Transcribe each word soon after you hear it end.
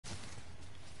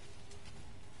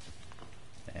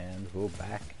we're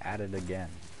back at it again.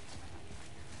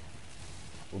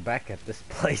 We're back at this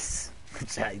place,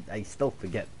 which I still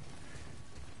forget.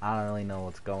 I don't really know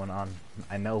what's going on.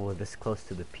 I know we're this close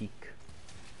to the peak.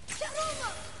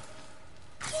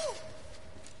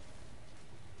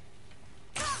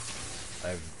 I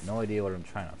have no idea what I'm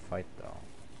trying to fight though.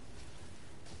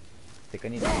 I think I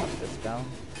need to knock this down.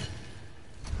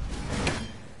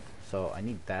 So I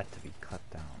need that to be cut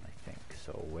down, I think.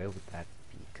 So where would that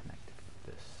be connected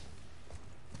with this?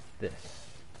 This.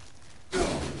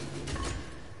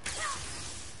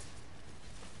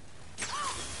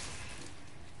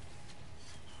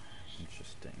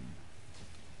 Interesting.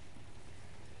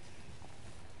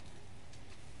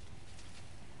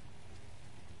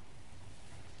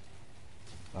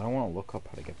 I don't want to look up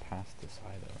how to get past this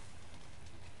either.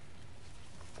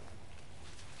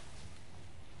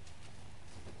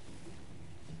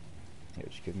 Here,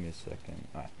 just give me a second.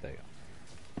 Alright, there you go.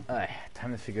 Alright,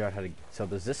 time to figure out how to... So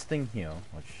there's this thing here,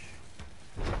 which...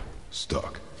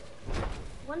 Stuck.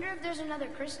 Wonder if there's another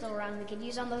crystal around we could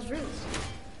use on those roofs.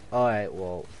 Alright,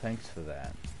 well, thanks for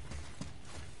that.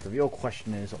 The real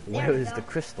question is, where is the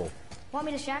crystal? Want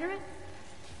me to shatter it?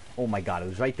 Oh my god, it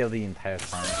was right there the entire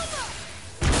time.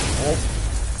 Oh,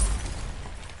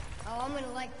 I'm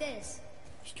gonna like this.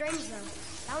 Strange though,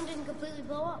 that one didn't completely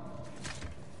blow up.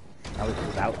 That was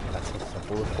without, that's a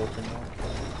bullet hole thing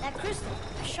though? That crystal,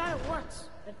 I shot it once,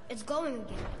 but it's glowing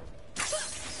again.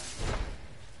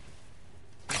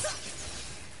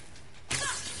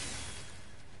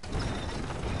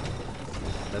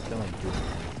 That's the only good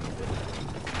thing.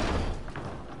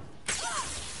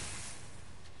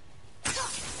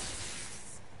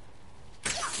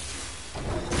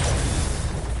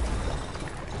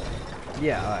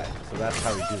 Yeah, alright, so that's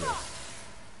how we do this.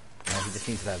 Now he just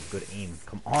needs to have good aim.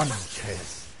 Come on,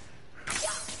 Chase.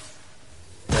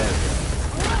 There we go.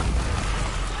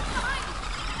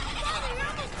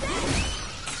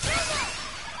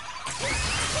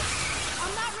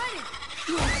 I'm not ready.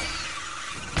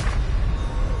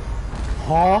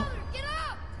 Huh? Get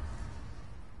up!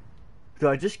 Did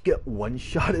I just get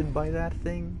one-shotted by that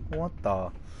thing? What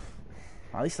the?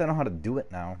 At least I know how to do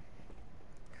it now.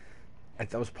 I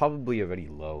was probably already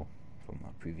low from my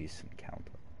previous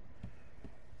encounter.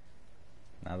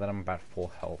 Now that I'm about full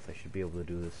health, I should be able to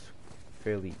do this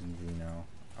fairly easy now.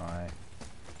 Alright.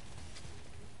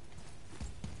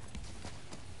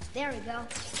 There we go.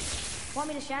 Want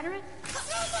me to shatter it?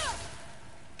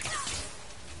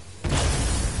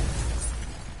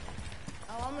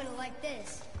 Oh, I'm gonna like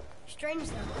this. Strange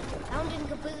though, that one didn't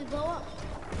completely blow up.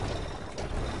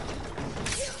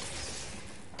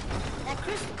 That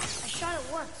crystal, I shot it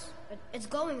once, but it's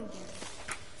glowing again.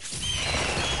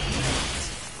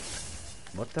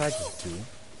 What did I just do?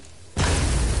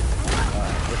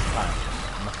 Alright, this time.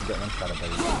 I must get one shot at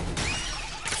everything.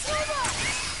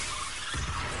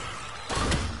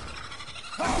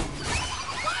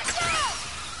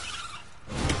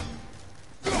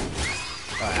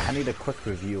 Alright, I need a quick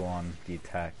review on the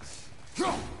attacks.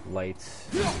 Light,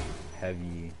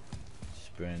 heavy,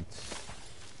 sprint,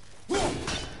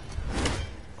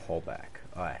 callback.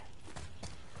 Alright.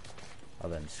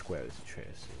 Other than squares and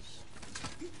traces.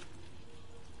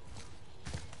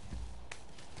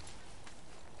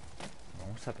 I'm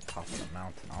almost at the top of the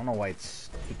mountain. I don't know why it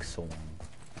takes so long.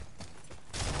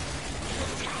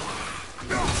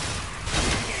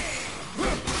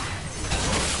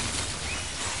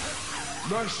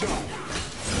 Nice shot.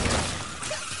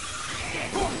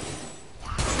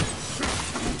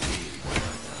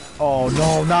 Oh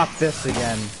no, not this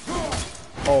again.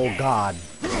 Oh god.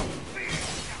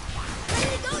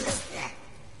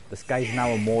 This guy's now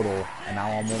immortal, and now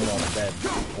I'm almost dead.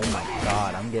 Oh my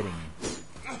god, I'm getting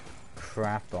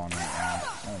crapped on right now.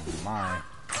 Oh my.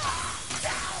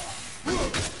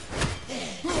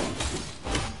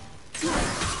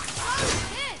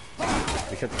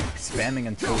 We should keep spamming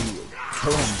until we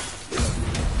kill him.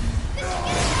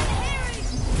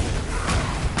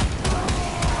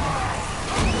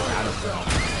 Out of there.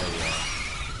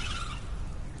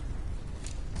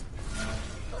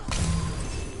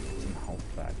 Some health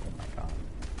back. Oh my god.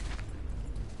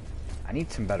 I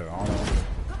need some better armor.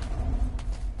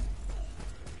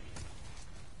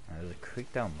 There's a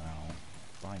creek down now.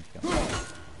 Fine.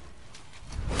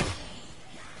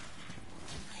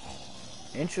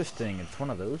 Interesting, it's one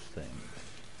of those things.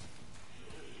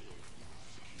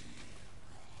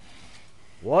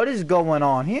 What is going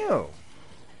on here?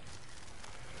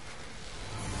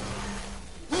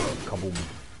 Kaboom.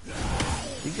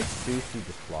 You just seriously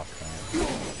just block that.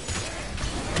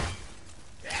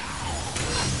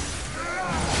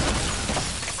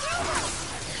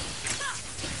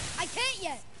 I can't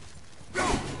yet.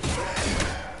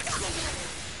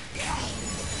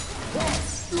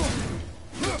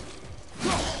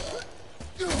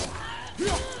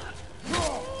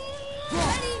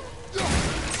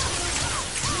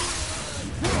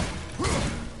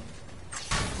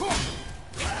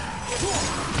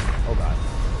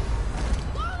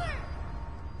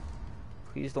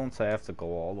 Please don't say I have to go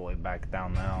all the way back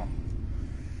down now.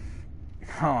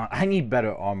 Oh, I need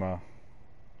better armor.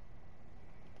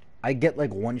 I get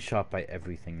like one shot by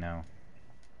everything now.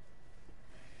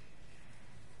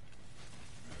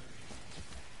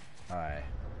 Alright.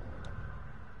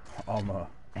 Armor.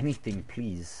 Anything,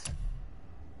 please.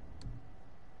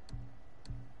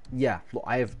 Yeah, look,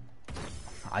 I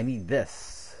need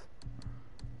this.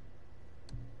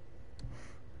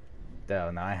 There,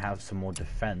 now I have some more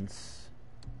defense.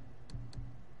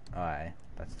 Alright,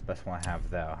 that's the best one I have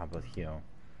there. How about here?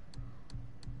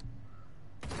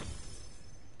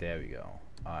 There we go.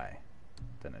 Alright.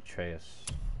 Then Atreus.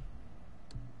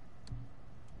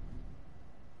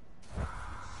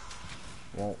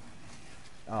 Well,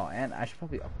 oh, and I should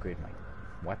probably upgrade my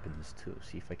weapons too.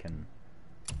 See if I can.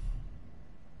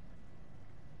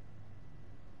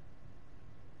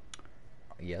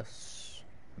 Yes,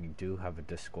 we do have a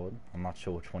Discord. I'm not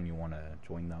sure which one you want to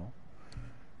join though.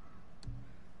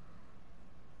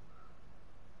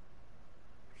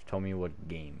 Just tell me what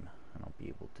game, and I'll be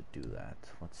able to do that.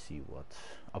 Let's see what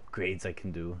upgrades I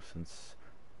can do since.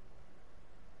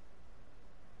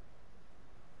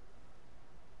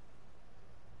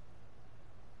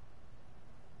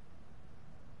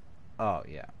 Oh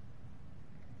yeah,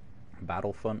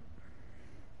 Battlefront.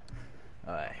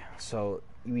 Alright, so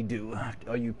we do.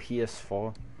 Are you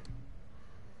PS4?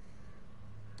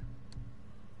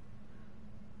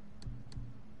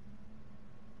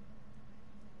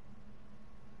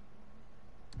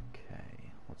 Okay,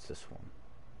 what's this one?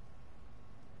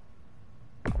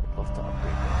 I would love to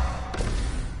upgrade this.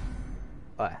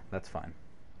 Alright, that's fine.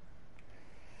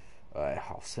 Alright,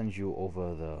 I'll send you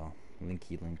over the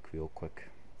linky link real quick.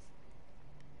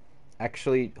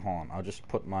 Actually, hold on, I'll just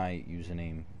put my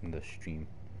username in the stream.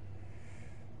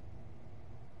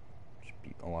 Should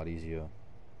be a lot easier.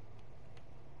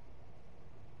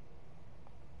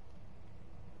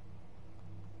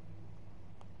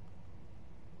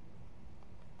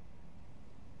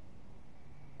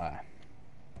 Alright.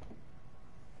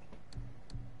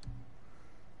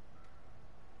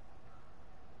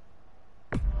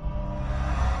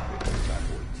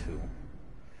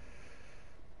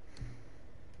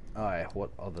 Alright,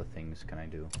 what other things can I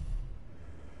do?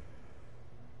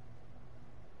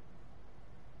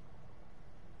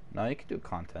 Now you can do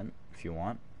content if you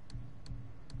want.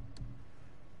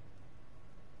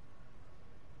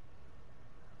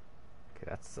 Okay,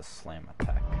 that's the slam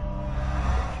attack.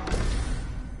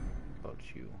 About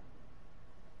you.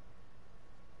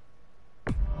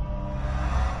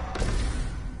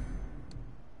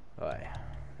 Alright,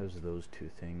 those are those two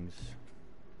things.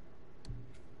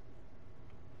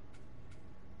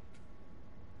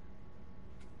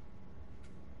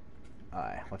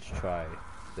 Alright, let's try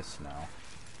this now.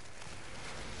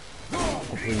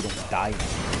 Hopefully you don't die.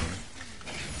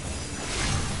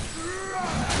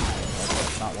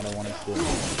 That's not what I wanted to do.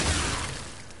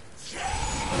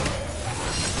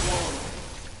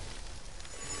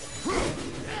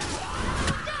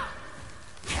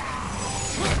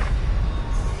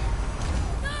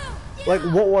 Like,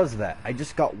 what was that? I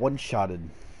just got one-shotted.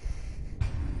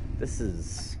 This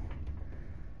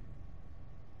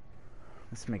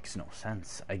makes no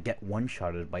sense. I get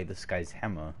one-shotted by this guy's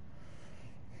hammer.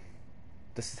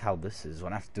 This is how this is.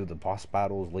 When I have to do the boss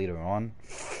battles later on,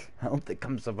 I don't think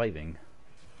I'm surviving.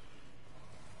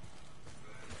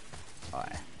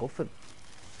 Alright, go for...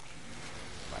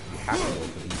 Right, we have to go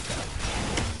for these guys.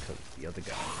 Because the other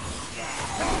guy...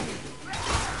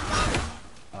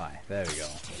 Alright, there we go.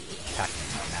 Attack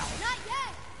him now. Not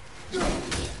yet.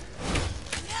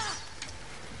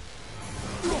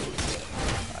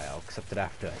 Alright, I'll accept it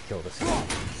after I kill this guy.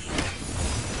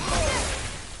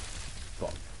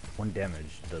 But one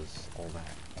damage does all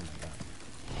that. Oh my god.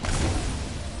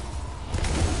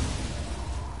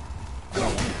 I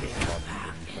don't want to get caught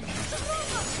in the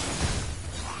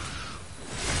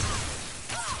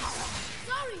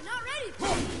Sorry, not ready.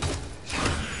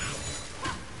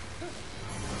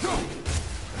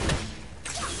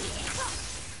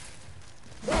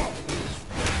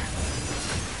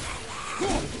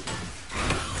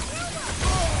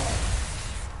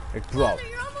 Like, bro,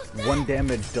 one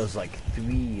damage does like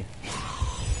 3.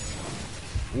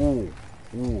 Ooh,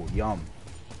 ooh, yum.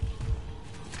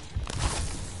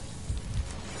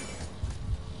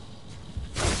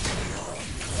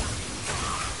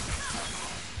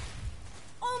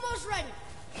 Almost ready.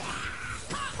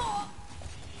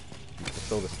 Let's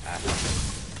throw this axe.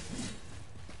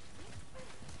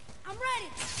 I'm ready.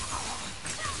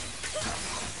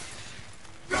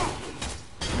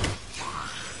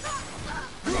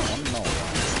 I don't know why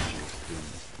it's doing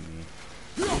this to me.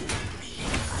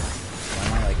 Why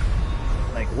am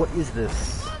I like is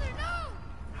this?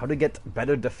 How to get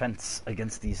better defense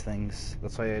against these things.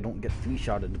 That's why I don't get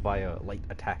 3-shotted by a light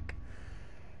attack.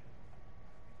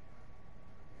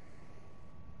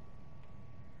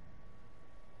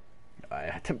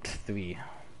 Alright, attempt 3.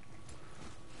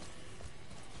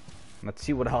 Let's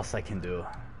see what else I can do.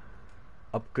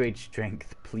 Upgrade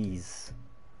strength, please.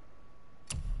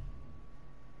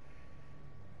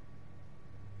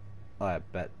 Oh, I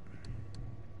bet.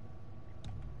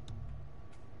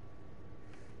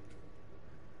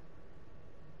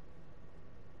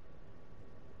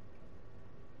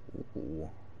 Ooh.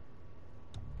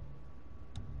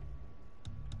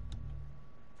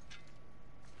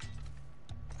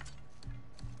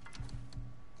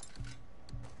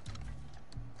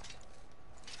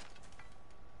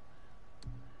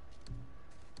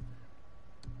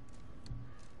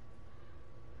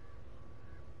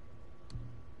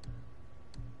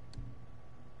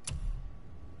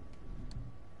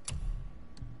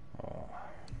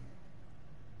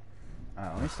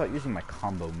 Let me start using my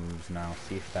combo moves now,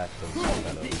 see if that does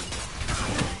better.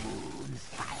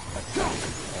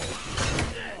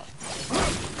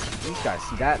 You guys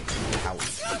see that?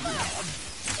 Ouch.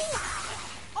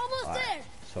 Almost there.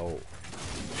 So,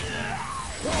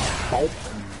 bolt.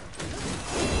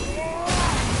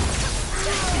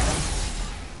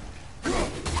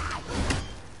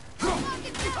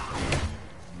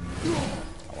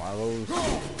 One of those.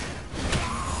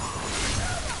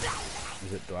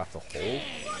 Is it? Do I have to hold?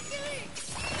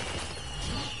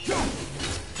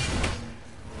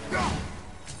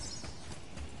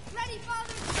 Ready,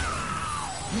 father.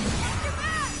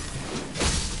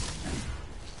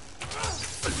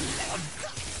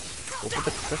 Go for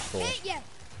the crystal.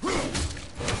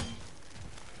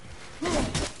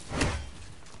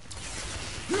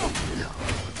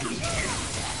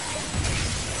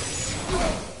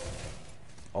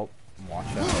 Oh,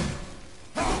 watch out.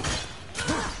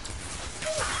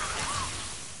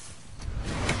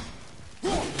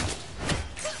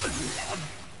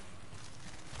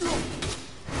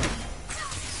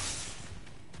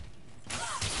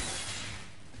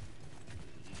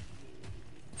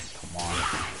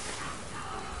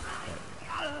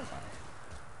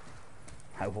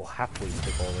 I will happily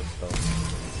take all this stuff.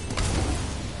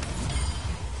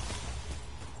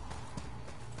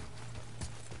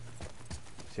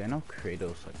 See, I know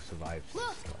Kratos like survives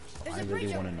Look, stuff, so there's I a really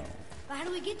bridge want to over know. But how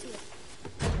do we get to it?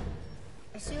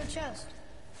 I see a chest.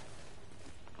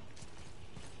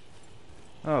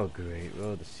 Oh great,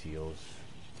 where are the seals?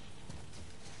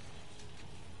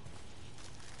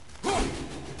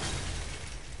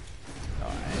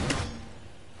 Alright.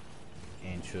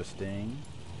 Interesting.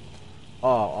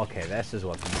 Oh, okay, this is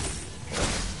what.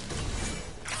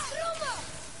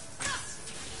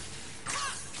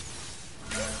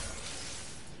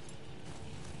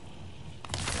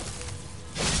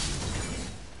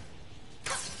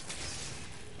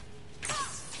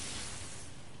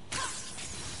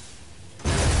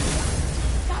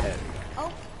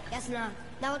 Oh, guess not.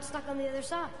 Now it's stuck on the other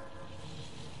side.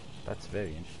 That's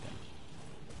very interesting.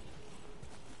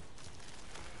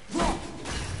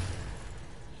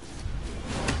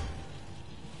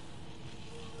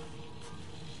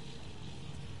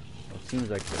 It seems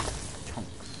like the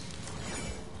chunks.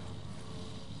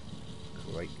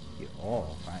 Right here.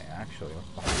 Oh, right, actually,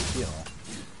 behind here.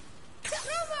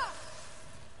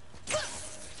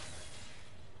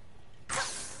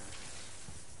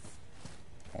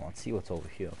 Well, let's see what's over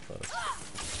here first.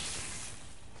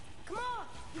 Come on,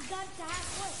 you've got it to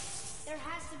halfway. There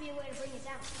has to be a way to bring it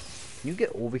down. Can you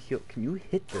get over here? Can you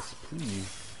hit this, please?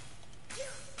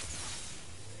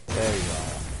 There you go.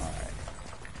 Alright.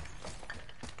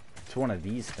 It's one of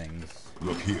these things.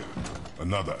 Look here.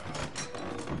 Another.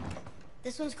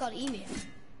 This one's called MIMIR.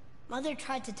 Mother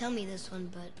tried to tell me this one,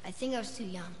 but I think I was too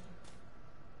young.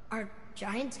 Are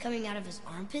giants coming out of his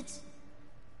armpits?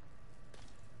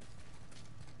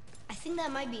 I think that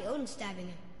might be Odin stabbing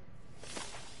him.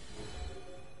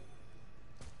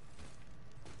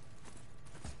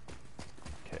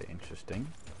 Okay, interesting.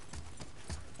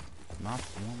 Not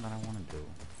the one that I want to do.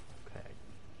 Okay.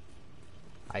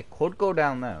 I could go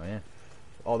down there if...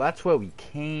 Oh, that's where we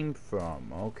came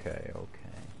from. Okay, okay.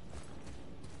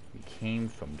 We came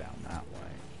from down that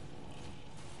way.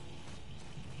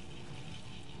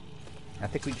 I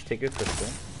think we just take a crystal.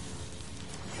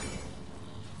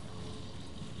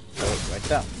 Oh, right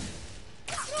there.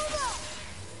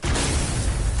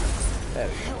 There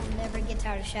we go. I will never get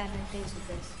tired of shattering things with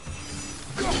this.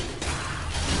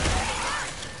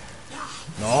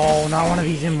 No, not one of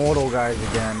these immortal guys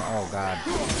again. Oh god.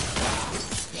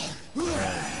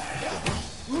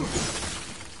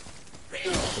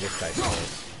 For this guy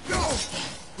first. Now.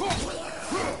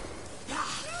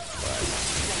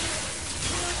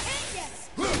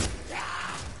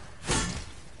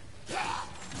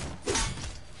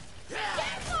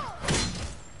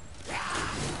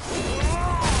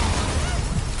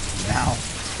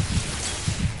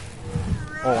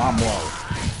 Oh, I'm low.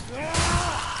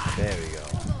 There we go.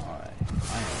 Alright.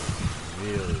 I am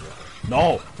really low.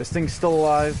 No! This thing's still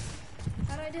alive.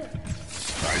 How'd I do?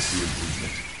 I see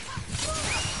improvement.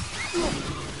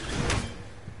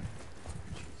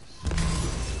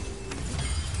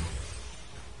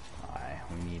 Alright,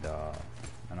 we need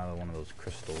another one of those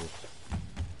crystals.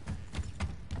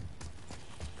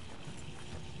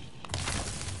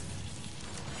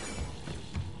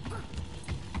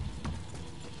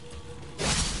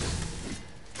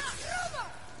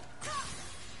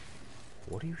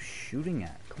 What are you shooting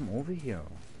at? Come over here.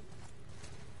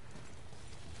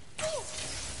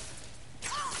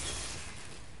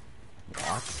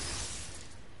 What?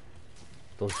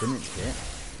 Those didn't hit?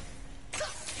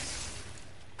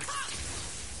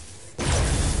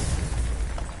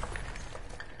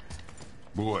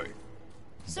 Boy.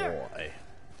 Sir. Boy.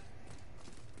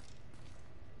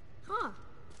 Huh.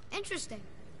 Interesting.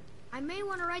 I may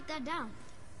want to write that down.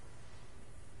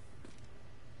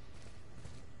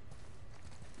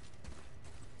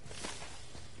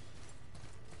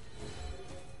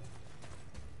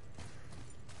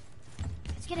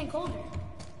 It's getting colder.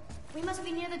 We must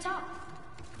be near the top.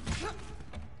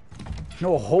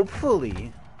 No,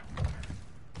 hopefully.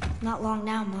 Not long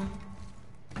now, Mom.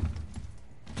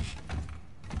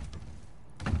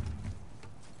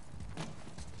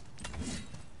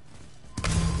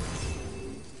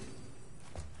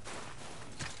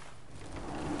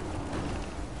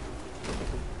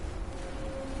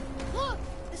 Look!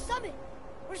 The summit!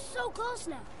 We're so close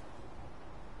now.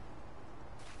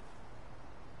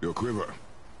 Your quiver.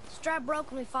 Strap broke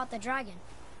when we fought the dragon.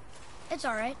 It's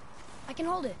alright. I can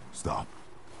hold it. Stop.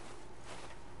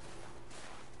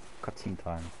 Cutscene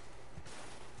time.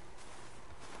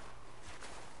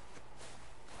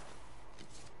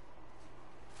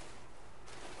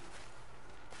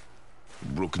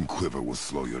 Broken quiver will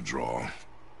slow your draw.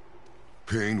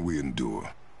 Pain we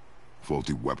endure.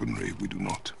 Faulty weaponry we do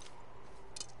not.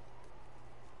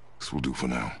 This will do for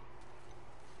now.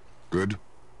 Good?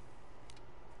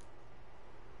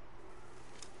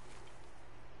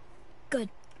 Good.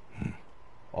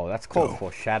 Oh, that's called Go.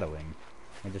 foreshadowing.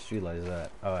 I just realized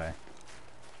that. Alright.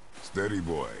 Steady,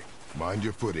 boy. Mind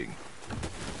your footing.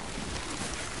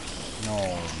 No,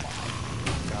 my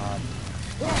God.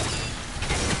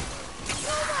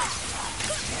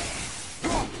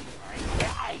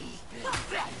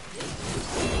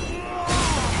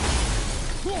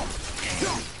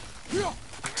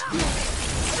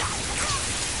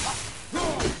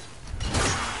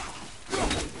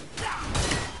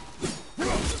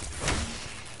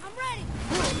 I'm ready!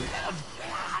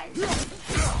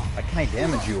 Why can I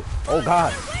damage you? Oh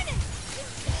God. We're winning!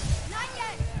 Not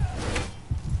yet!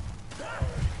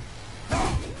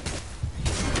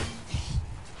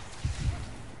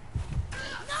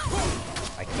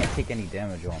 I can't take any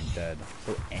damage or I'm dead.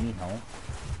 So any health?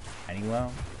 Anywhere?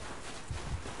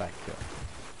 Back here.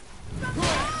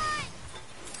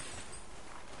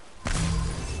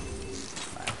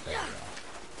 Alright, there we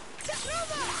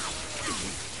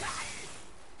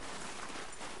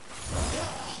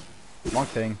go. Wrong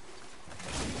thing.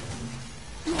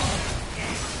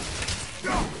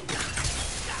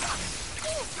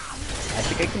 I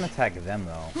think I can attack them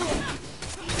though.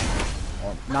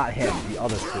 Well, not him, the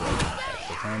other two.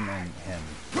 So him and him.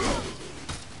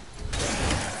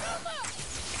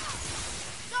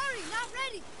 Sorry, not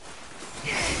ready!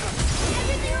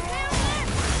 Everything okay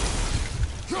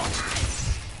over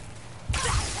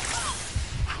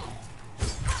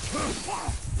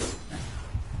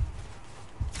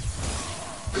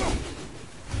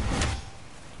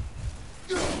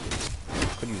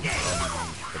Could use heavy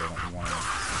range, but I don't want to.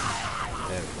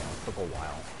 There we go. It took a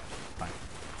while. Fine.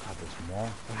 God, there's more.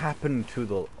 What happened to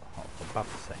the? Oh, I'm about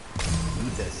to say. I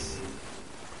need this.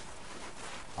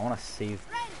 I want to save.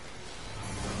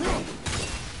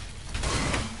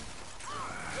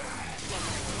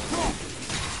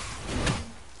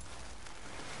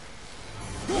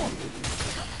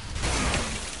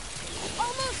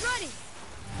 Almost ready!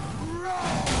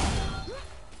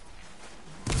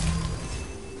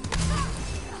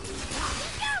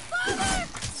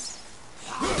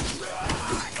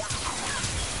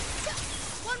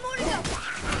 One more to go!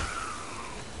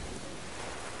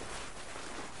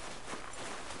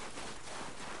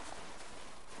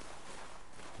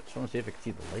 I just want to see if I can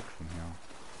see the lake from here.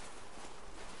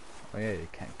 Oh yeah, you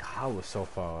can't. God, we're so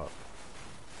far up.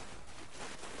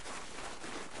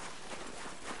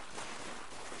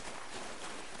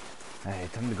 Hey,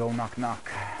 time to go knock knock.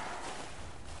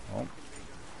 Oh.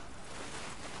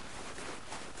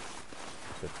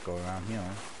 Let's go around here.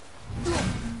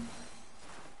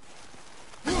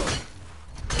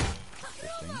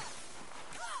 Interesting.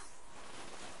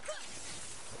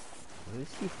 What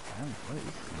is he found? What is he?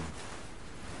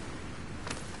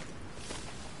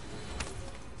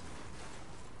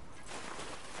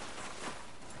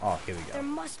 Oh, here we go. There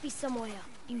must be some way up.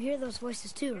 You hear those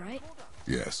voices too, right?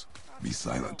 Yes. Be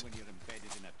silent.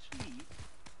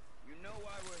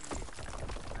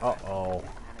 Uh-oh.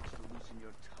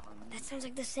 That sounds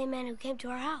like the same man who came to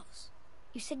our house.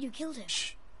 You said you killed him.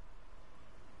 Shh.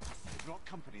 They brought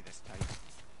company this time.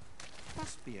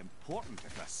 Must be important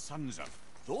if the sons of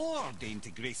Thor deign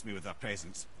to grace me with their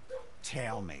presence.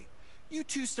 Tell me, you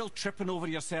two still tripping over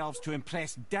yourselves to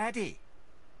impress Daddy?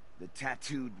 The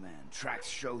tattooed man. Tracks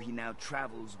show he now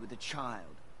travels with a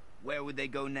child. Where would they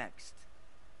go next?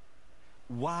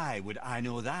 Why would I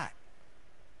know that?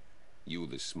 You're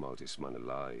the smartest man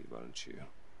alive, aren't you?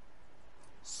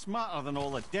 Smarter than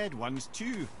all the dead ones,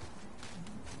 too.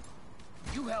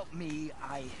 You help me,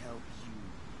 I help you.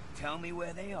 Tell me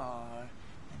where they are,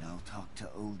 and I'll talk to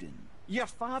Odin. Your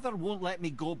father won't let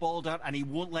me go, Balder, and he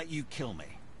won't let you kill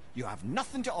me. You have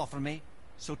nothing to offer me,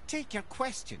 so take your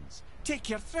questions, take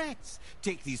your threats,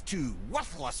 take these two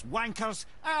worthless wankers,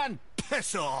 and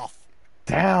piss off!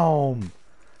 Damn!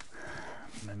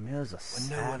 Mimir's a When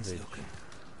no one's savage. looking,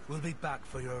 we'll be back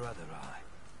for your other eye.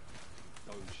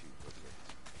 Don't you forget,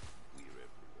 we're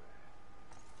everywhere.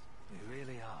 We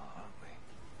really are, aren't we?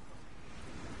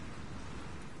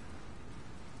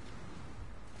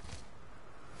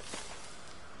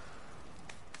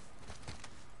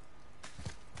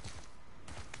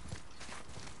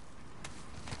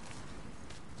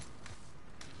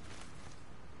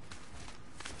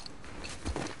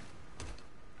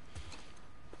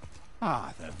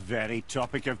 Ah, the very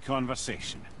topic of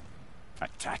conversation. A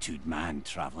tattooed man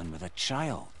traveling with a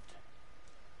child.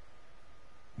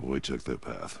 Boy, check their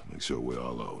path. Make sure we're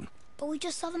all alone. But we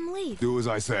just saw them leave. Do as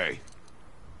I say.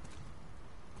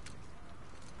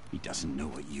 He doesn't know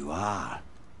what you are.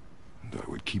 And I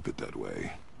would keep it that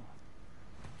way.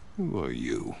 Who are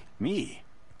you? Me?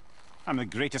 I'm the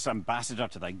greatest ambassador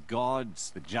to the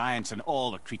gods, the giants, and all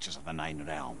the creatures of the Nine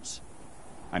Realms.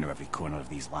 I know every corner of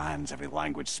these lands, every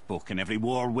language spoken, every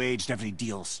war waged, every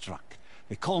deal struck.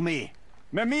 They call me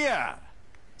MIMIR,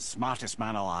 smartest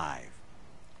man alive.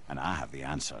 And I have the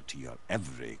answer to your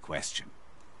every question.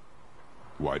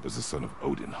 Why does the son of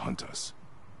Odin hunt us?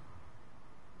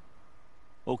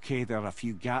 Okay, there are a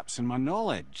few gaps in my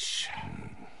knowledge.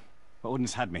 But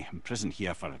Odin's had me imprisoned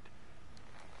here for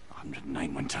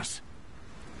 109 winters.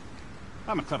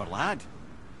 I'm a clever lad.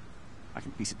 I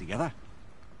can piece it together.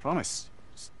 Promise.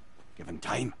 Just given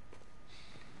time.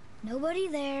 Nobody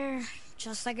there,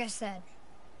 just like I said.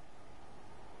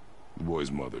 The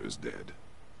boy's mother is dead.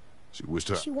 She wished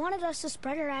her... She wanted us to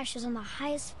spread her ashes on the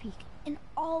highest peak in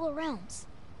all the realms.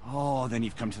 Oh, then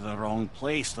you've come to the wrong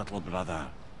place, little brother.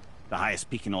 The highest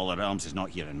peak in all the realms is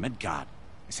not here in Midgard.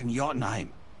 It's in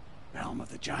Jotunheim, realm of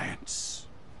the giants.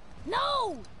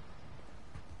 No!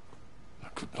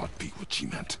 That could not be what she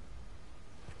meant.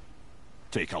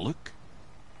 Take a look.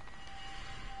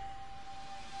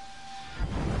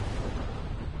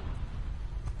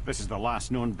 This is the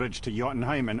last known bridge to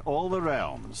Jotunheim in all the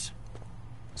realms.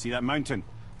 See that mountain?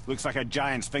 Looks like a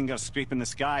giant's finger scraping the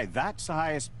sky. That's the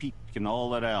highest peak in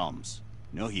all the realms.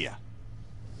 No here.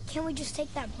 Can't we just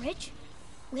take that bridge?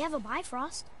 We have a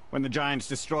Bifrost. When the giants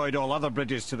destroyed all other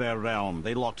bridges to their realm,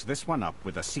 they locked this one up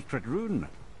with a secret rune.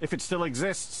 If it still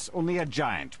exists, only a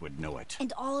giant would know it.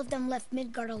 And all of them left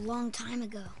Midgard a long time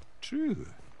ago. True.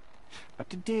 But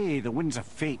today, the winds of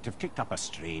fate have kicked up a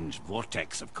strange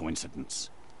vortex of coincidence.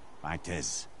 Fact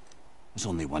is, there's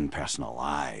only one person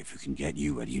alive who can get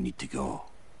you where you need to go.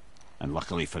 And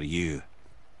luckily for you,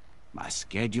 my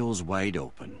schedule's wide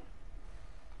open.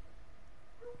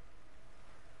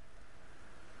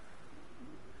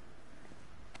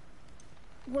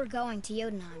 We're going to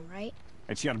Jotunheim, right?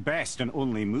 It's your best and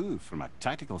only move from a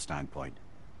tactical standpoint.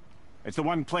 It's the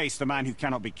one place the man who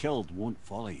cannot be killed won't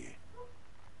follow you.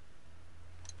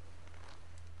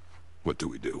 What do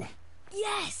we do?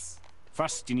 Yes!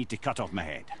 First, you need to cut off my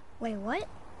head. Wait, what?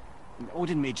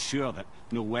 Odin made sure that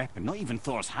no weapon, not even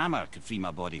Thor's hammer, could free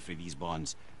my body from these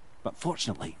bonds. But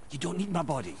fortunately, you don't need my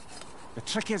body. The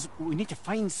trick is, we need to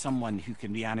find someone who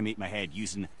can reanimate my head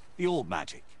using the old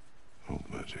magic. Old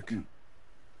magic.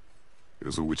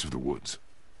 There's a witch of the woods.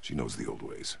 She knows the old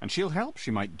ways. And she'll help. She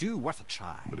might do worth a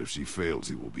try. But if she fails,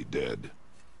 he will be dead.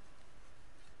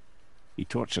 He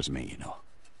tortures me, you know.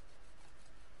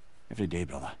 Every day,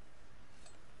 brother.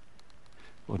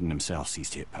 Odin himself sees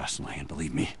to it personally, and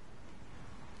believe me,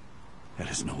 there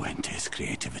is no end to his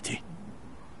creativity.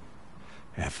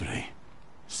 Every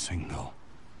single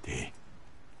day.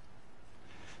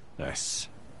 This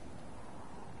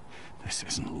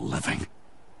isn't living.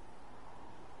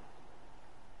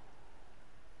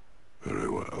 Very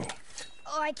well.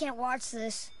 Oh, I can't watch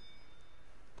this.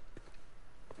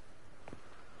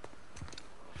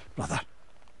 Brother,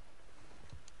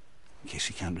 in case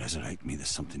you can't resurrect me, there's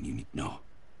something you need to know.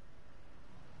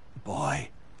 The boy,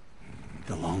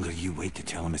 the longer you wait to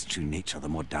tell him his true nature, the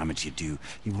more damage you do.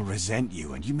 He will resent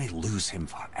you, and you may lose him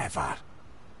forever.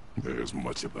 There's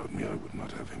much about me I would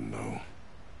not have him know.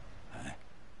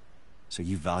 So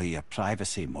you value your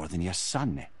privacy more than your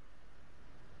son, eh?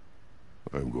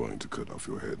 I'm going to cut off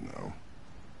your head now.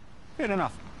 Fair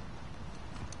enough.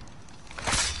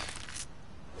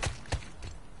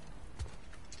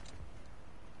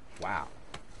 Wow.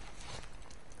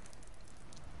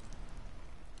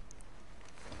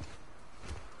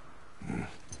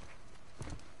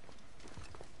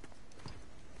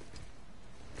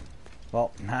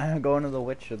 Well, now I'm going to the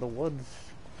Witch of the Woods.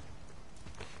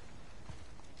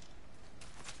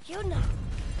 Yuna!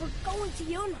 We're going to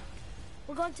Yuna!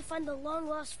 We're going to find the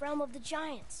long-lost realm of the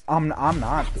giants. I'm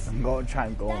not. I'm going to try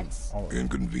and go on. That's...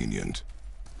 Inconvenient.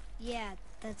 Yeah,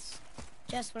 that's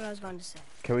just what I was going to say.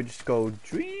 Can we just go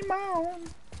dream on?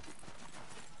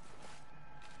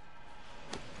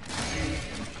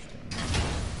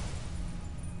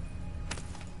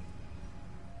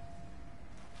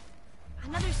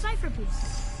 Another cipher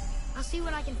piece. I'll see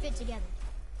what I can fit together.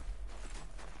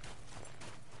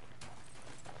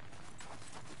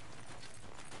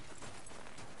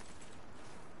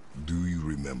 Do you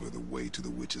remember the way to the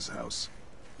witch's house?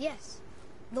 Yes.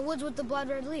 The woods with the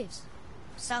blood-red leaves.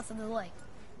 South of the lake.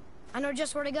 I know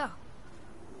just where to go.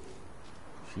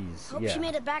 Hope she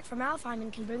made it back from Alfheim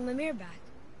and can bring MIMIR back.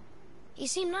 He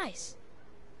seemed nice.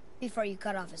 Before you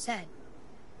cut off his head.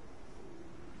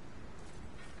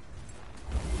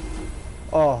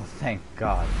 Oh, thank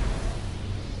God.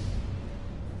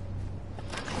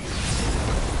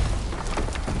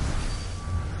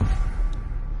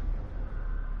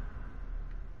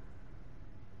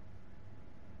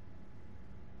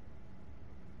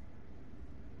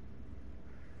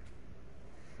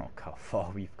 Look how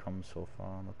far we've come so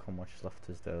far. Look how much left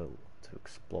is there to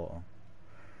explore.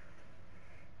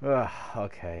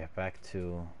 Okay, back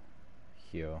to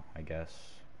here, I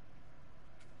guess.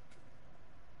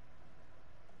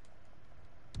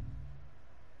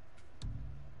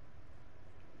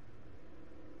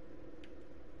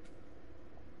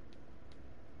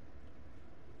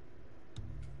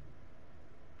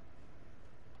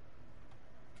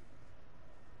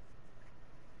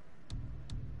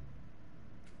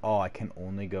 Oh, I can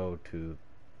only go to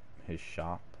his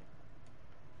shop.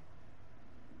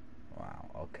 Wow,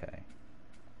 okay.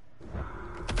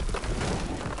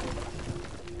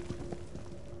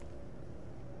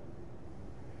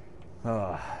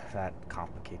 Oh, that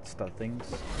complicates the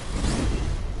things.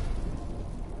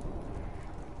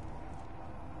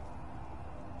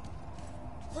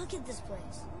 Look at this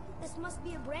place. This must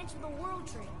be a branch of the World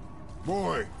Tree.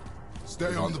 Boy,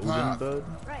 stay on the path.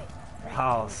 Right.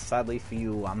 Oh, sadly for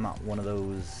you, I'm not one of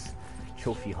those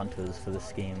trophy hunters for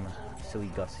this game. Silly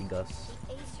Gussy Gus.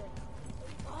 Acer.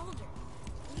 Balder.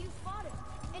 You fought him.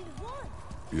 And won.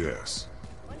 Yes.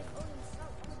 One of Odin's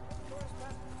sons. Thor's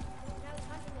brother. Now he's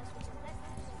hunting us with his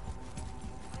nephews.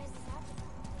 Why is this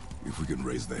happening? If we can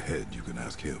raise the head, you can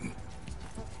ask him.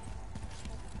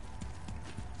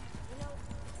 You know,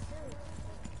 it's silly.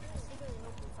 I secretly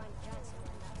hope we find giants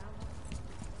somewhere in that realm.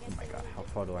 Oh my God, how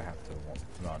far do I have to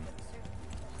run?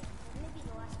 Maybe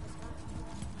the last was gone.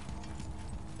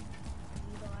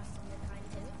 You the last of your kind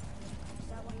too? Is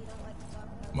that why you don't like to talk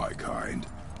about My kind.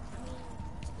 I mean,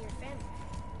 your family.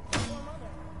 Your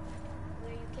mother.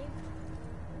 Where you came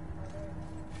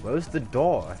from. Where's the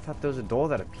door? I thought there was a door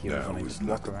that appeared Now when I is just not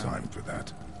walk the around. time for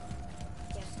that.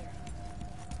 Yes, sir.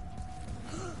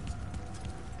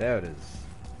 There it is.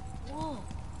 Whoa.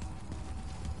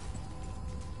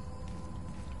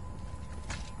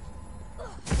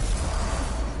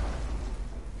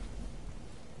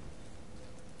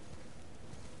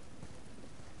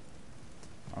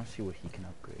 I'll see what he can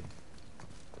upgrade.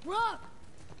 Rock!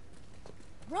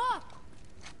 Rock!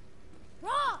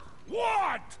 Rock!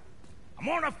 What? I'm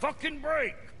on a fucking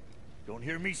break. Don't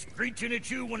hear me screeching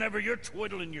at you whenever you're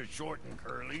twiddling your short and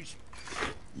curlies.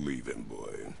 Leave him,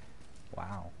 boy.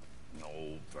 Wow.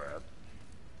 No, Pat.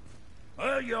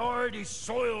 Well, you already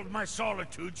soiled my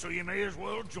solitude, so you may as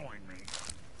well join me.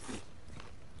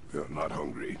 You're not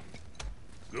hungry.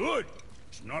 Good.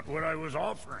 It's not what I was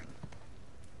offering.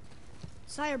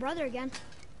 Saw your brother again.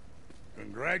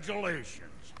 Congratulations.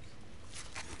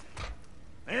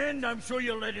 And I'm sure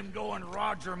you'll let him go and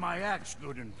roger my axe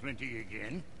good and plenty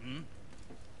again. Hmm?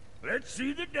 Let's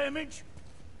see the damage.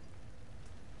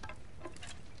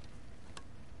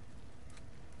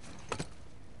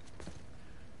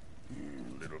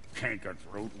 Little canker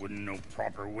throat wouldn't know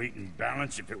proper weight and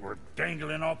balance if it were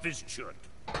dangling off his chut.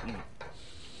 Hmm.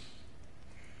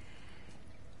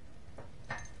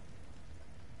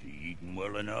 You eating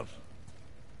well enough?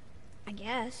 I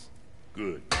guess.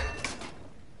 Good.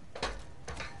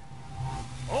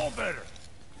 All better.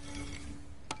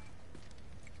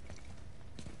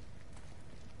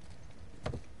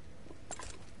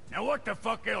 Now what the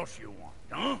fuck else you want,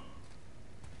 huh?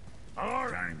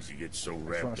 Sometimes he gets so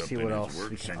wrapped up see in what his else we work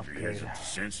can century he hasn't upgrade. the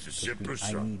sense to Because sip I a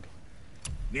sup. need.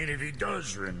 And if he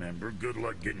does remember, good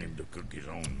luck getting him to cook his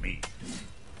own meat.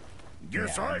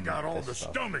 Guess Yeah, I I need got all this the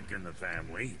stuff. stomach in the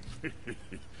family.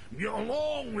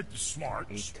 Along with the smarts.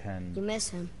 810. You miss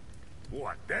him.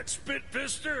 What, that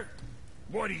spit-fister?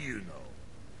 What do you know?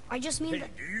 I just mean Hey,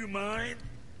 that... do you mind?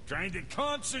 Trying to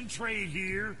concentrate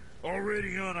here,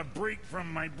 already on a break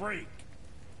from my break.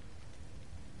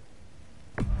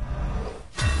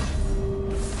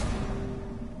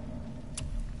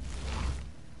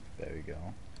 There we go.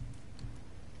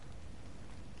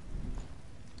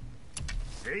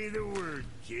 Say the word,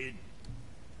 kid.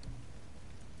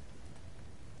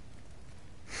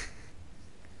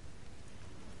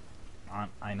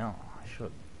 I know. I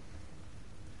should.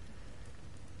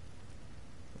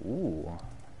 Ooh.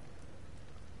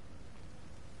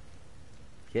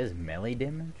 He has melee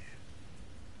damage?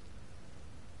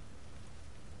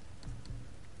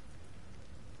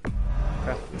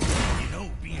 Crap. You know,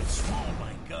 being small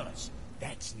like us,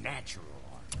 that's natural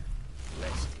armor.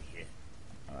 Less to hit.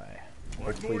 Alright. What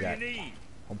Hopefully more that. you need?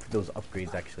 Hopefully those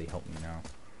upgrades actually help me now.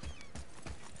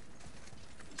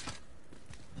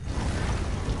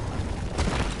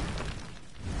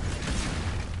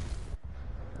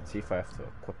 Let's see if I have to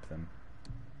equip them.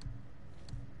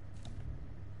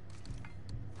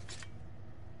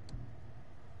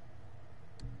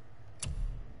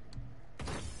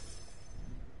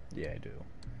 Yeah, I do.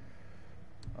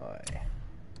 Alright.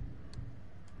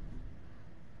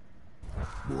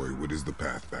 Boy, what is the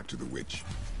path back to the witch?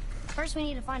 First we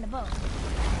need to find a boat.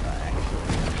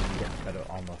 Actually, get better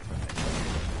armor for me.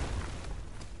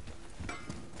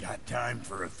 Got time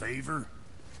for a favor?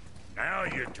 Now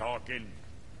you're talking.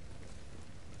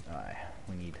 Alright,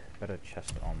 we need better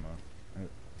chest armor.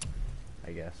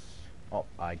 I guess. Oh,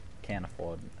 I can't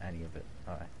afford any of it.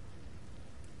 Alright.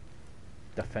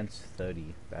 Defense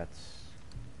 30, that's...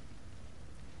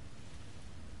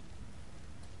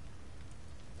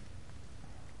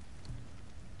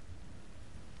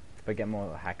 If I get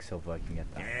more hack silver, I can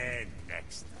get that. And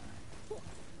next time.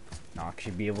 I'll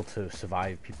actually be able to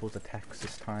survive people's attacks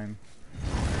this time.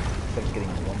 Instead of getting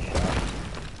one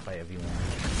shot by everyone.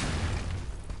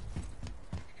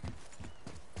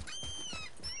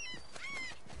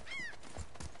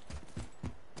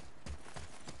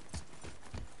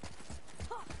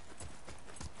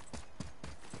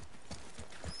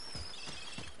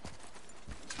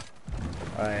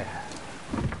 Alright.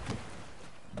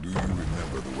 Do you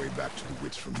remember the way back to the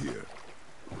witch from here?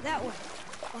 That way.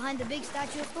 Behind the big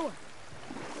statue of Thor.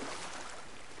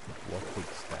 What big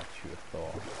statue of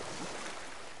Thor?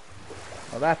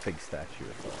 Oh, that big statue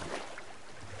of Thor.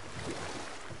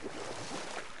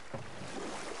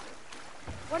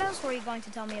 What else were you going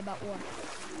to tell me about war?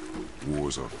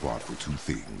 Wars are fought for two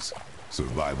things,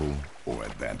 survival or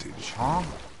advantage. Huh?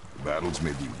 Battles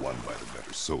may be won by the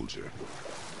better soldier.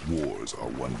 Wars are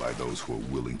won by those who are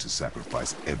willing to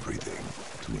sacrifice everything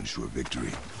to ensure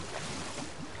victory.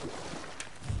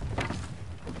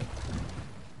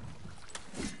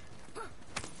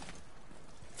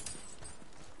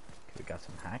 We got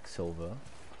some hack silver.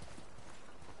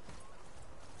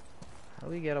 How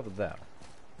do we get up there?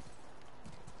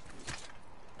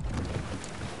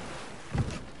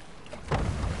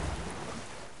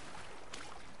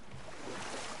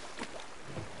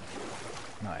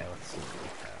 Alright, let's see what we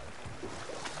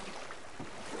have.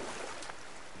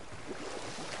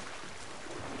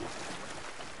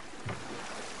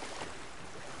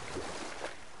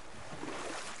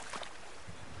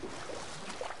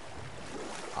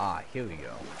 Ah, here we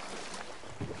go.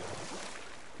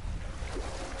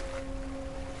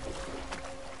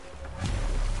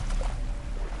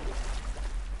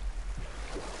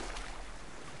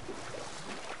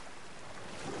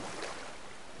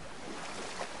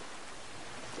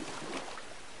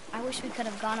 I wish we could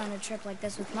have gone on a trip like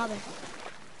this with Mother.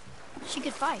 She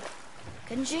could fight,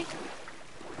 couldn't she?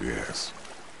 Yes,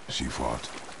 She fought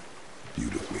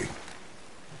beautifully.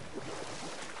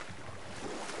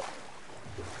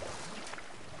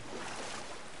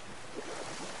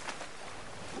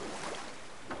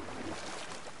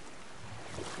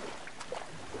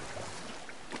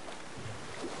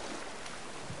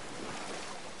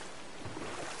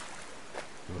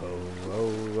 Row, row,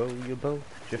 row your boat,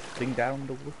 drifting down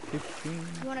the wicked stream.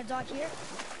 You want to dock here?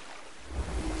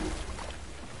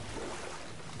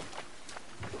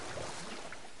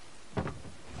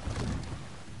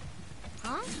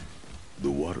 Huh? The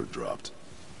water dropped.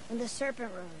 And the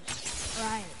serpent rose.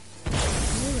 Right. I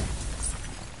knew it.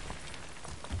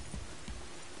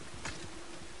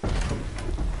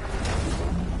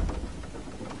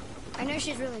 I know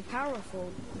she's really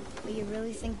powerful, but you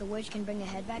really think the witch can bring a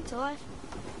head back to life?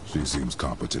 She seems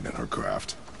competent in her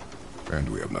craft. And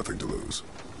we have nothing to lose.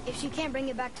 If she can't bring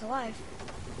it back to life,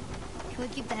 can we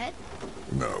keep the head?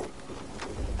 No.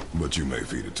 But you may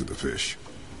feed it to the fish.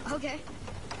 Okay.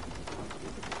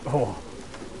 Oh,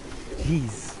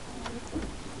 jeez.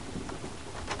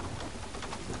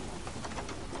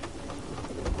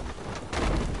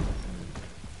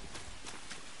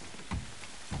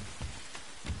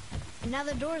 And now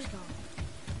the door's gone.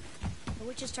 The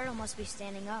witch's turtle must be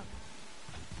standing up.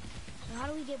 So how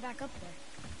do we get back up there?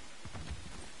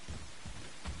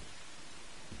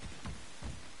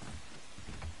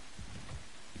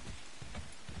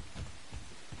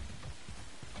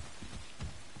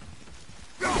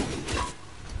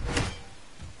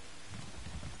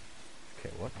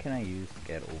 Okay, what can I use to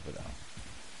get over there?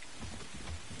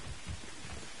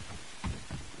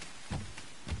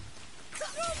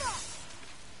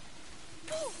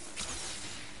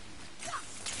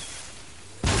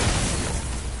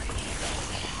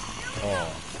 Oh.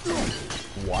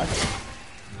 What?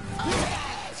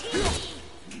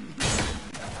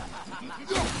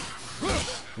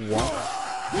 What?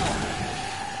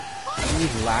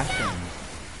 He's laughing.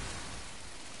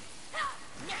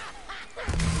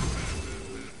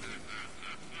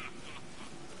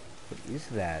 What is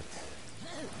that?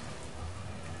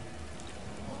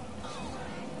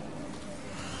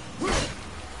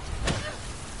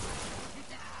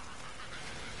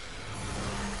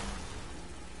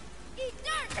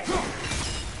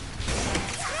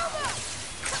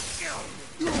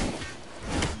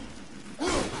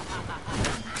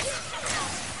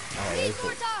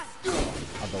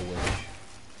 Other way.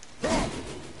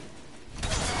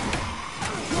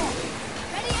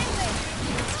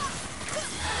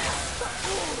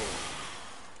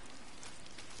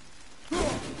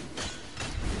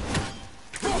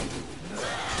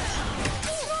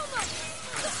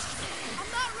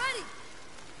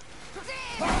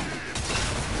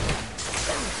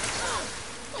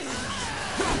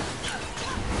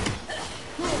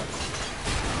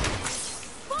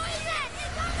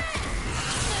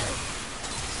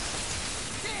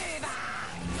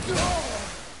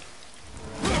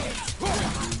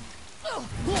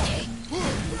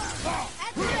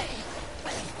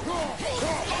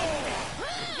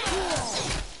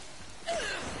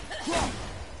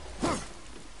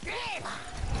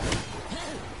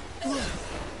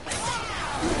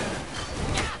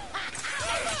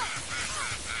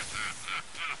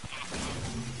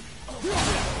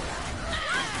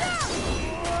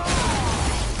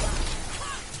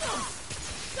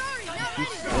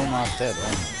 Not dead,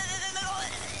 right?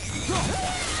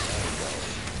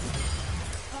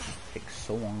 Takes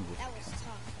so long to... That was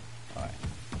tough. Alright.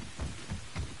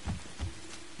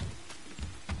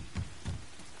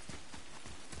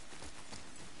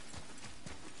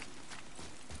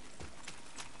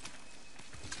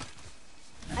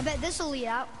 I bet this'll lead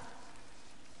out.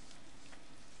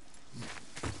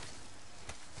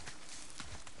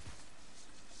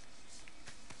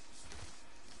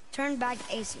 Turn back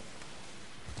AC.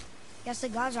 Guess the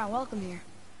gods aren't welcome here.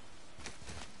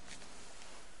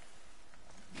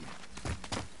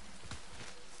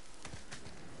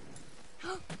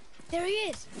 There he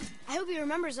is. I hope he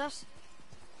remembers us.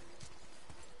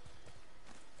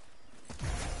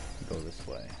 Go this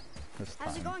way.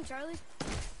 How's it going, Charlie?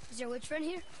 Is your witch friend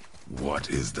here? What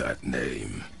is that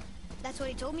name? That's what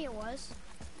he told me it was.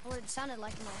 Or it sounded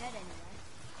like in my head anyway.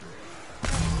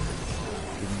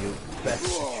 Give you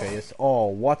best Atreus. Oh,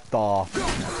 what the?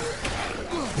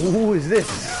 Who is this?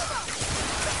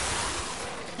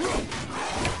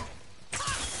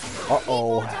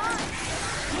 Uh-oh.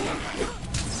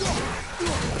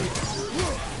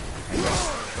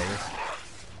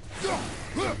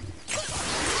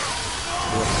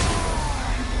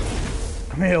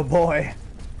 Come here, boy.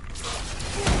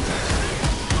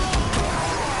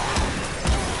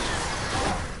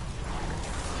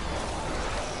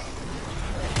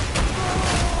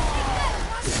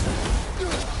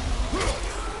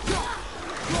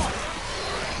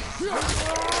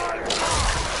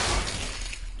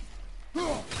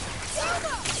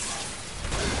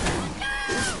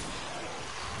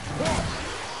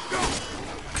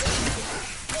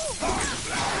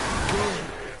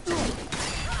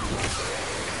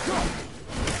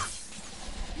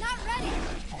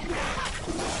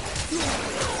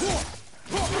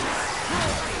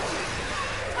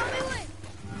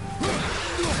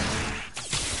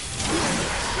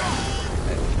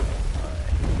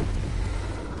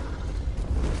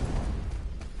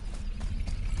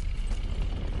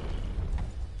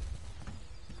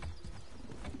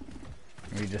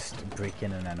 me just break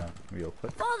in and Anna real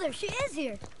quick. Father, she is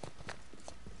here.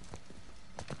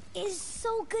 It's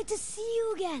so good to see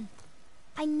you again.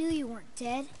 I knew you weren't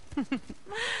dead.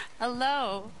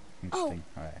 Hello. Interesting.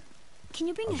 Alright. Can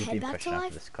you bring I'll a get the head back to impression after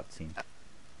life? this cutscene.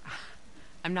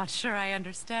 I'm not sure I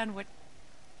understand what...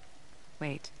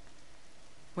 Wait.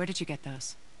 Where did you get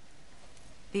those?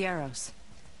 The arrows.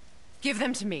 Give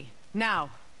them to me, now.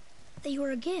 They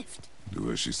were a gift.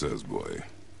 Do as she says, boy.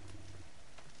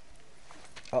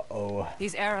 Uh-oh.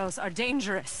 These arrows are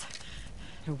dangerous.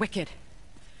 They're wicked.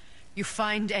 You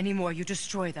find any more, you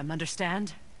destroy them,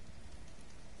 understand?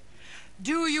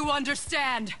 Do you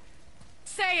understand?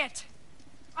 Say it!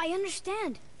 I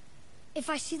understand. If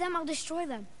I see them, I'll destroy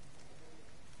them.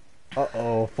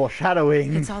 Uh-oh,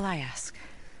 foreshadowing. It's all I ask.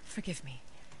 Forgive me.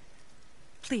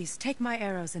 Please, take my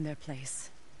arrows in their place.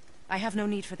 I have no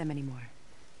need for them anymore.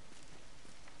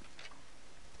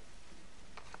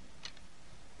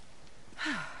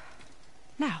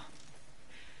 Now,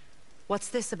 what's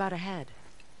this about a head?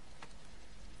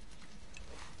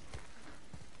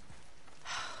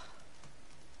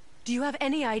 Do you have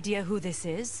any idea who this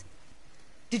is?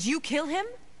 Did you kill him?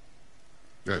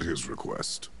 At his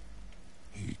request.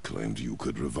 He claimed you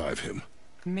could revive him.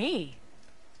 Me?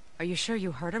 Are you sure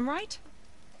you heard him right?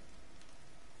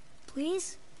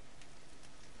 Please?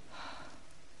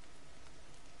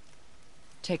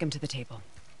 Take him to the table.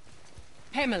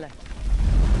 Pamela.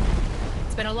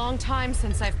 It's been a long time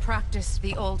since I've practiced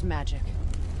the old magic.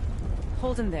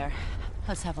 Hold him there.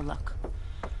 Let's have a look.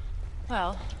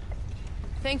 Well,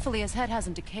 thankfully his head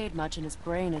hasn't decayed much and his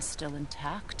brain is still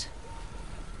intact.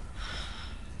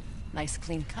 Nice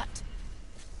clean cut.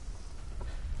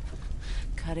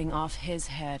 Cutting off his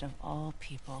head of all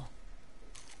people.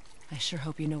 I sure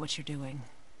hope you know what you're doing.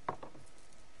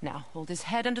 Now, hold his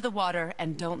head under the water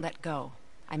and don't let go.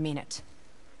 I mean it.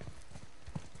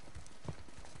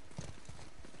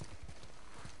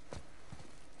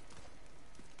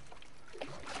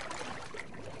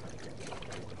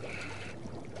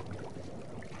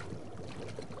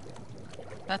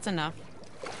 That's enough.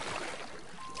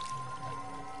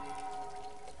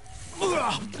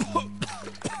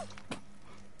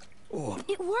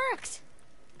 It worked!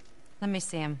 Let me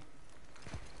see him.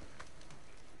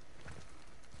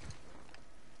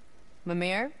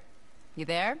 MIMIR? You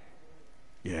there?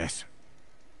 Yes.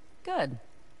 Good.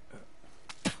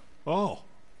 Oh.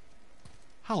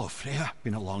 Hello, Freya.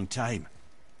 Been a long time.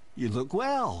 You look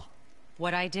well.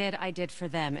 What I did for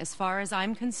them. As far as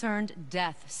I'm concerned,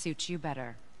 death suits you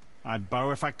better. I'd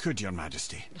bow if I could, Your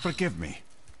Majesty. Forgive me.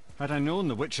 Had I known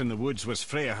the witch in the woods was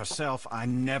Freya herself, I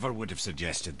never would have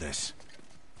suggested this.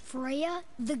 Freya?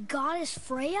 The goddess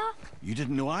Freya? You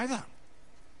didn't know either?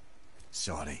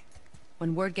 Sorry.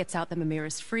 When word gets out that MIMIR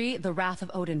is free, the wrath of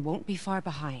Odin won't be far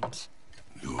behind.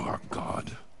 You are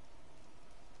God.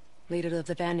 Leader of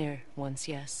the Vanir, once,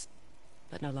 yes.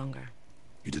 But no longer.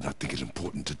 You did not think it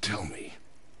important to tell me.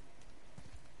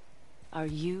 Are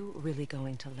you really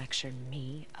going to lecture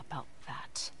me about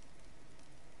that?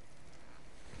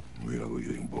 We are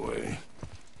leaving, boy.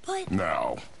 But...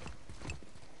 Now.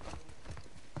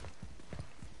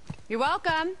 You're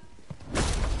welcome.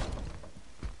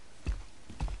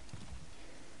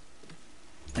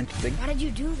 Interesting. Why did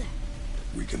you do that?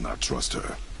 We cannot trust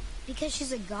her. Because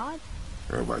she's a god?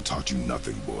 Have I taught you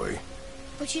nothing, boy?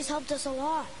 But she's helped us a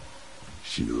lot.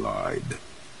 She lied.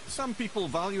 Some people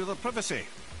value their privacy.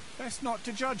 Best not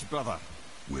to judge, brother.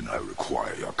 When I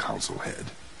require your council head,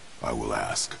 I will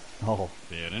ask. Oh.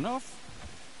 Fair enough.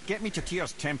 Get me to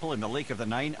Tyr's temple in the Lake of the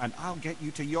Nine, and I'll get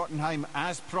you to Jotunheim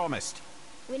as promised.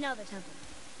 We know the temple.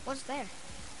 What's there?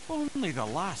 Only the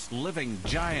last living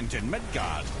giant in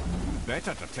Midgard.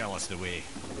 Better to tell us the way.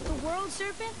 The world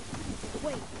serpent?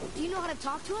 Wait, do you know how to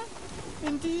talk to him?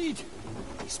 Indeed.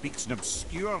 He speaks an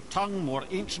obscure tongue more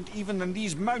ancient even than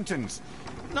these mountains.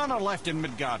 None are left in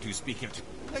Midgard who speak it.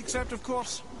 Except, of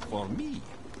course, for me.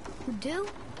 Who do?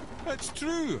 It's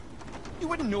true. You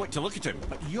wouldn't know it to look at him,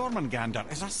 but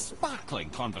Jormungandr is a sparkling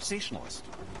conversationalist.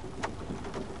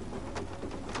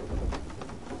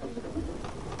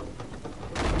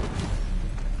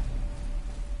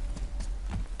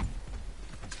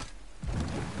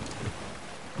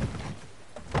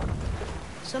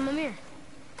 So, Mimir,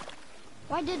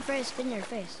 why did Freya spit in your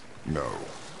face? No.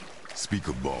 Speak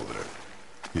of Baldur.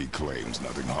 He claims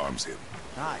nothing harms him.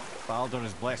 Aye, Baldur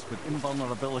is blessed with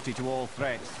invulnerability to all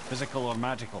threats, physical or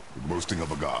magical. The boasting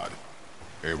of a god.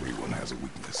 Everyone has a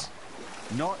weakness.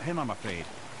 Not him, I'm afraid.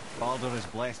 Baldur is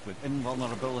blessed with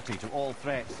invulnerability to all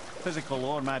threats, physical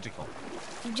or magical.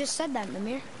 You just said that,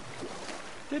 Mimir.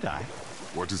 Did I?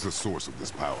 What is the source of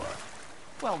this power?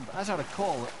 Well, as I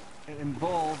recall, it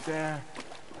involved,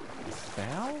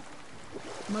 Spell?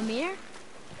 MIMIR?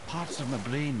 Parts of my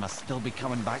brain must still be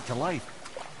coming back to life.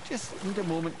 Just need a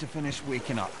moment to finish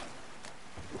waking up.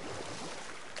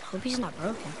 Hope he's not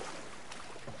broken.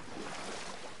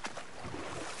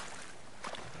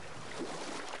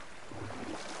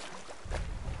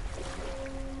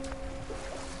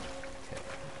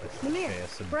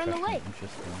 MIMIR, we're on the lake.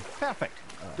 Perfect.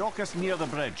 Dock us near the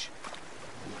bridge.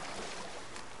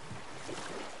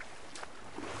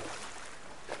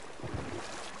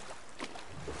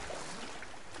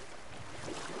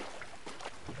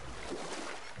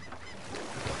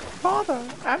 Father,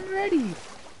 I'm ready.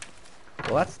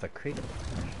 Well, that's the cradle.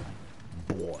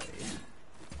 Boy.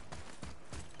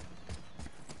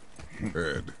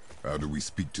 Ed, how do we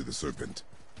speak to the serpent?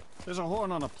 There's a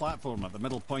horn on a platform at the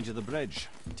middle point of the bridge.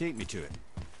 Take me to it.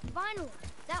 Vinyl,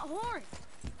 that horn.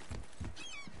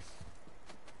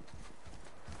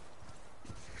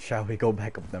 Shall we go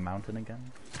back up the mountain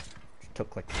again? It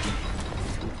took like 2-3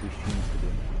 streams to do.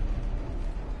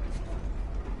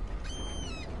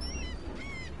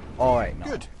 Oh wait, no.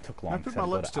 Good. It took long. I put my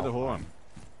lips to the horn.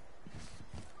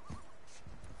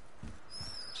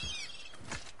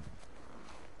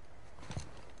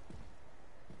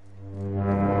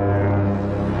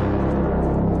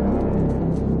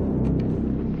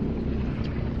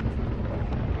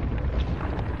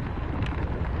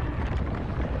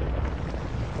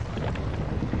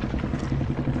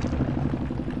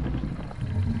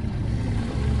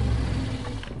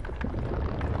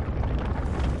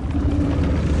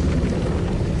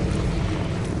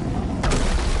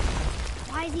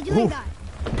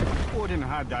 Odin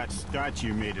had that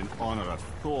statue made in honor of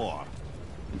Thor.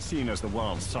 And seeing as the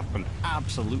world's serpent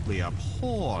absolutely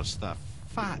abhors the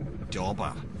fat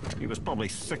dauber, he was probably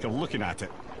sick of looking at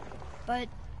it. But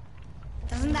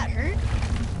doesn't that hurt?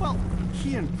 Well,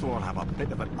 he and Thor have a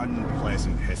bit of an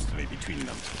unpleasant history between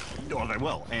them. Or they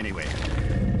will, anyway.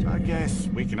 So I guess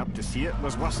waking up to see it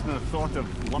was worse than the thought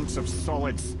of lumps of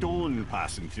solid stone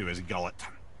passing through his gullet.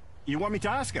 You want me to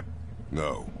ask him?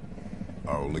 No.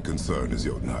 Our only concern is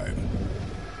Jotunheim.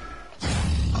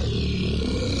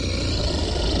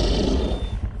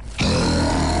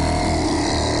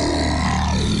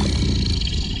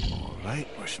 All right,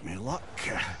 wish me luck.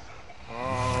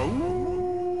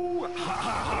 Ooh, ha,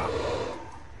 ha, ha.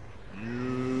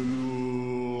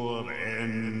 You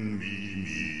envy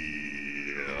me.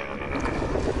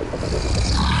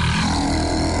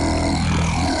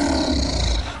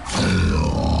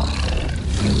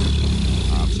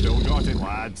 I've still got it,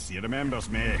 lads. He remembers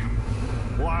me.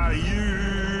 Why,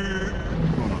 you...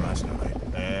 Oh, no, that's not right.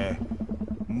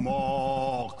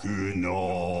 Makuna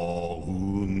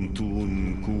huntun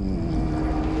kun.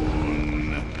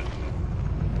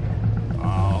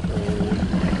 Aon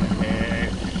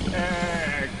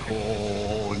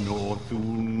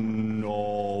ekonotun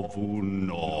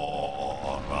novunora.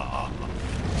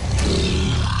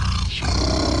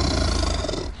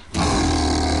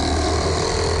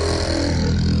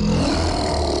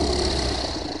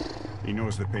 He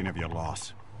knows the pain of your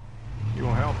loss. He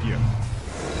will help you.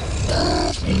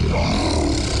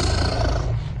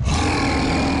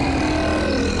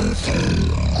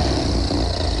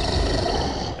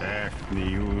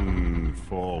 Efniun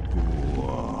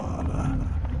Fobuar.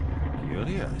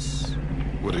 Curious.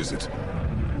 What is it?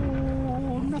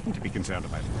 Oh, nothing to be concerned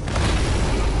about.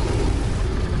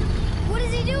 What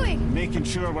is he doing? Making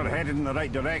sure we're headed in the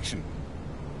right direction.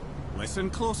 Listen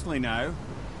closely now.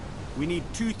 We need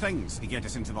two things to get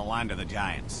us into the land of the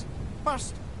giants.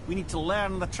 First, we need to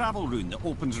learn the travel rune that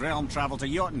opens realm travel to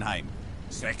Jotunheim.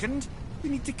 Second, we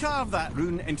need to carve that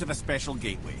rune into the special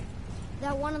gateway.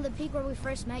 That one on the peak where we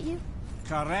first met you?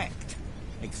 Correct.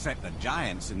 Except the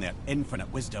giants, in their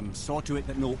infinite wisdom, saw to it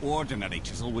that no ordinary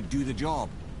chisel would do the job.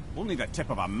 Only the tip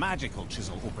of a magical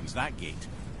chisel opens that gate.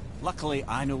 Luckily,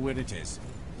 I know where it is,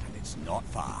 and it's not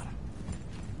far.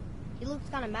 He looked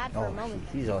kind of mad for a moment.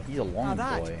 He's a long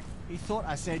boy. He thought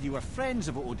I said you were friends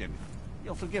of Odin.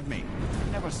 You'll forgive me.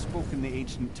 I've never spoken the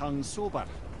ancient tongue sober.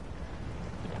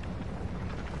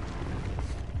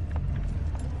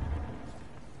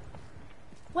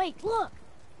 Wait, look!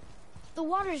 The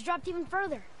water's dropped even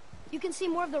further. You can see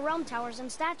more of the realm towers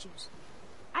and statues.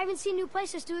 I even see new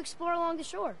places to explore along the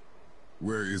shore.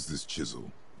 Where is this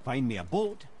chisel? Find me a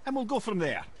boat, and we'll go from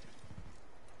there.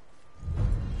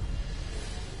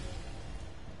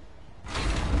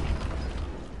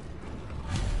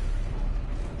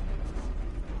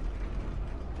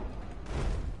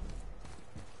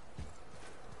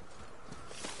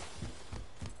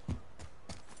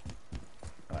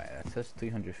 Alright, that says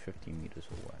 350 meters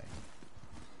away.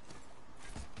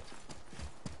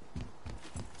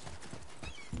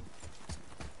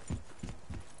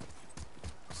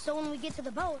 So when we get to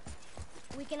the boat,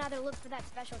 we can either look for that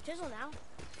special chisel now,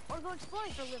 or go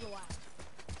exploring for a little while.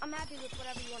 I'm happy with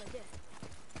whatever you want to do.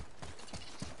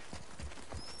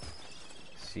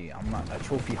 See, I'm not a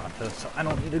trophy hunter, so I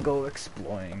don't need to go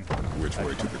exploring. Which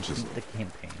way to the chisel? The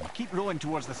campaign. Keep rowing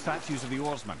towards the statues of the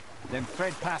oarsmen, then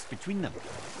thread past between them.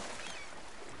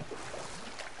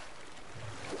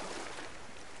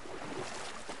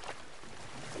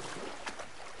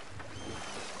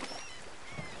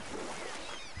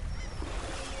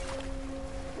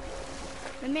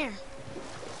 Mimir,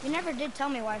 you never did tell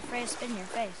me why Freya spit in your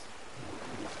face.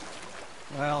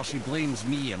 Well, she blames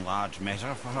me in large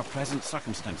measure for her present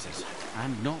circumstances,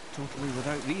 and not totally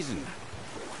without reason.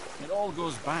 It all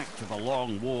goes back to the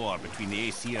long war between the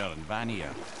Aesir and Vanir.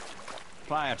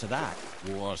 Prior to that,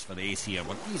 wars for the Aesir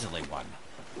were easily won,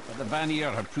 but the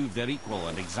Vanir had proved their equal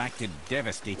and exacted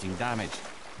devastating damage.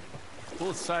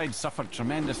 Both sides suffered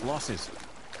tremendous losses,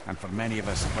 and for many of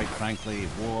us, quite frankly,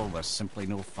 war was simply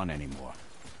no fun anymore.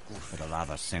 But a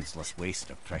rather senseless waste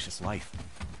of precious life.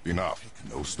 Enough.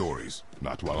 No stories.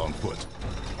 Not while on foot.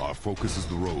 Our focus is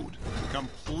the road.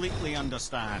 Completely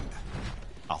understand.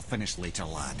 I'll finish later,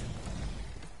 lad.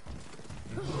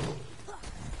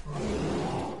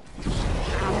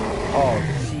 Oh,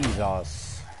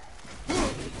 Jesus.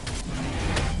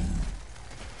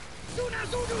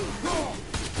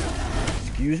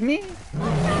 Excuse me?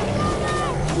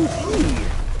 Who's he?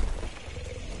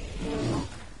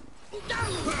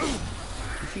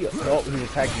 Oh, he's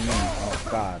attacking me. Oh,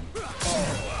 God.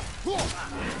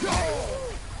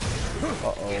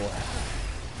 Uh-oh.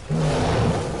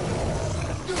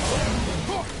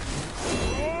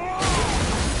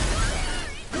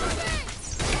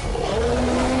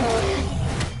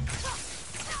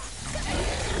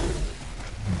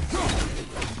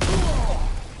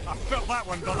 I felt that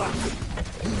one, brother.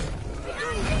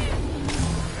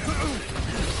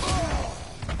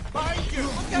 Behind you!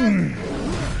 Look out!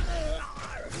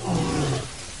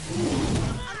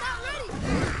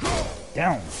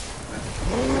 Down.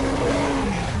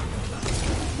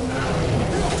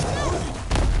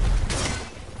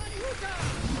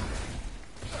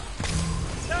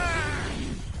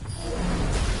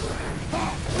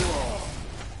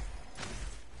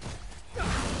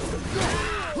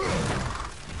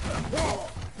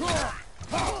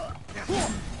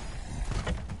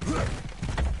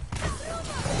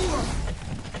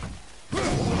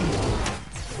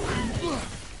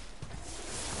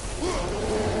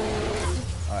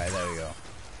 Alright, there we go.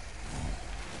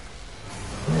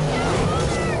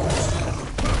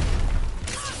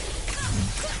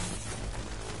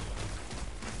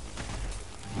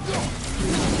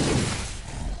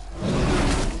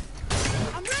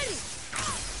 I'm ready!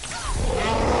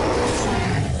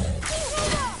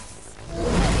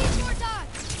 Need more time!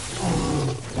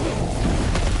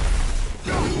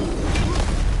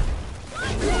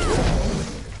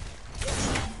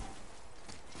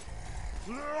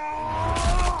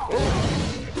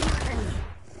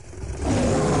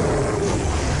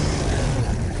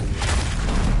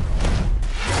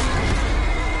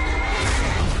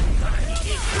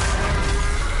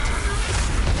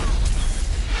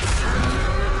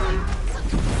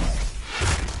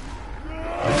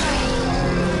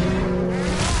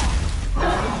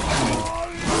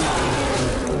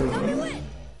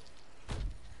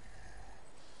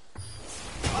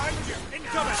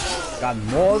 Got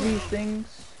more of these things?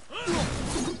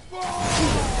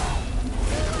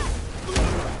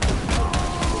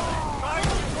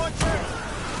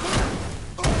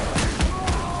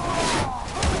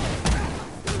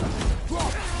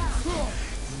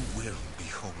 Will be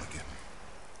whole again.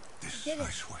 This I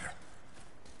swear.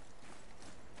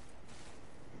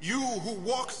 You who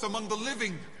walks among the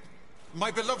living, my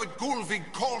beloved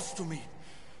Gulvig calls to me.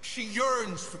 She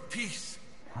yearns for peace.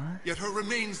 Yet her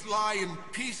remains lie in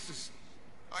pieces.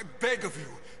 I beg of you,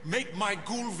 make my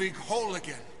Gulvig whole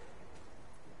again.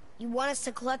 You want us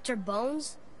to collect her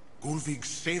bones? Gulvig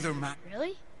say their man.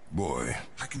 Really? Boy.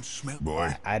 I can smell.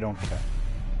 Boy. I don't care.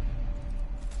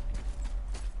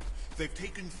 They've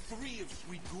taken 3 of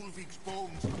sweet Gulvig's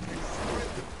bones and spread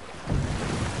them.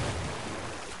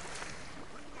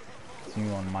 See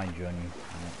you on my journey.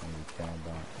 I don't really care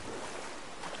about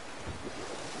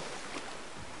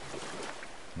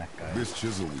that guy. This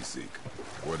chisel we seek.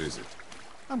 What is it?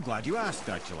 I'm glad you asked,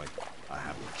 actually. I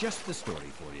have just the story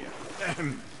for you.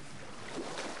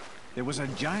 There was a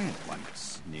giant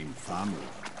once named Thamur.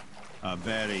 A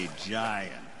very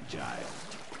giant,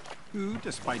 who,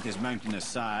 despite his mountainous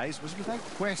size, was without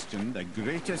question the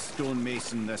greatest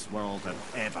stonemason this world had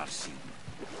ever seen.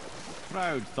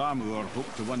 Proud Thamur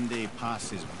hoped to one day pass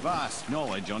his vast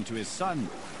knowledge on to his son.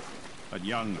 But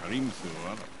young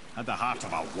Hrimthur had the heart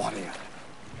of a warrior.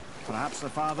 Perhaps the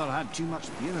father had too much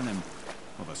fear in him,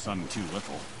 or the son too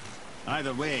little.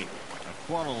 Either way, a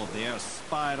quarrel of theirs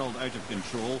spiraled out of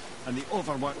control, and the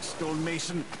overworked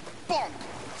stonemason, bonk,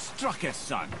 struck his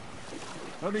son.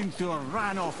 Hrimthur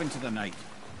ran off into the night.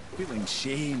 Feeling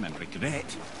shame and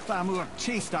regret, Thamur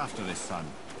chased after his son,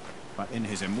 but in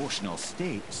his emotional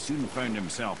state soon found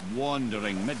himself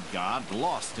wandering Midgard,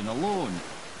 lost and alone.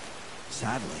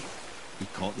 Sadly, he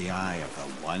caught the eye of the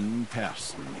one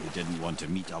person he didn't want to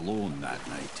meet alone that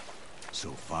night,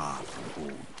 so far from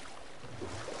home.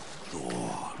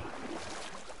 Thor.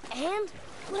 And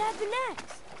what happened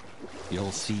next?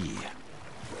 You'll see.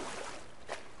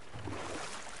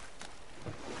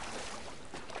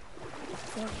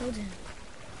 Thor killed him.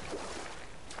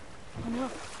 Oh no.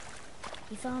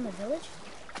 He fell in the village?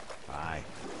 Aye.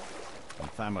 When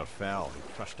Thamur fell, he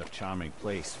crushed a charming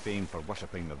place famed for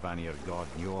worshipping the Vanir god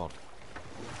Njord.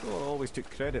 Thor always took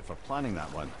credit for planning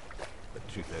that one. But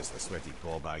truth is, the sweaty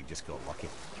ballbag just got lucky.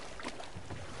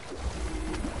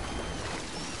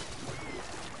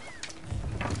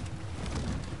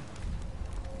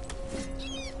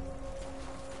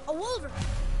 A wolverine!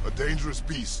 A dangerous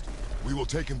beast. We will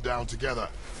take him down together.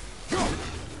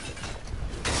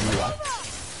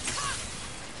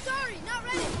 Sorry, not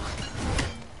ready!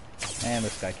 And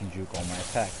this guy can juke all my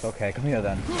attacks. Okay, come here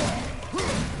then.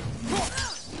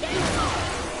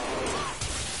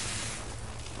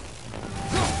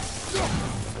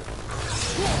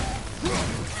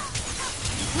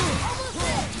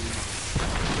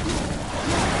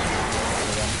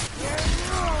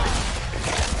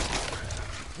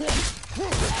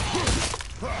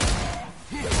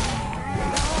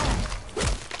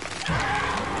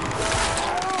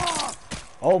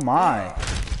 Oh my!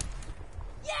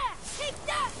 Yeah! Take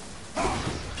that!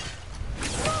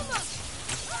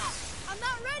 I'm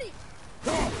not ready!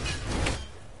 Sorry,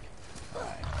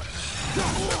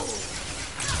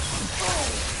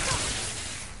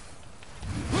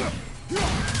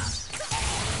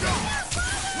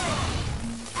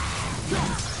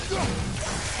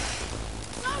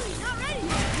 not ready!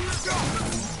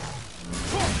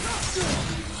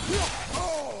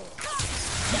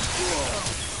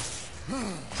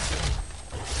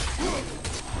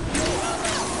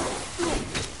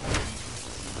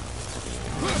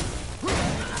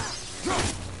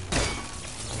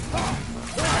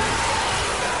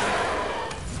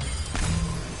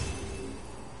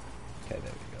 Okay,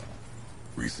 there we go.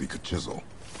 We seek a chisel.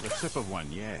 The tip of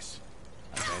one, yes.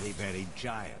 A very, very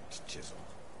giant chisel.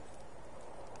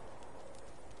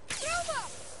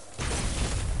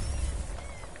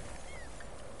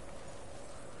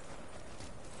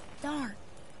 Darn,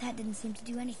 that didn't seem to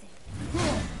do anything.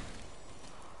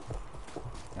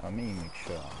 Now let me make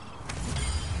sure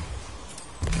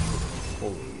I'm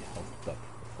fully healthed up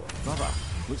before Brother,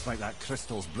 looks like that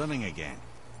crystal's brimming again.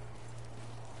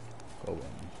 I go in.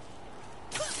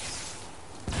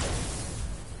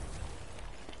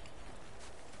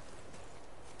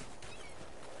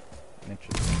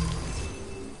 Interesting.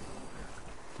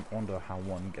 I wonder how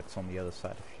one gets on the other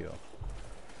side of here.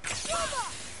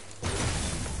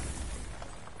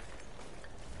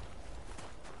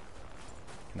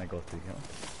 Can I go through here?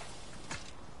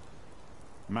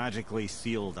 Magically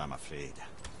sealed, I'm afraid.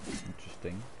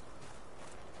 Interesting.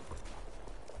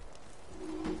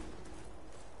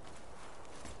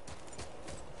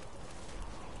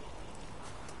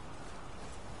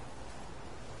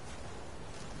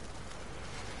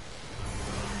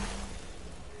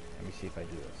 Let me see if I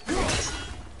do this.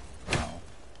 No.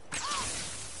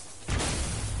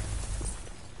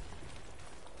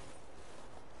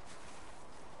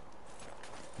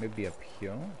 Maybe up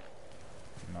here?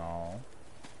 No.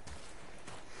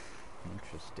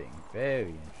 Interesting. Very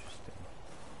interesting.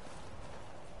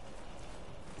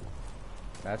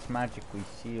 That's magically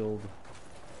sealed.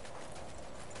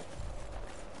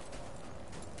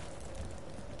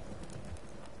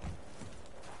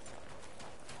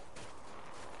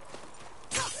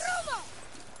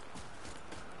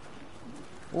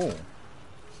 Oh.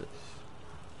 What's this?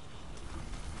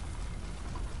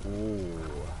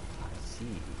 Oh, I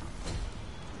see.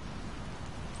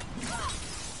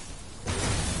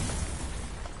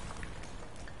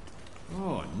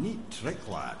 Oh, neat trick,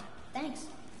 lad. Thanks.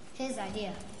 His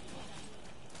idea.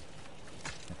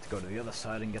 Let's go to the other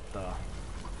side and get the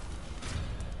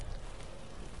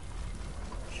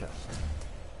chest.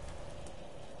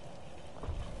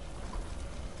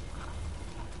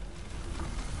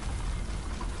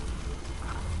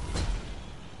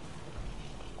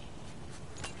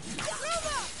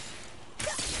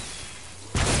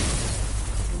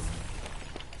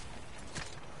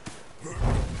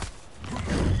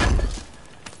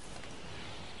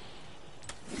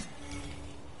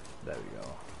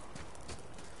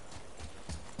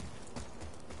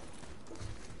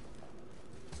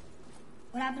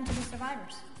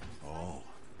 survivors. Oh.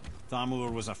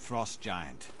 Thamur was a frost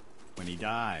giant. When he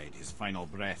died, his final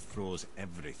breath froze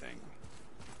everything.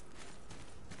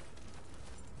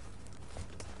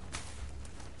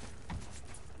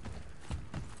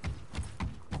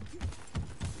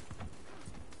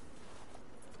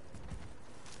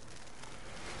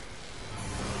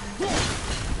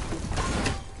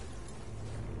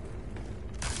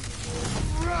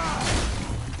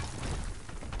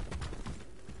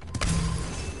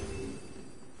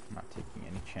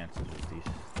 Chances with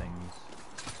these things.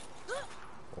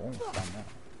 Oh, found that.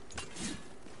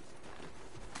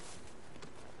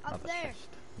 Up Another there. chest.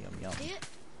 Yum yum. See it?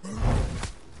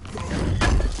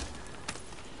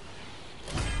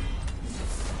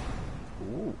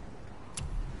 Ooh.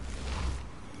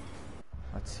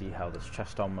 Let's see how this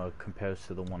chest armor compares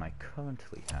to the one I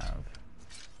currently have.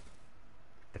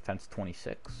 Defense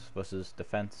 26 versus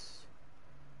defense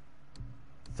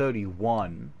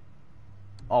 31.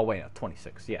 Oh wait, no,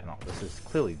 26. Yeah, no, this is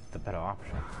clearly the better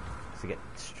option. To get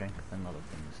strength and other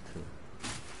things too.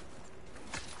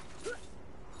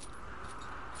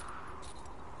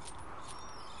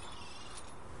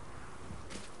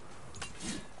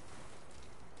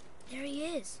 There he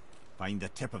is. Find the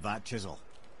tip of that chisel.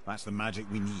 That's the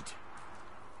magic we need.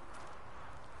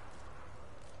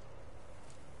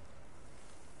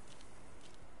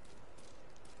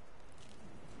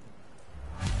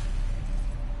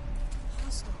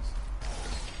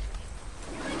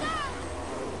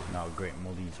 Now, great,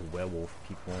 more these werewolf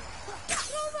people.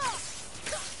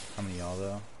 How many are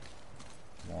there?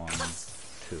 1,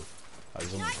 2.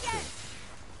 There's only 2.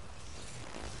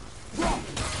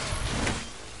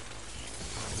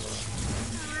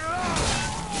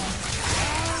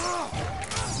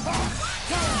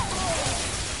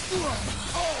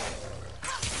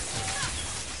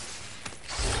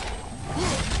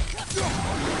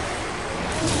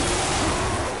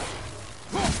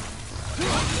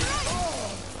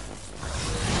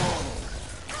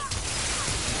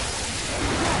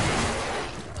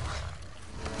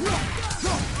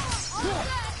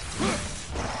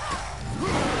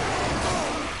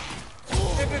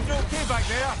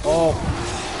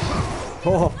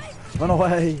 Oh, run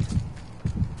away!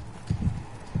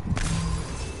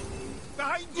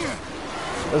 Behind you!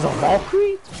 There's a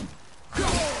Valkyrie?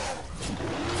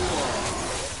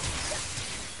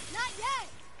 Not yet.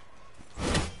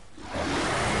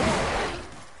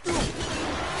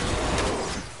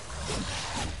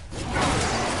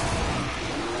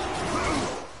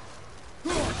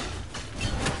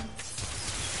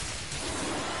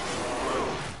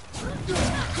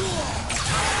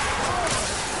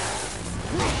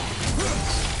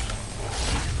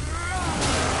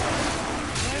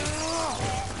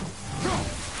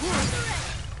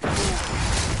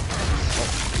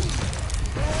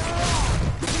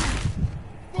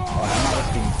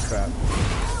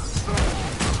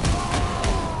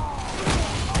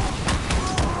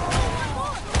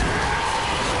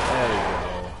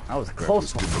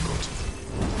 Close difficult.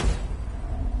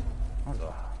 That was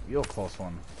a real close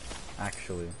one,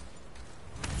 actually.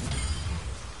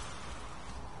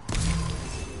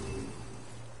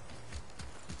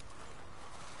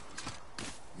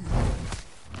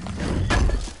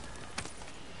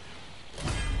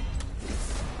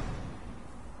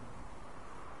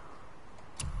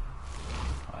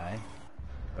 Aye.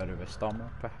 Better vest armor,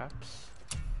 perhaps?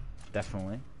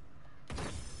 Definitely.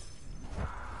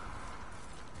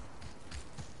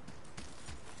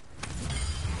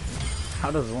 How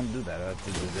does one do that? I have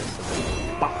to do this and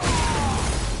then pop.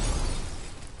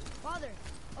 Father,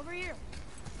 over here.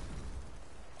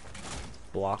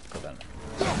 Block then.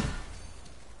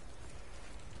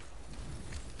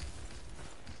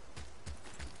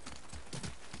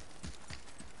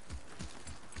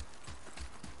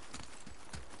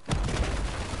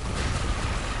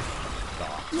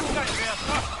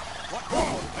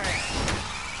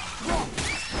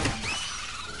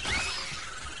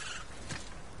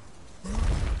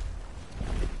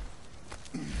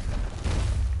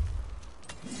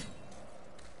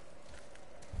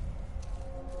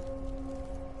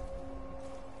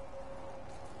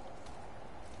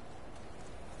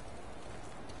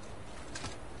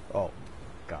 Oh,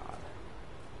 God.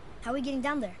 How are we getting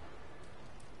down there?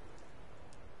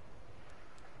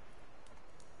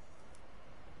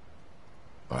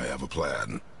 I have a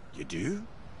plan. You do?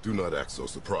 Do not act so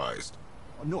surprised.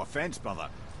 Oh, no offense, brother,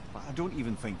 but I don't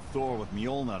even think Thor with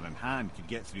Mjolnir in hand could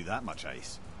get through that much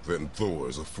ice. Then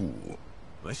Thor's a fool.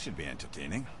 This should be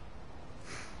entertaining.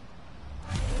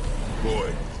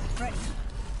 Boy. Right.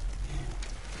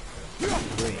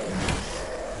 Wait.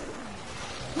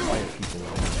 Fire people.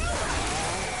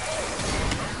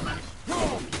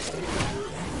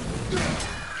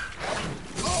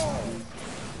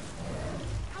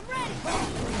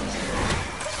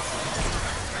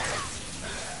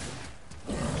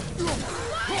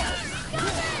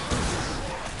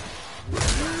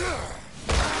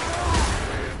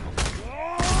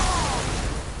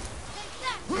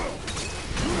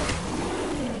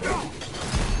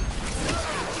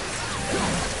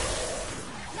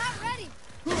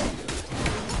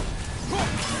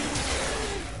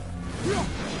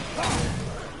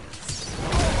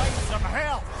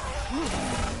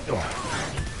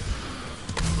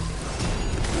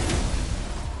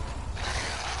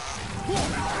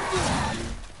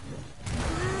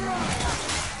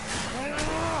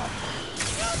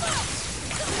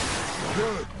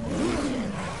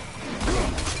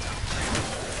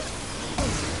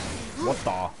 What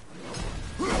the?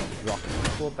 Rock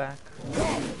pull back.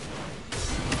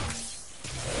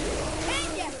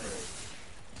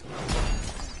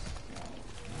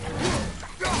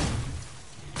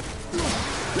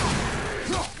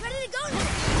 Ready to go now.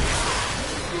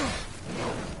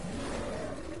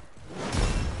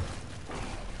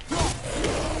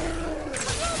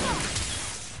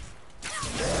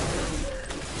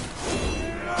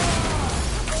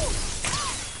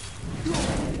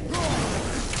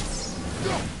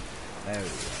 There we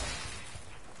go.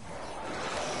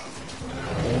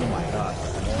 Oh my god.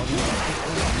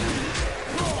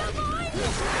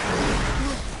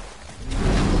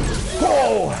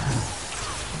 Whoa!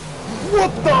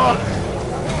 What the?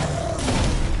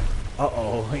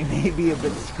 Uh-oh, we may be a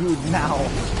bit screwed now.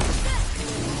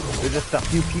 There's just a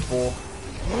few people.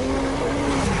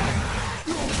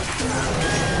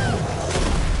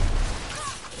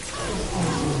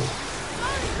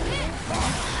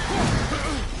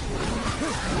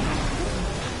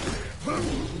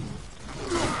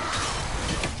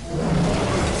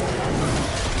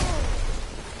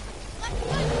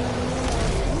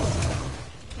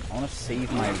 I want to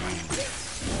save my reeds.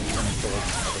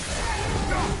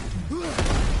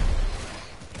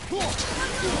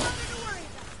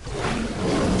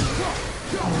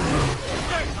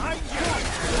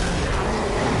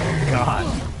 God.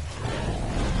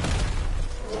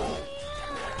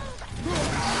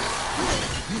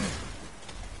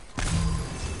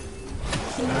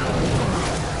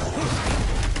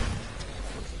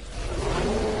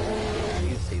 You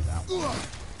can save that one.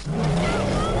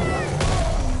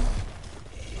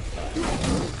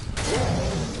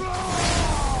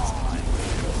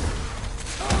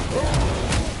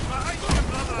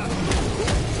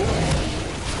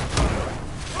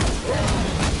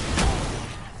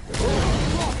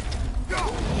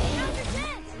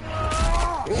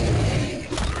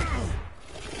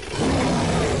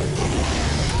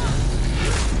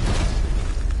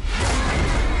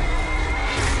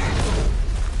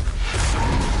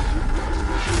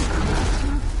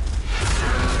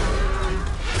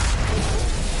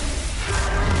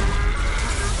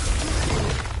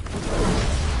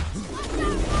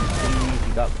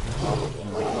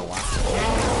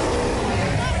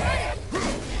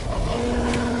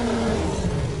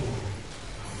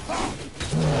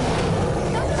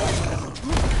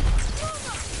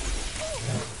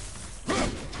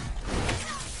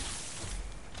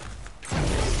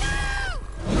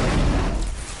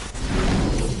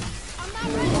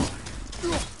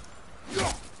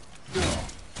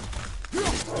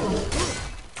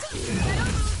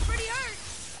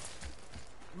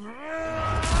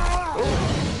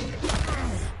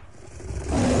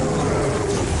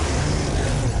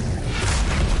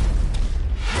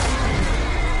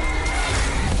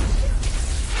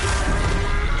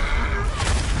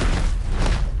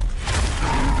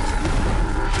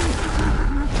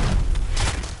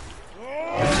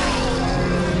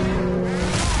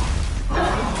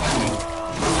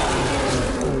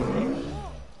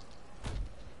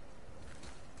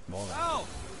 Oh,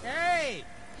 hey!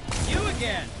 You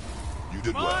again! You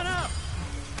did Come well. on up!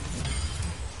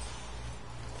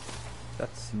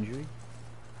 That's injury?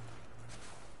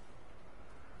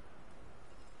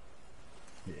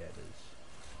 Yeah, it is.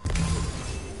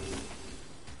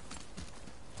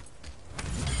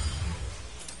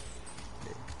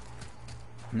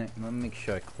 Let me make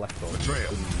sure I collect all the Trail,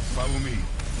 goodies. follow me.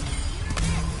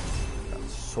 Got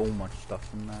so much stuff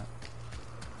from that.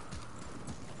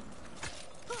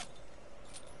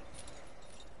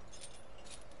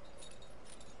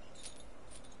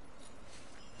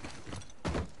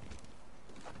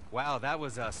 Wow, that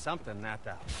was something,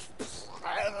 that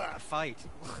fight.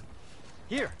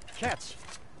 Here, catch.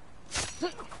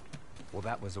 Well,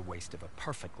 that was a waste of a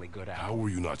perfectly good hour. How were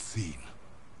you not seen?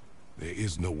 There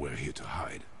is nowhere here to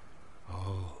hide.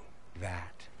 Oh,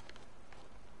 that.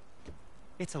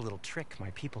 It's a little trick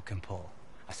my people can pull.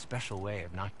 A special way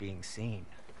of not being seen.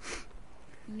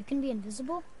 You can be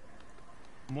invisible?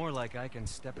 More like I can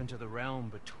step into the realm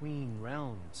between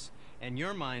realms. And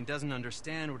your mind doesn't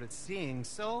understand what it's seeing,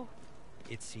 so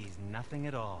it sees nothing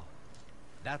at all.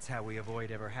 That's how we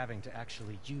avoid ever having to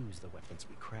actually use the weapons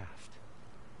we craft.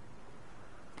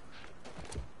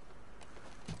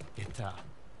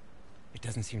 It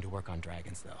doesn't seem to work on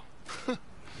dragons, though.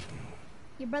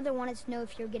 Your brother wanted to know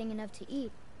if you're getting enough to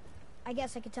eat. I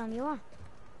guess I could tell him you are.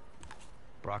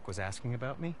 Brock was asking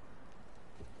about me?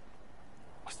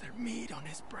 Was there meat on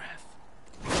his breath?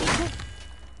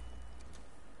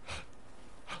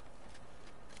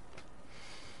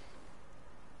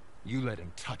 You let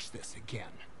him touch this again.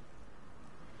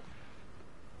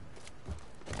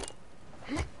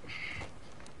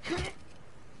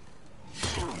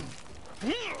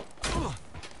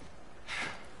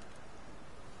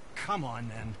 Come on,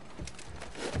 then.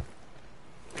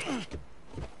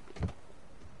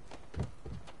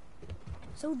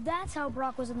 So that's how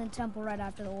Brock was in the temple right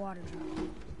after the water drop.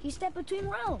 He stepped between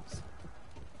realms.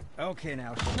 Okay,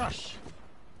 now, shush!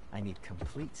 I need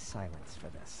complete silence for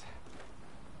this.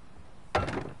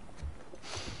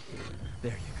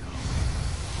 There you go.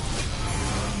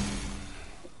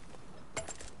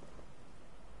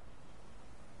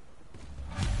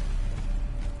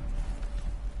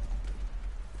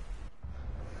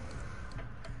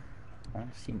 I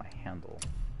want to see my handle.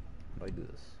 How do I do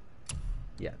this?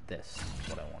 Yeah, this is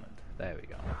what I wanted. There we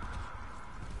go.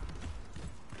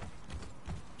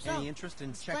 Any interest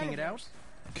in checking it out?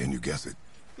 Can you guess it?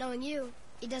 Knowing you,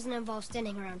 it doesn't involve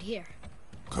standing around here.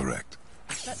 Correct.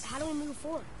 But how do we move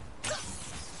forward?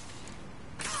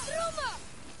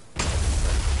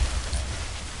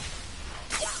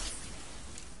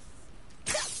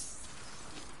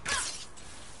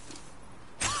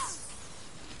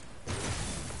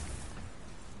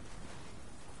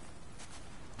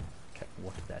 Okay,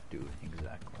 what did that do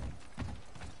exactly?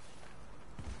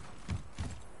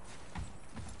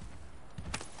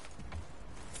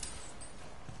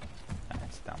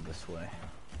 It's down this way.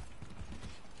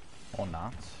 Or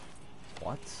not.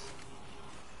 What?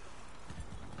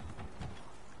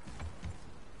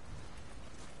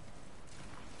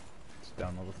 Is there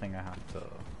another thing I have to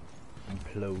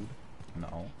implode?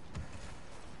 No.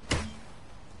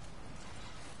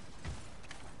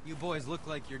 You boys look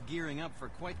like you're gearing up for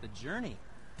quite the journey.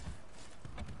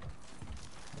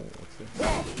 Oh, what's this?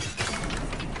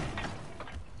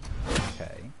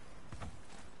 Okay.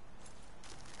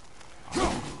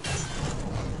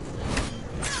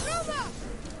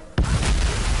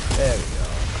 There we go.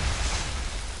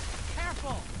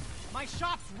 Careful! My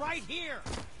shop's right here!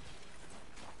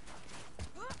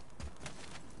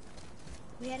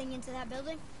 We heading into that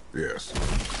building? Yes.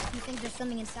 You think there's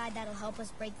something inside that'll help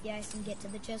us break the ice and get to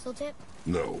the chisel tip?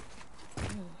 No.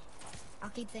 I'll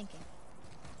keep thinking.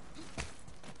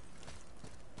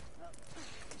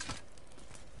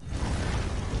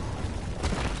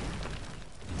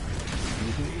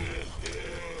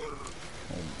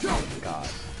 Oh my god.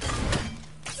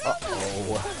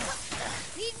 Uh-oh.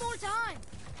 Need more time!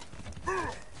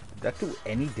 Did that do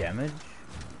any damage?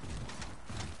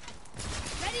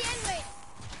 Ready and wait!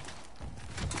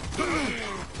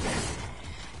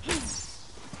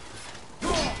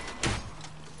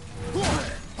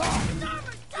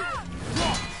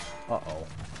 Uh-oh.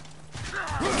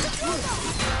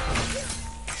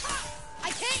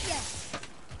 I can't yet!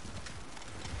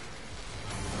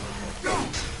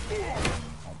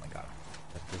 Oh my god.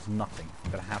 That does nothing.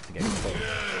 I'm gonna have to get close.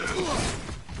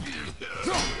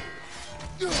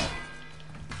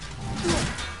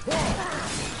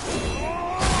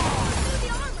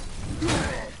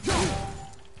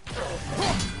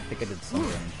 I think I did some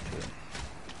damage to it.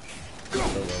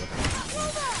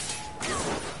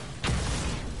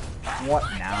 What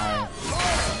now?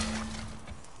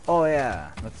 Oh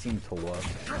yeah, that seemed to work.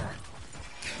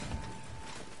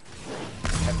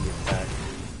 Heavy attack.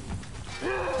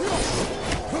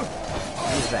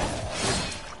 Use that.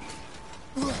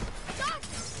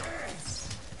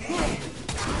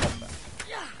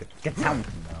 Get down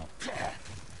from now.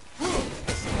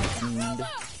 And...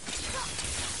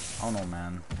 oh no,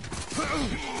 man.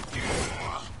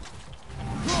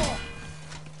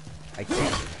 I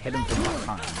can't hit him from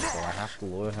behind, so I have to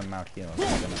lure him out here. I'm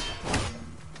gonna attack him.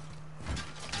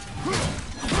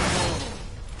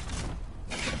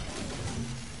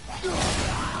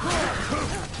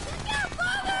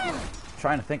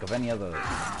 Trying to think of any other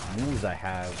moves I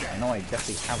have. I know I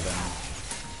definitely have them.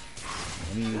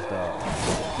 Let me use the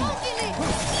Phoenix.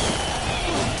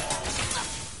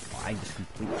 Oh, I just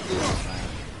completely did that.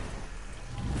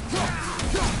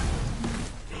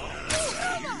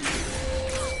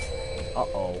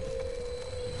 Uh-oh.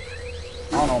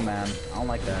 Oh no, man. I don't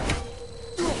like that.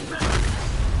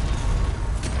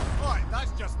 Alright,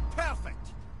 that's just perfect!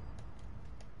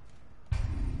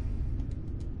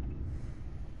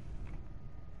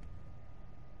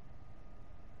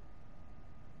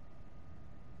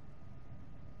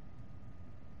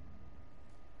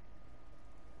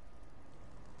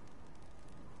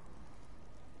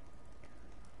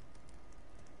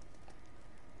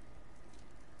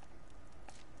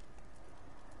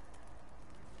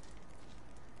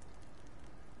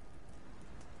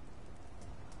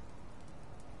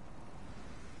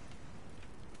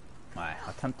 Alright,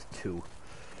 attempt 2.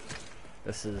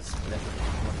 This is what I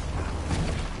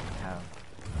have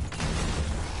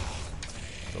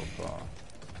so far.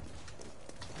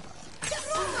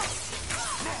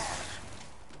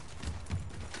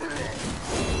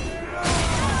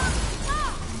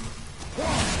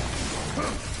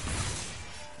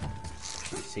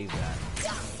 Save that.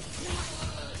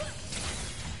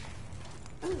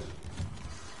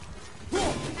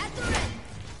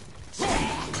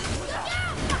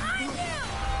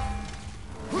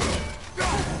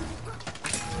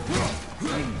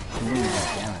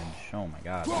 Oh my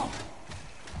god.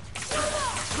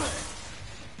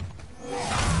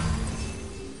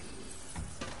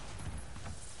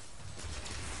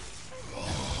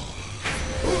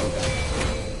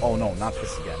 Oh no, not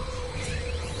this again.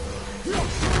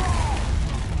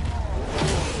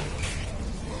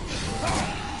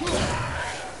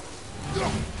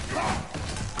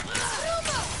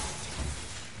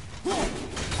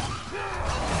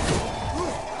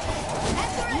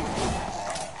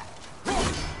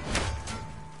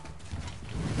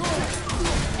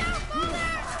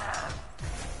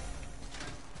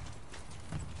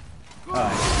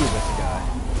 Alright, screw this guy.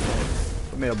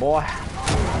 Come here, boy.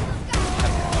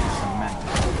 Some men.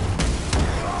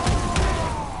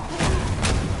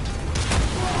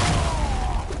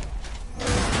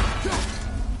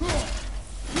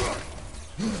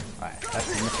 Alright, that's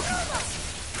significant.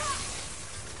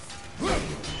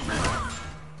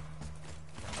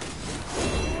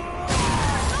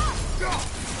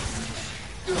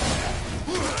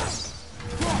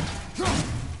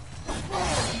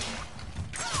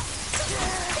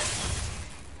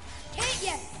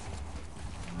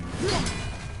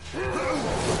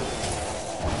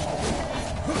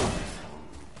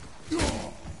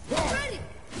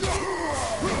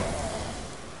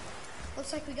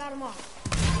 Looks like we got him off.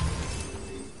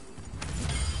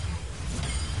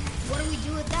 What do we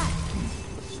do with that?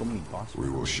 So many bosses. We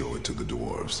will show it to the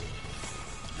dwarves.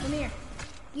 MIMIR,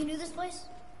 you knew this place?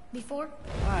 Before?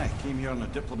 I came here on a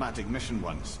diplomatic mission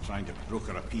once, trying to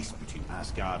broker a peace between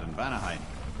Asgard and Vanaheim.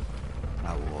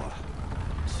 A war.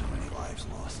 So many lives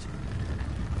lost.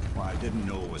 What I didn't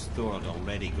know was Thor had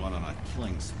already gone on a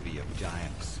killing spree of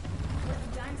giants. What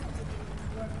did the giants have to do with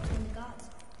the war between the gods?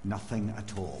 Nothing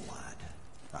at all, lad.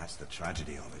 That's the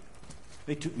tragedy of it.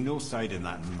 They took no side in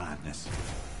that madness.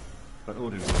 But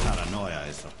Odin's paranoia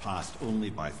is surpassed only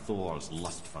by Thor's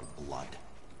lust for blood.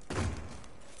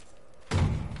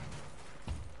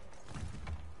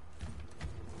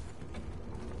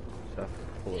 Stuff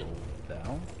pull it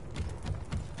down.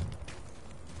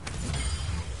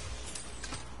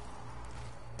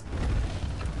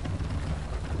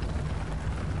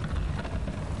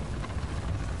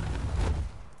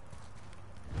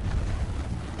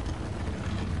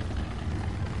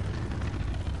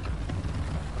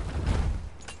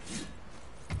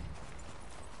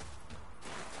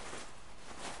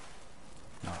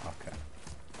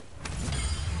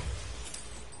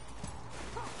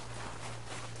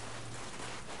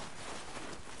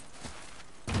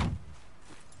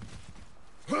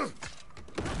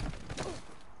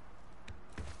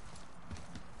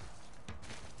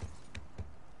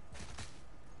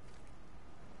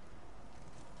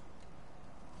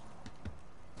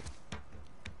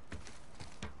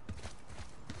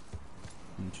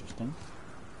 Interesting.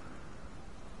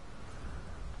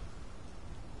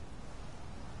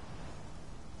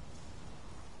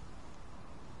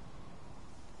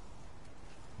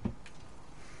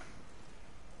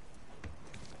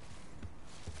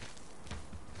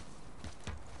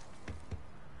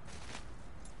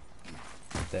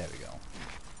 There we go.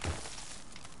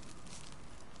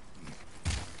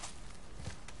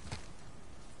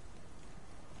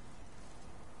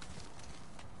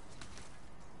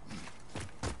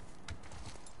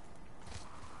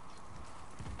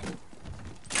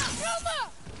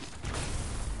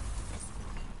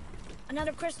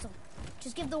 Another crystal.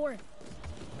 Just give the word.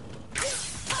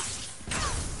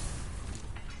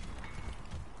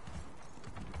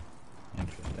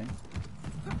 Interesting.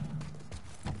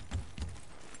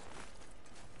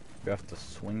 You have to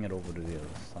swing it over to the other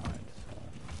side.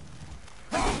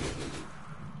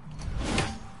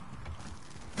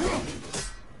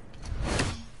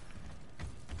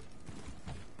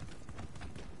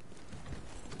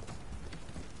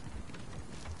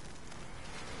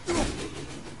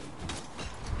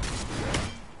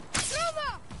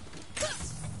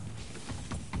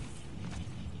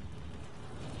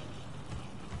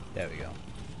 There we go.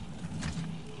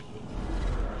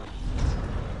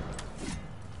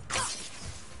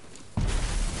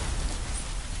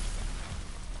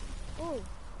 Ooh,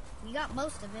 we got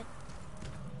most of it.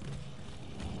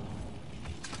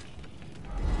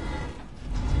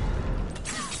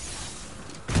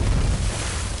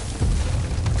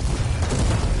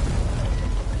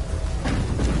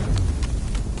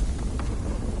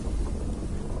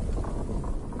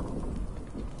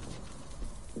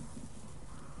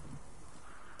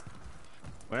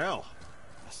 Well,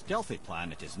 a stealthy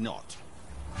plan it is not.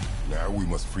 Now we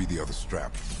must free the other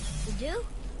strap. We do?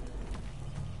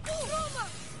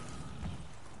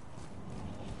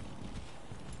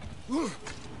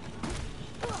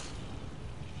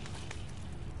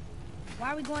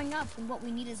 Why are we going up when what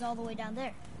we need is all the way down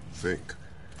there? Think.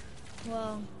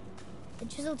 Well, the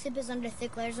chisel tip is under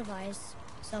thick layers of ice,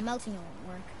 so melting it won't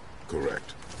work.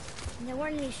 Correct. And there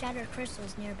weren't any shattered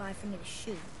crystals nearby for me to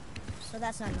shoot, so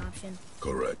that's not an option.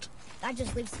 Correct. That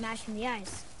just leaves smashing the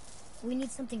ice. We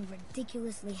need something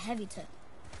ridiculously heavy to...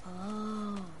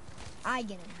 Oh, I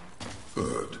get it now.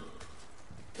 Good.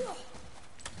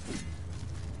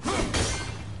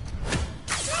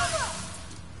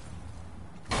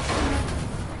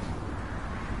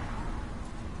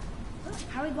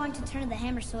 How are we going to turn the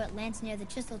hammer so it lands near the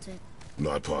chisel tip?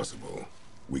 Not possible.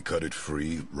 We cut it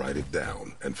free, write it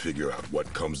down, and figure out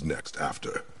what comes next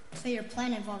after. So your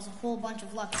plan involves a whole bunch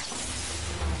of luck.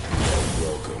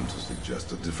 You're welcome to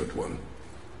suggest a different one.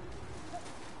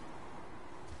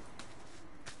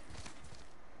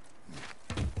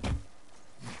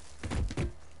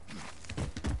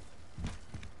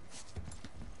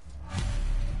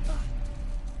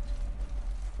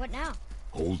 What now?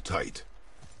 Hold tight.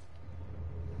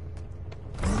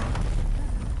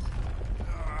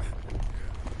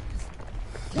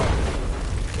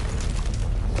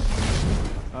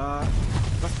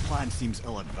 This plan seems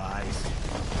ill-advised.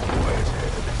 Quiet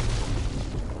head.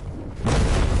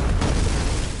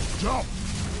 Jump!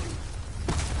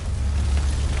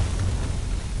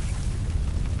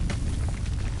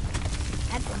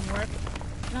 That didn't work.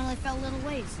 It only fell little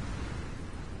ways.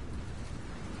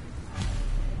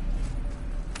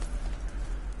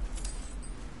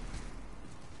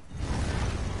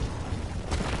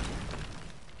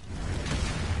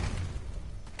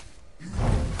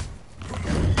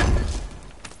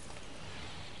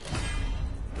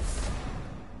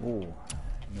 Oh,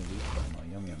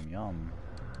 yum yum yum.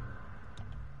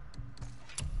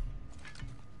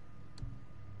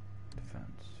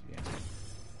 Defense, yeah.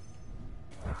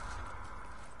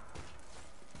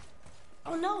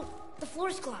 Oh no! The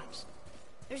floor's collapsed.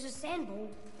 There's a sand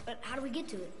bowl, but how do we get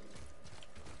to it?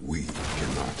 We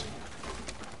cannot.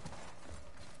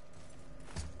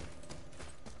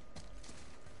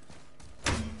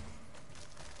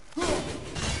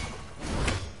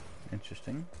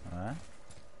 Interesting. Alright.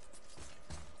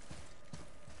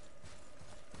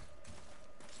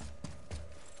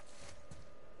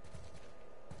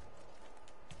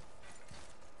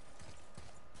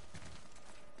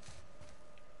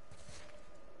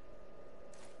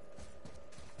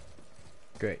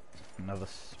 Great. Another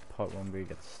part when we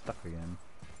get stuck again.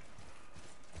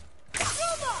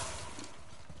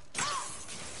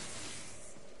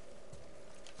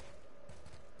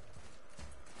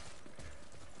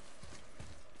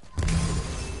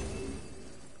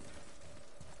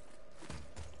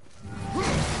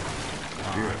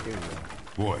 Here.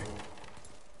 Boy.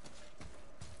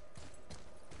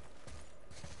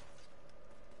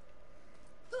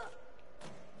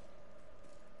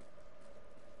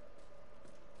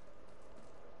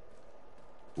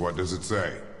 What does it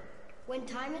say? When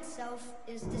time itself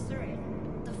is disarrayed,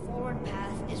 the forward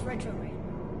path is retrograde.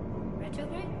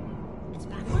 Retrograde? It's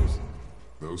backwards?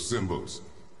 Those symbols.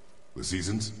 The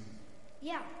seasons?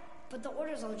 Yeah, but the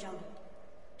order's all jumbled.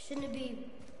 Shouldn't it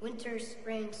be winter,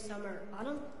 spring, summer,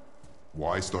 autumn?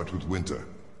 Why start with winter?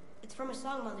 It's from a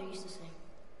song Mother used to sing.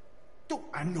 Don't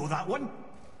I know that one?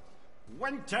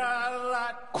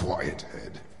 Winter. Quiet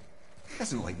head.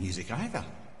 Doesn't like music either.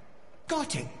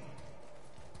 Got it.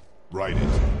 Write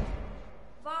it.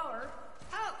 Bauer,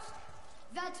 House,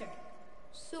 Vetter,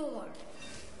 Sular.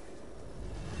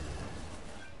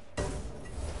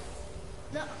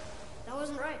 No, that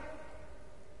wasn't right.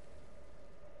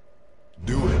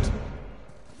 Do it.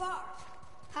 Var,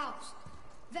 House,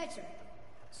 Vetter,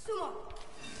 Sular.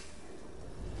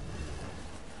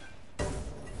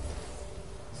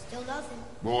 Still nothing.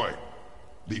 Boy,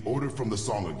 the order from the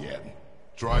song again.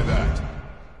 Try that.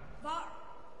 Var,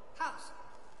 House,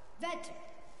 Vetter,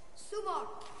 Sular.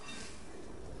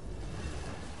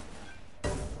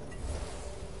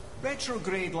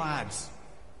 Retrograde, lads.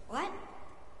 What?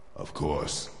 Of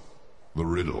course. The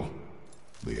riddle.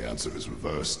 The answer is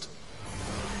reversed.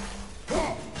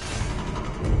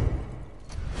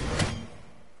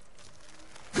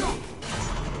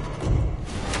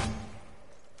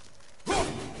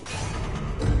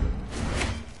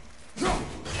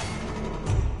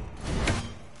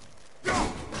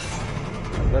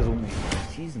 There's only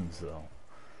seasons though.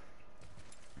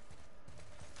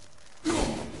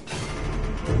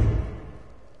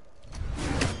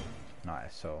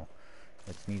 Nice, so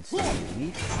It needs some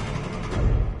leaf.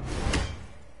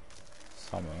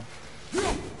 Summer.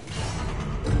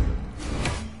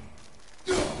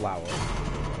 Flower.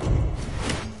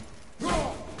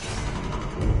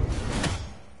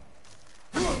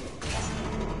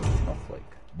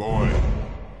 Snowflake. Boy.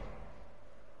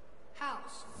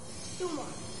 House. 2 more.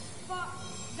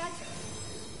 That's it.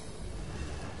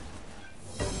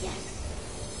 Yes.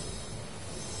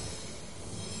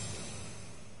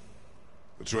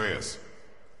 Atreus,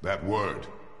 that word.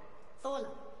 Thola.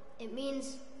 It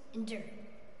means endure.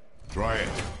 Try it.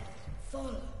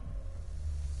 Thola.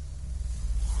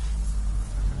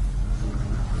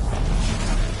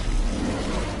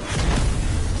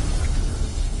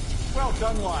 Well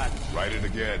done, lad. Write it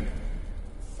again.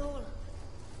 Thola.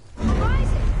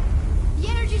 Rising! The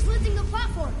energy's lifting the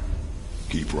platform.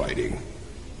 Keep writing.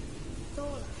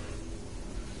 Thola.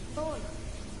 Thola.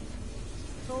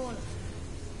 Thola.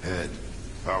 Head,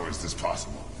 how is this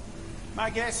possible? My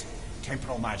guess?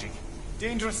 Temporal magic.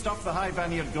 Dangerous stuff the High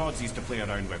Vanir gods used to play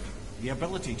around with. The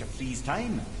ability to freeze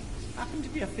time. Happened to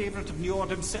be a favorite of Njord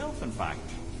himself, in fact.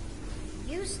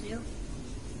 Used to.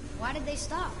 Why did they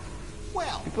stop?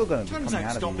 Well, People are gonna be turns coming out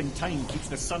out of stopping these. time keeps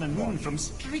the sun and moon from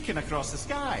streaking across the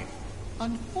sky.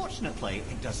 Unfortunately,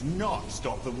 it does not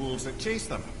stop the wolves that chase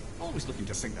them, always looking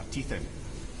to sink their teeth in.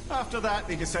 After that,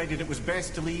 they decided it was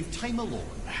best to leave time alone.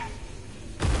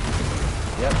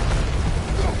 Yep.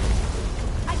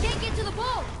 I can't get to the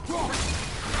ball!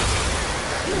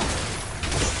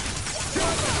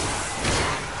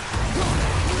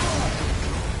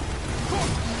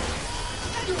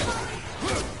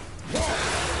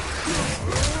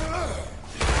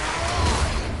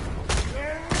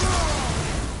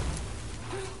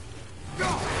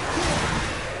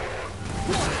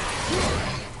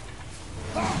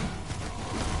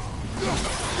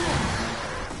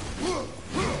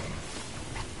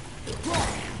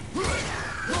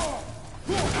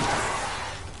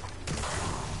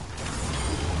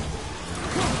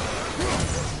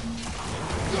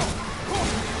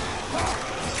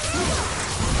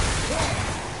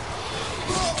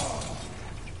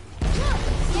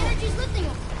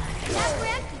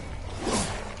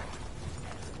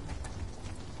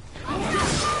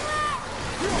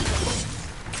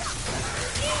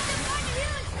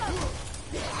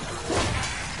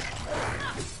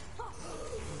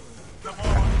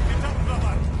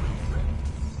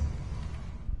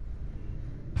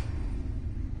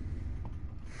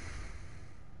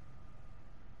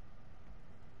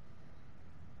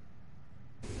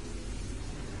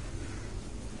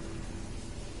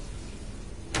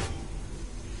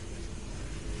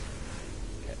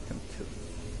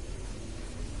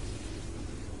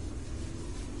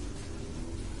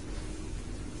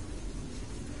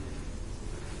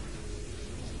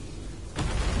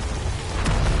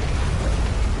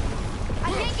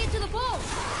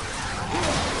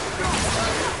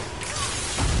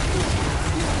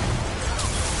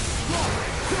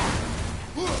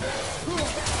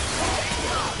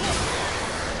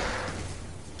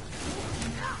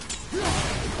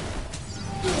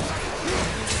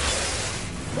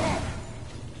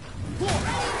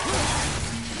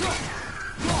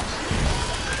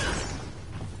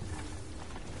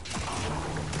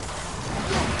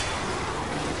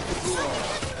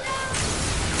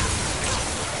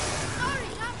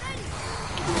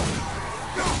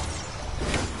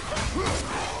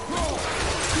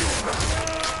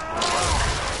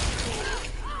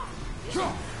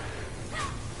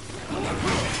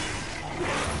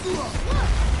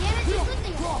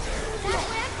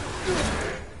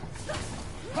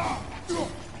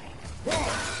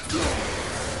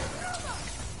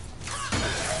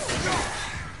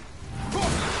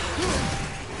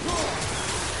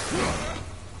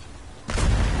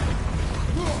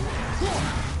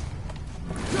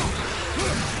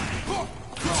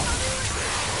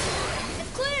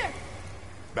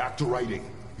 Back to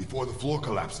writing, before the floor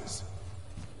collapses.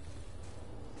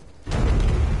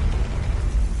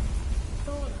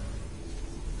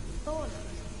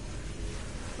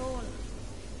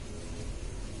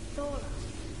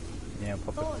 Yeah,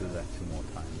 pop it through that 2 more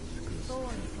times.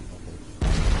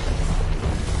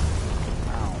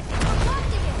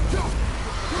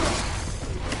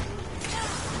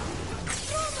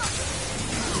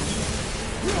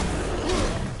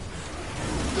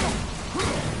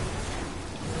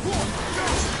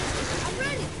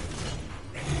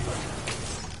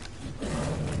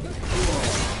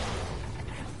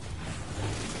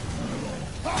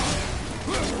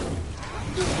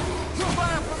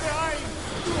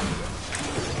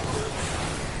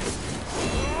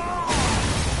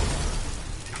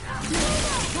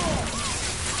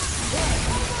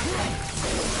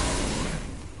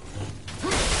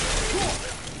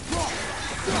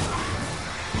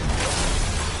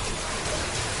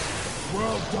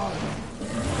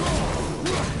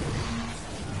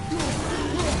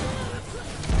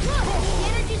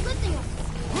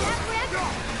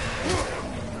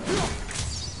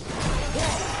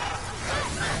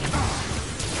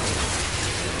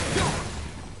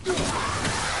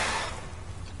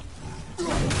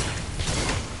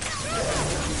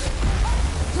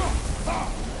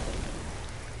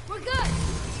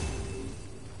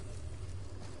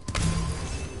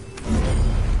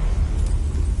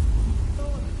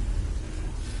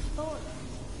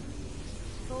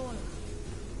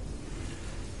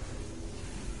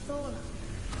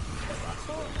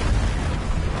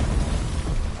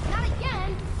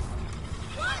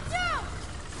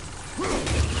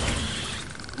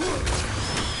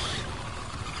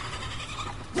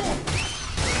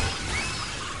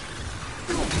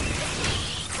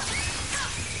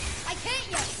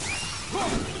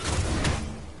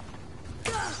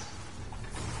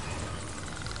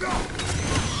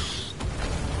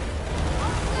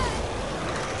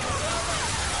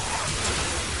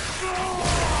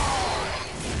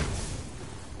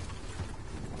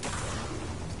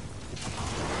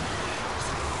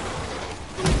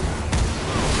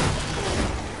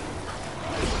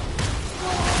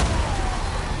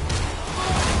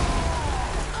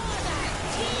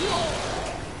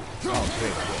 Oh,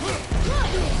 great. Look,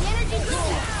 the energy's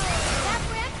lifting. That's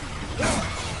where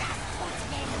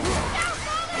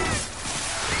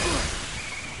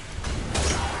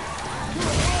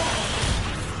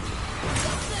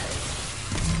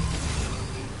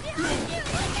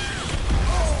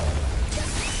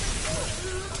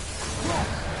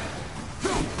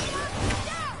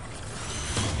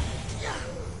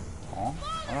Oh,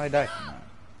 how did I die from that?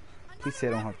 Please say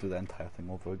I don't have to do that entire thing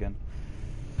over again.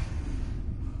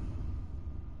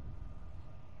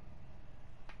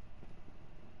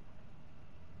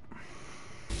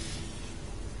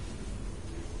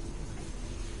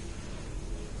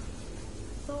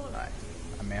 Alright,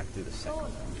 I may have to do the second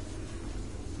one.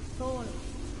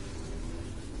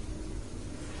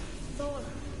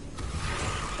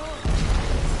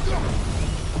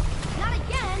 not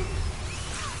again.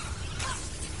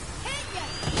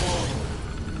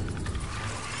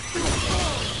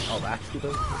 Oh, that's who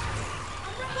does it?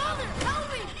 Father,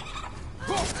 help me!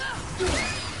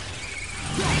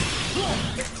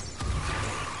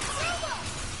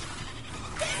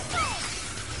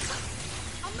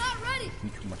 I'm not ready.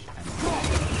 Need too much time.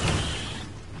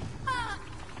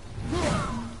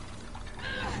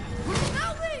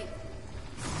 Help me!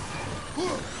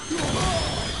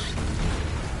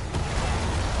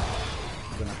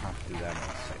 I'm gonna have to do that in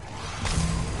a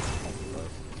second.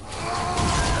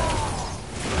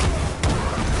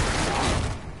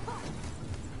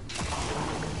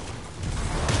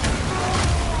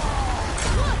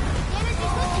 Look, the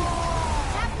energy's lifting.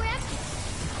 Tap for empty.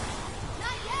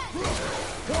 Not yet.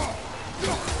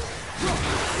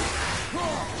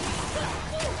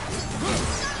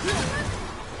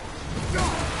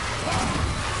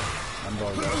 I'm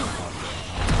already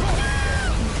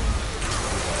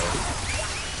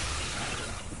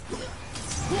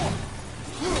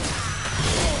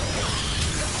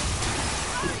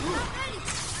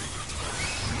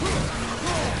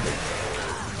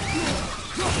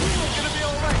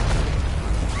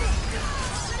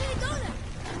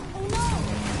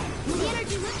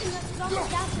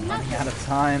out of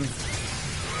time.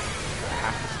 I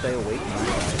have to stay awake now,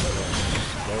 guys.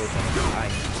 Slow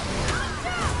down.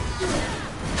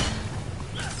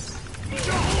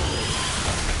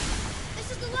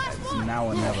 This is the last one. Now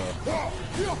or never. No,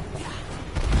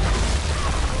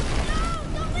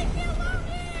 don't leave me alone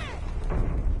here.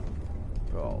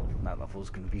 Bro, that level's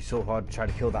gonna be so hard to try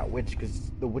to kill that witch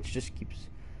because the witch just keeps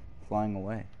flying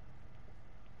away.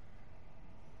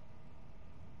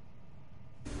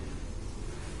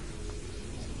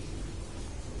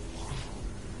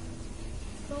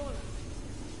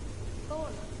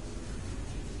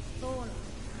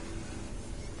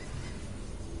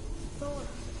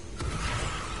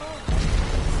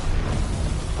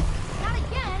 Not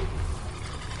again.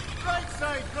 Right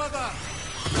side, brother!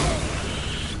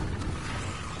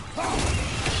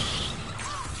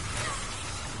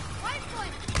 Right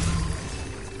foot.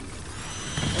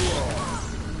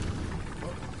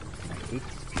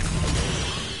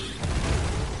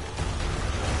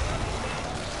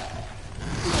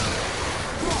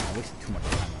 I wasted too much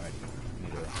time already.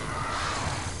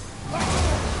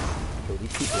 So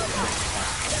these people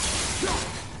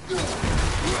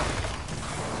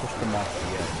push them off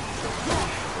the edge.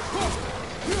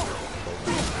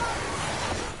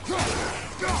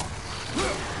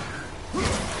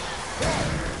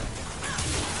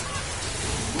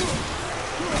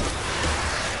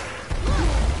 The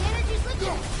energy's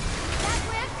lifting. Tap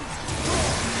for empty.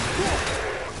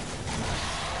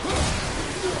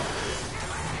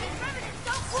 Impermanent,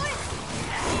 don't quit.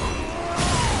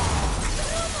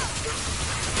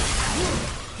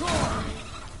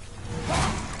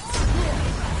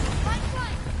 Right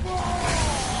foot.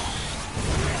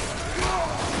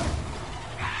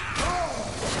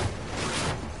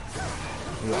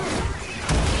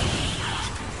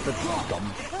 The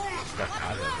dumb stuff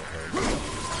I've ever heard.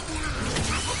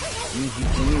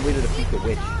 The only way to defeat the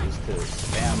witch is to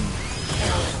spam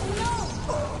arrows.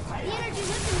 The energy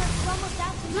lifting us is almost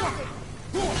out to nothing.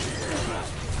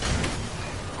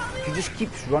 She just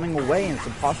keeps running away and it's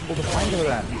impossible to find her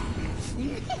then.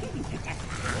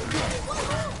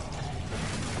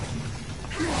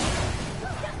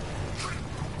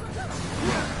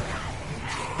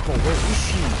 Oh, where is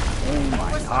she? Oh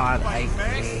my god, I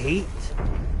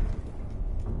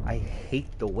hate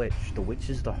the witch. The witch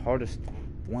is the hardest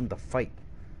one to fight.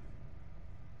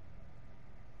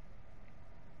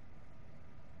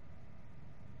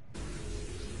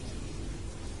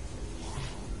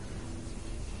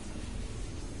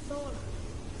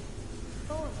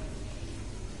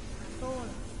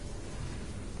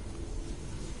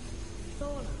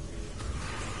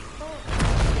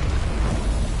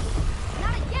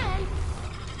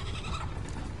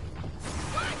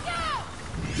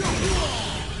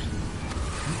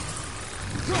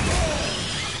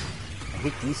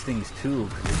 hate these things too,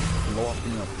 because they blow up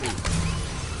in your face.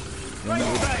 The only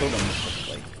way to kill them is just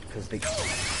like, because they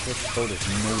just throw this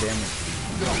no damage to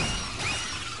you.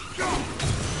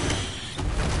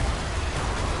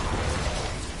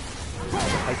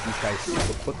 Fight these guys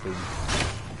super quickly.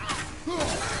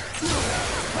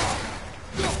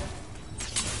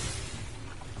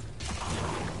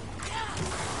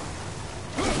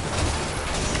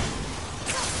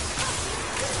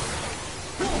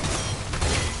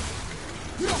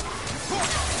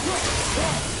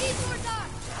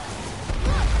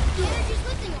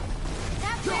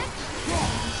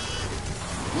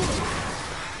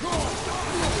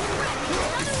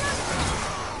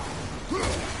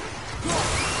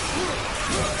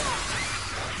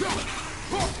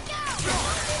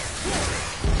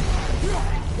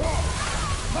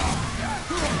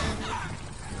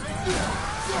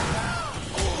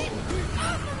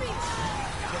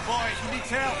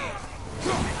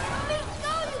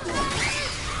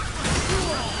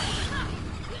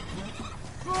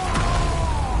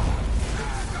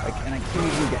 And I can't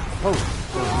even get close.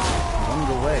 So it runs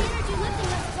away.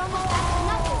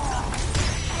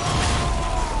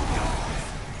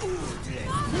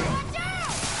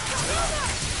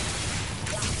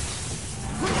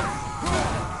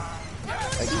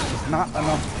 Like, there's not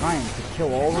enough time to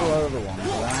kill all the other ones. I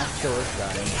have to kill this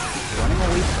guy. He's running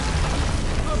away from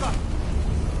me.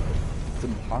 It's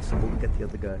impossible to get the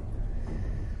other guy.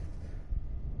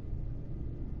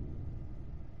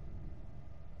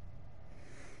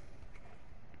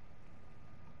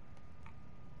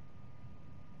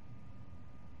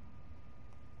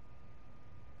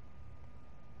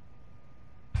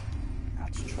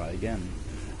 Let's try again.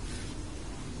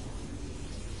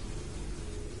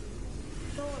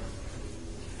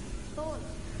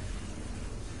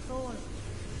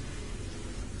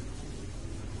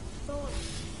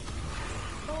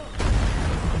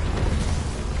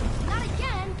 Not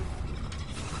again!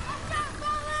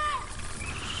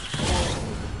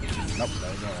 Nope,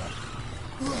 there we go.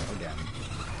 Again.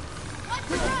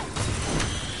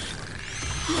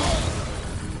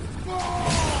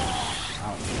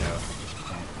 Oh, yeah.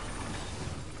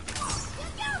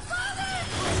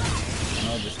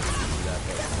 No, just do that,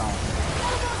 but it sounds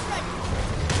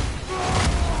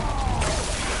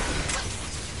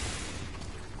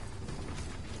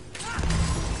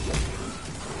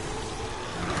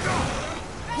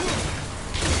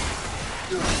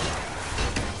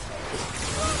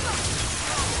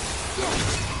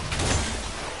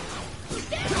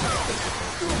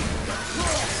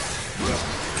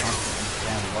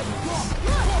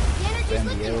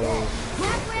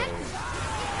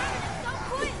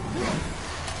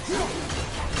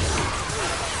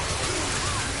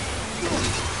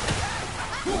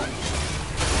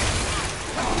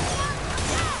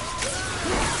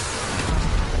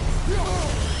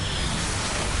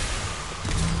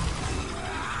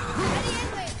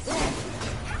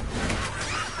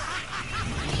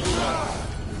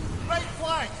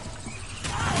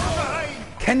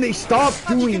Can they stop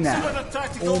doing that?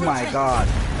 Oh my god.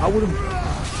 I would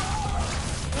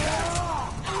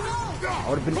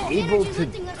have been able to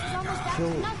kill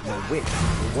the witch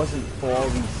if it wasn't for all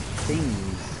these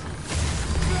things.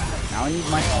 Now I need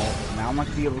my ult. Now I'm not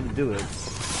gonna be able to do it. And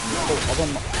the other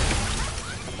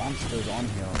monsters on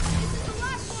here.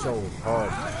 So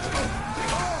hard.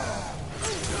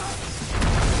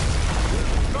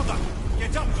 Brother,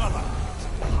 get up, brother.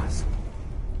 Awesome.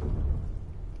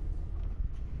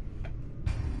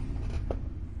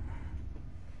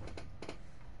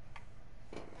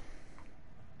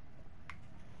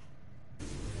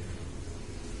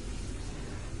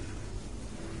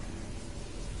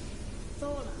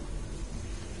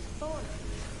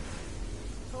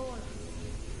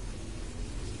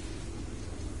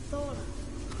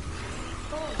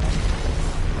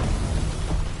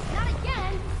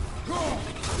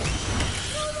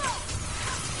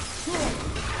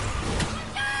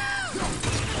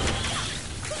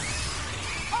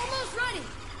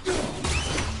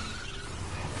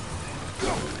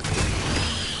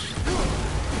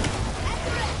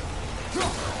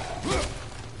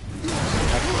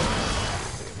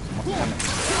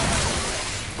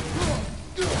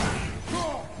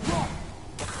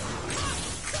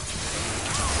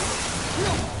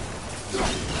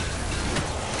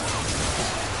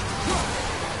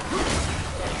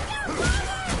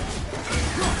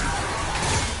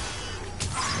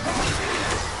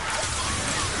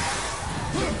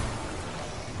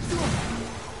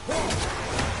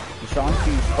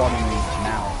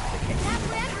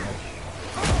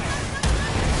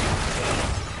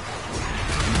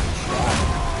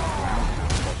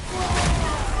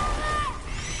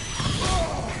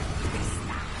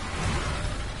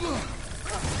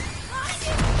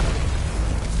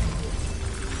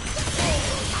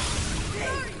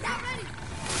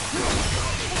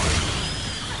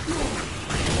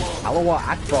 Halawa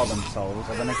act for themselves,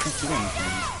 and then I can't do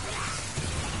anything.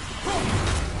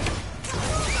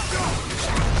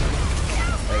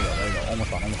 There you go,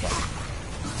 almost on.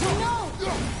 No!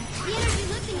 The energy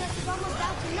lifting us is almost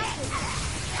out to nothing.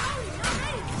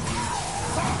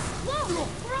 Whoa!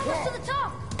 We're almost to the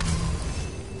top!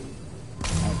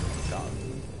 Oh my god.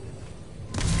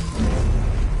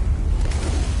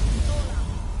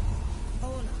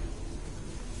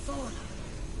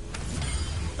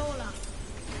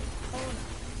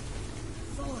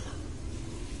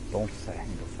 Don't say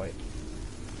hang to fight.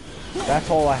 That's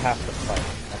all I have to fight.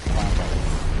 That's fine.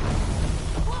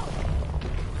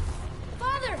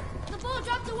 Father! The ball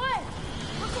dropped away!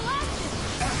 We're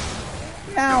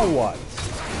collapsing! Now what?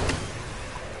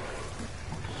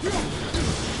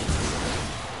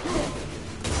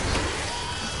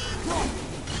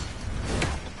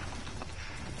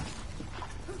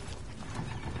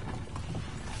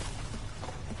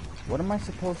 What am I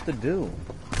supposed to do?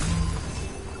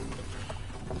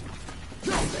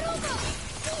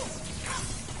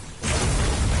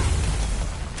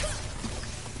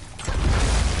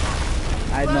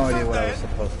 I had no idea what I was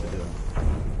supposed to do.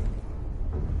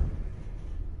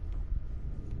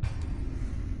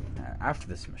 After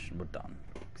this mission, we're done.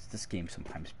 'Cause this game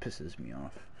sometimes pisses me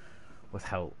off with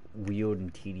how weird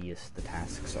and tedious the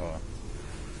tasks are.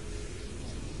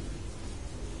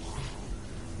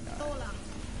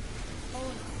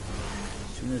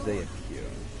 As soon as they appear.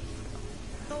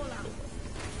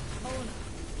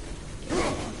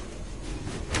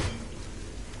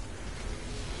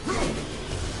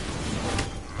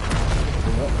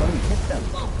 Let me hit them.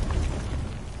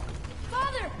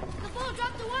 Father! The ball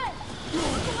dropped away!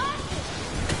 We're collapsing!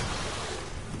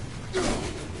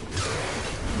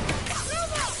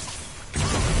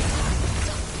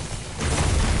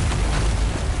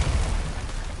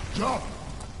 Jump!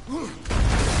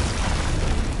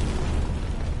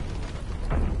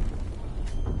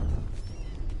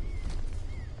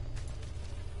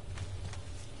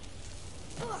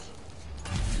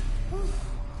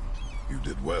 You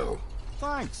did well.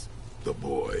 Thanks. The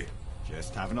boy.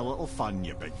 Just having a little fun,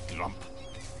 you big grump.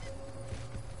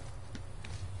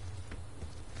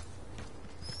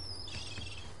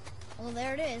 Well,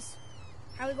 there it is.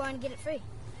 How are we going to get it free?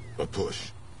 A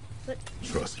push. But...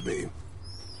 Trust me.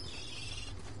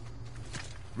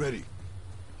 Ready.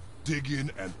 Dig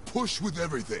in and push with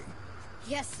everything.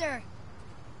 Yes, sir.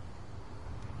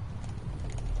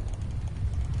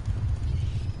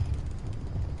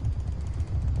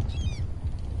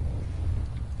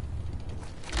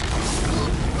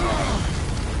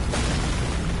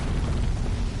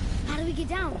 How do we get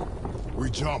down? We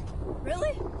jump.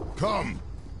 Really? Come.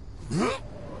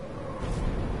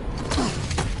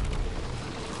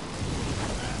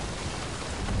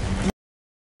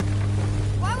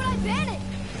 Why would I ban it?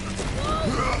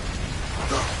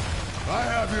 I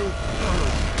have you.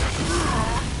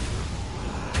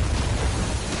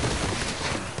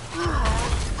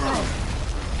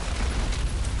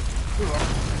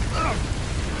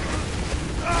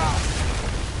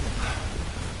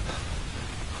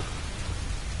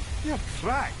 You're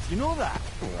cracked, you know that?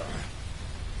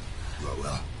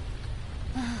 Well.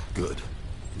 Good.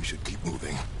 We should keep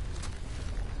moving.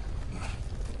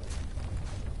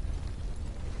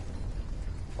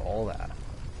 All that.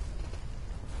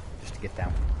 Just to get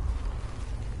down.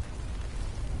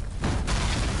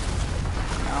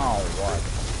 Now what?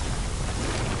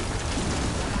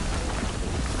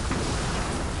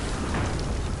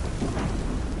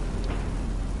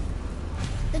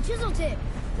 The chisel tip.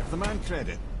 Give the man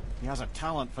credit. He has a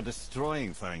talent for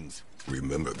destroying things.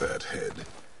 Remember that, head.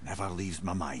 Never leaves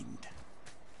my mind.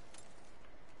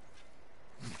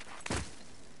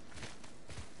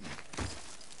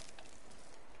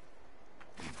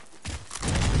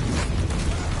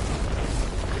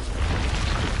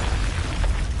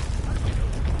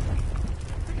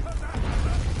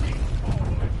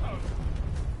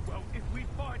 Well, if we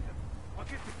find them, I'll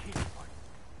get the key.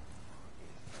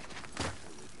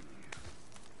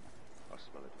 I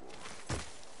smell it, war.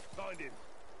 Find him.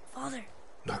 Father.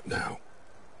 Not now.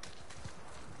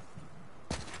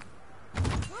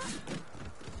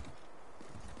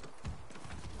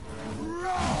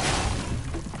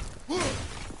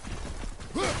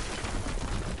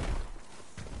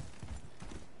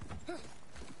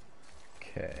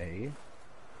 Okay.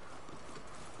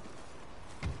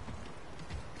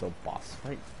 The boss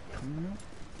fight coming up?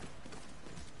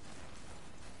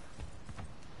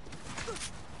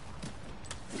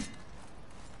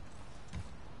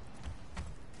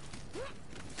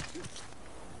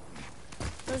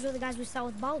 Those were the guys we saw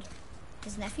with Baldur.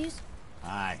 His nephews?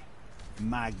 Aye.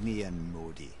 Magni and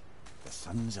Modi. The the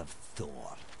sons of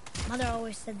Thor. Mother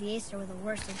always said the Aesir were the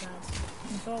worst of gods,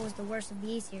 and Thor was the worst of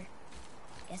the Aesir.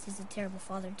 Guess he's a terrible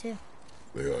father, too.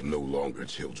 They are no longer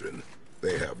children.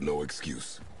 They have no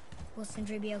excuse. Will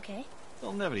Sindri be okay?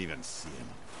 They'll never even see him.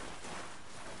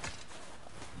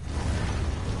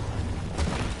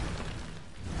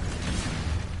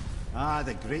 Ah,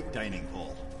 the great dining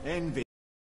hall. Envy.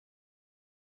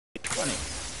 Funny.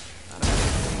 A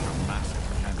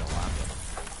massive candelabra.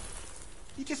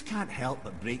 You just can't help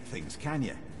but break things, can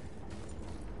you?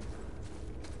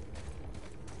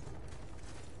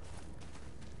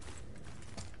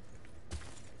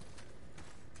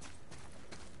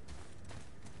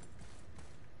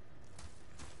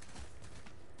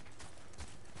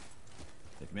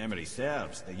 If memory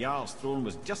serves, the Jarl's throne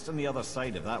was just on the other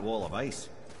side of that wall of ice.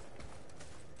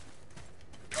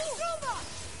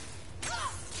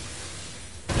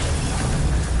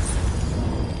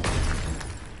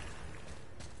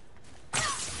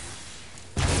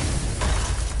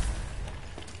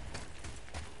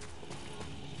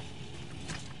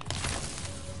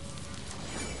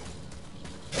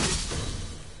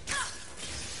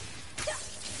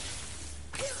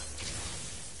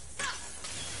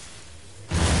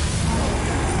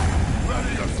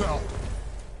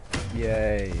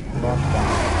 Yay.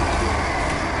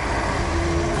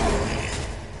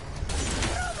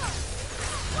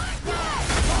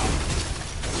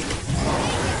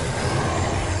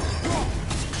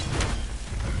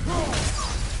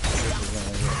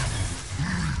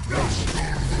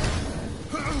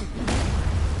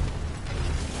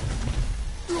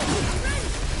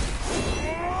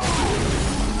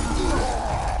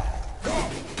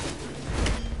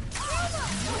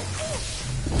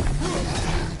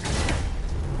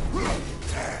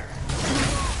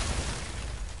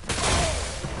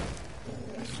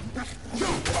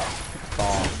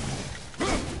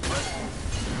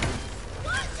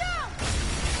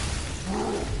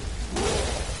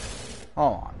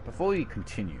 Hold on, before we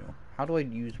continue, how do I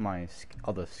use my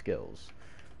other skills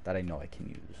that I know I can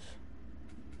use?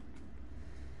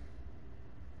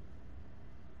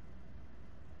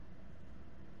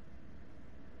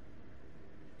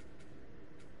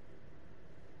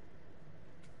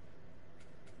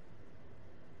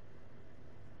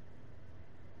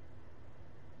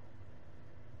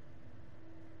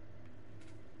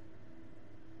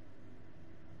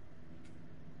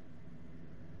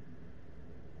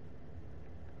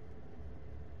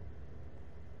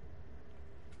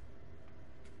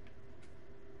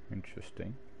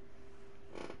 Interesting.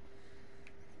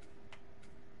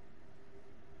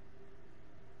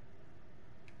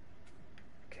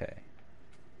 Okay.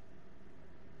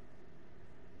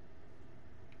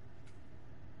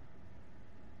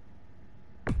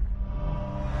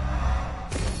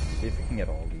 See if we can get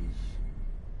all these.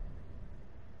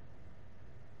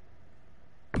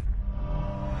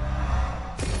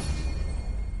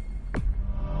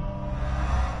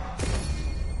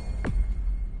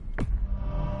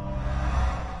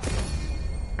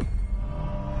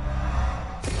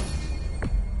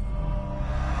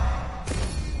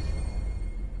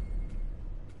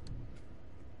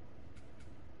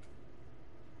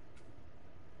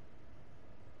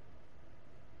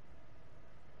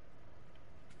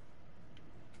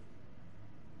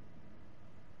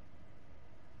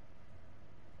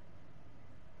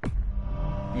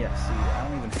 Yeah, see, I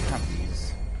don't even have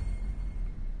these.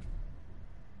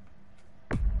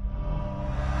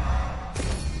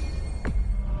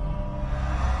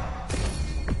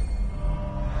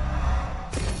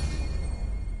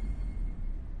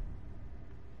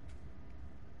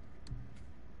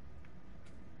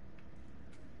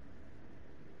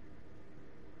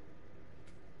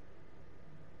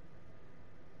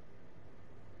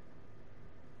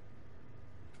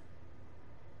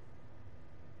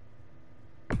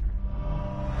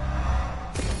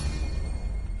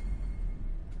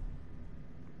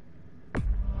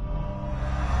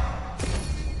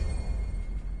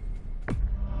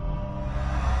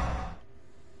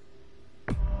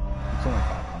 It's only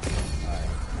 500. Alright.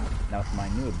 Now with my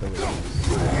new abilities.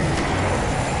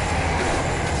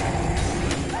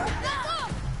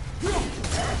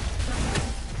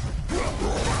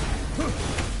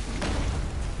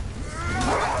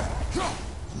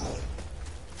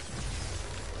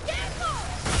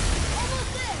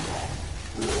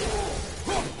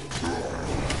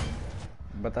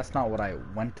 But that's not what I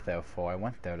went there for. I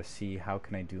went there to see how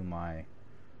can I do my...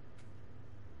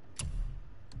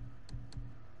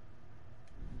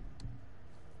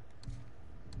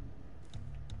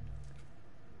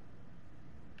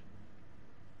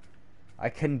 I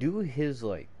can do his,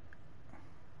 like...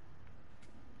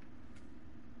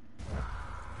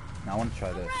 Now I want to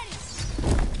try this.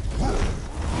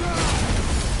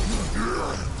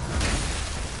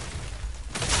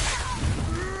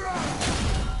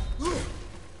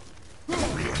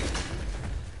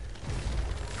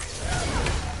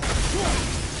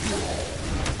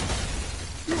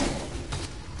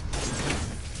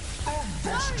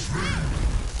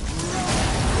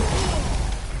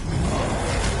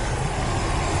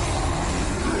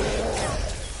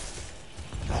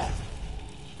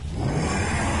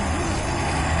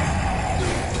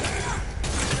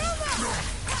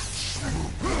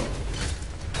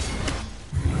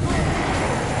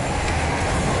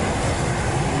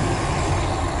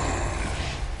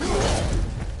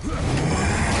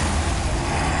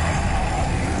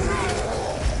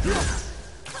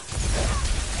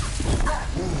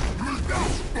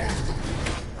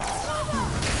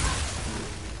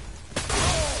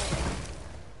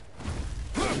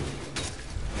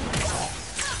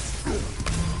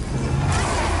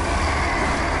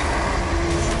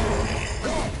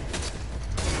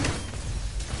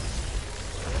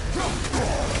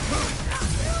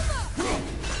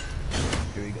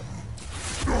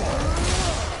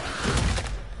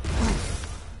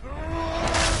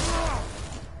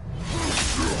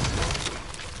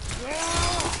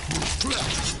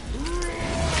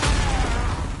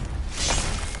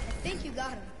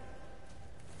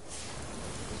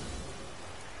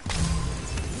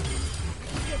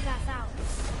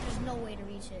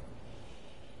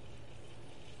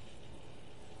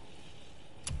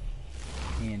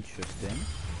 Interesting.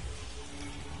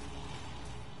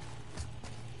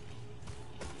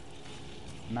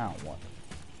 Now what?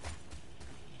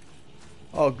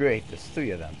 Oh great, there's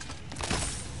 3 of them.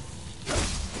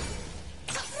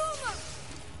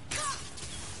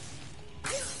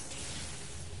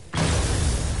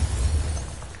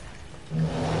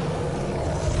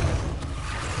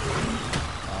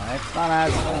 It's not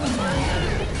as fun.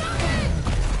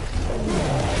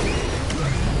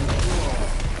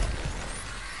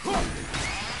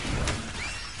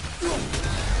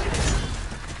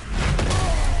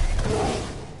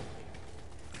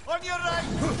 On your right!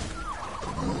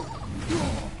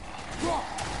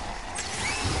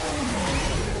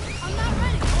 I'm not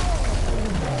ready!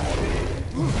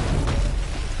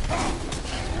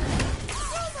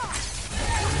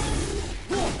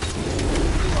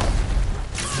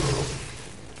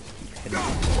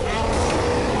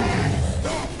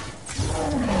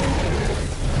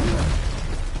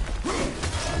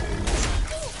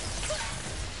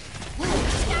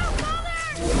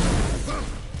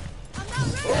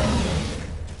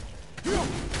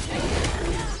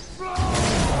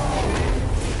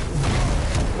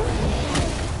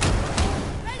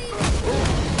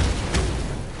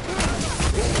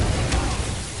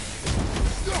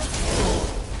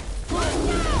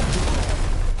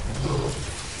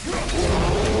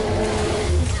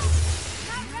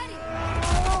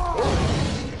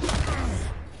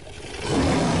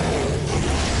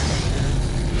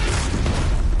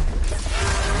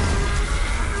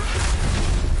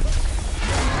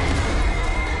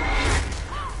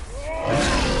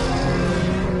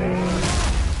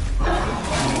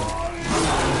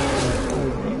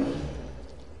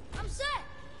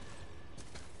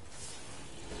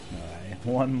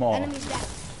 One more. Enemies down.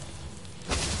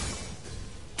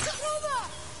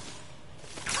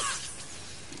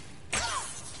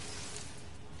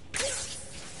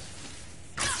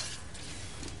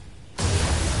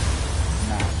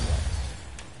 Now what?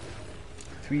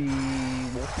 3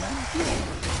 wolfmen?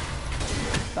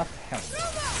 What the hell?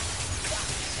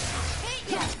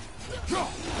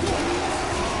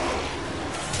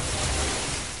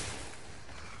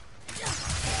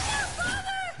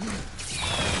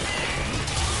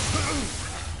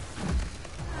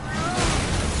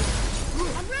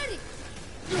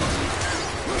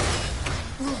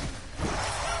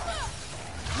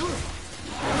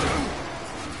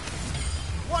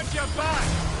 Watch your back!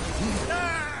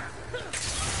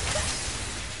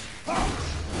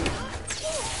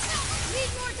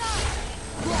 Need more time!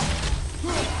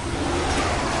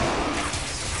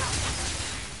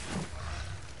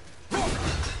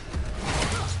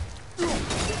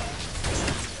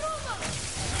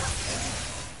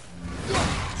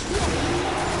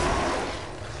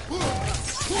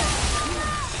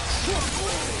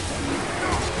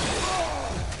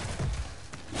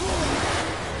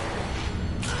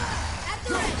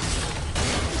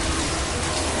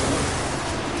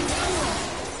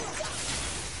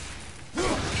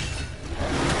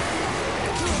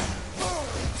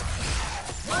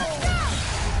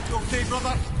 Okay,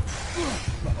 brother?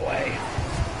 Run away.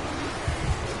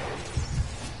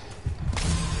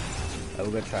 I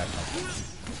will go try something.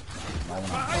 all in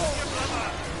one.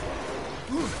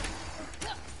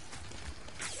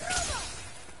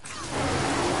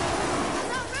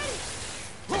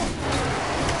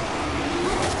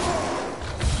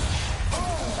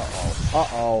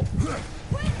 Uh-oh.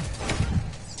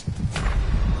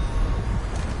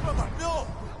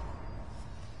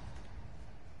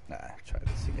 Nah, try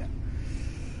this again.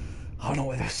 I don't know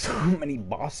why there's so many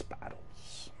boss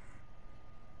battles.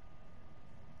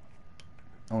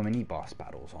 Oh, many boss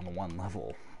battles on one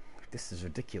level. This is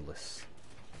ridiculous.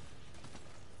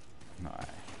 Alright,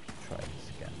 try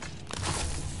this again.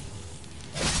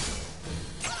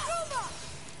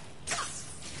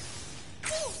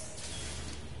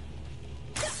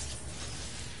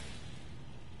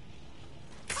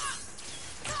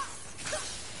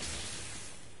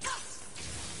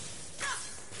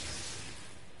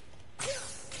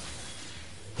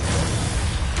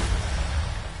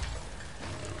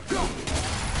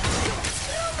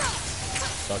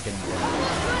 Any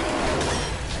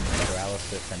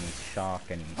paralysis, any shock,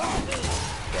 any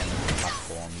damage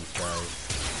possible on these guys.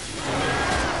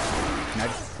 And I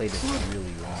just played it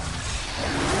really wrong.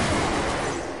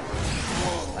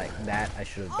 Like that, I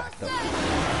should have backed up.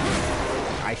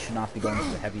 I should not be going for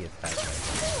the heavy attack.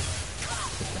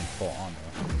 Just in full armor.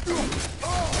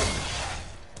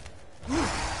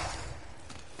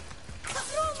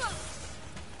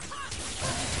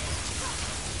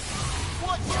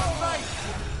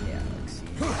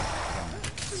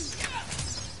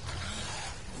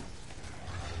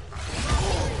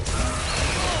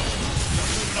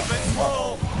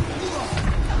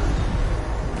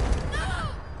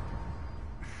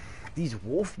 These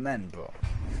wolfmen, bro.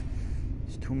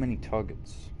 There's too many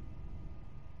targets.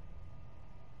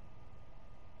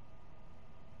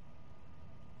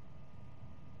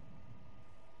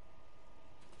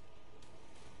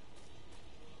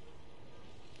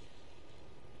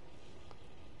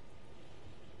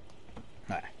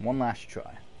 Alright, one last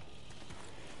try.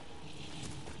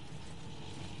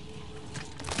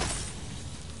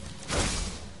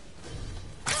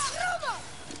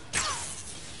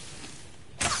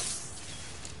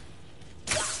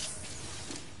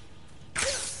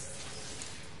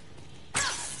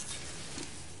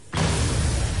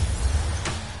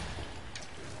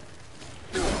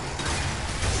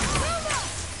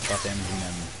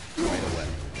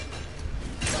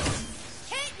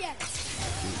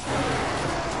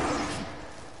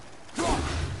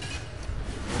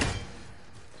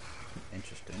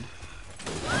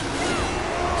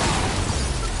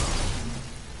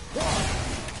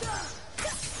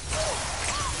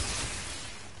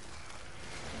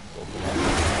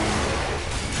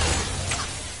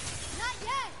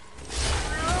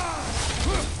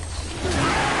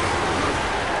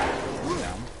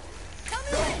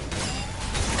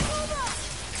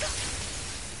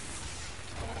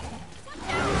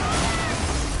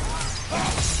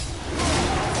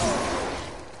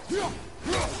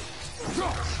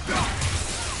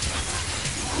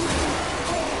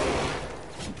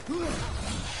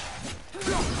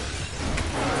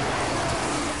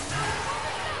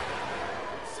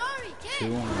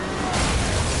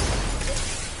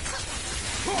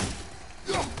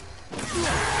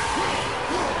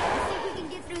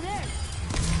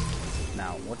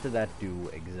 What did that do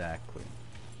exactly?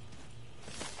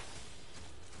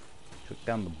 Took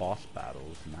down the boss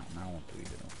battles. Now what do we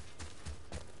do?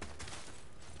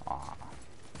 Ah.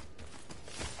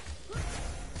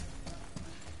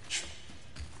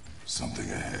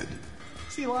 Something ahead.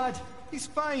 See, lad, he's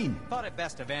fine. Thought it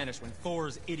best to vanish when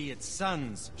Thor's idiot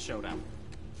sons showed up.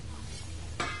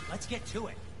 Let's get to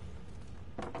it.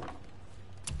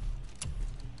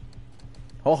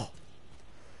 Oh!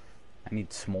 I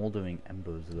need smoldering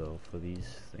embers though for these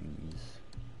things.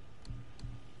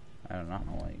 I do not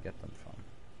know where you get them from.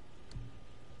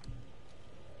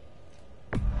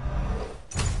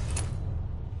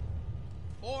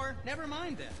 Or, never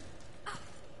mind then.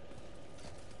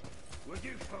 Would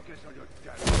you focus on your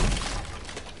dad?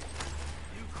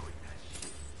 You quit that shit.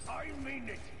 I mean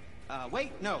it.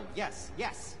 Wait, no, yes,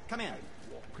 come in.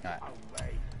 Walk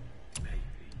away. Maybe.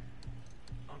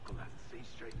 Uncle hasn't seen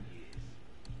straight in years.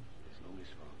 As long as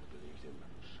father believes him,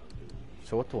 so do we.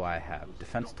 So what do I have?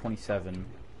 Defense 27.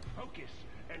 Focus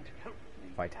and help me.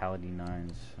 Vitality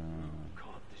 9s.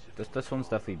 This one's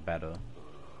definitely better.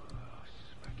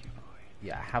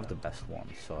 Yeah, I have the best one,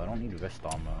 so I don't need wrist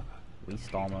armor.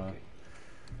 Least armor.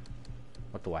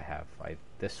 What do I have?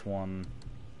 This one.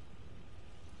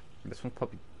 This one's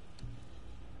probably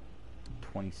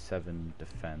 27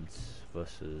 defense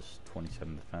versus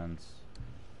 27 defense.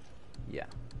 Yeah.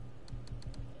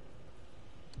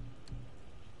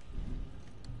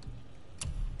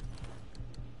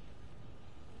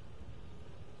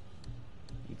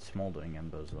 smoldering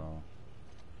embers though.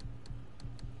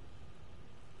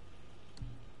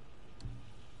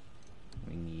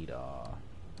 We need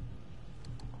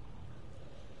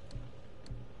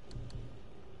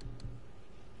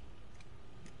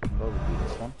we'll do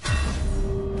this one.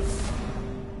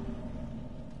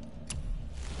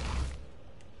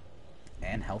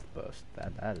 And health burst.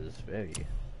 That is very.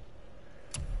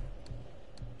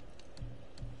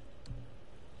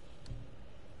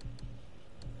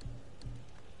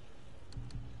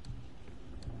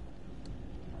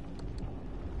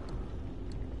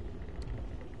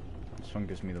 This one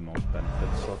gives me the most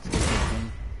benefits, so let's get this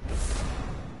one.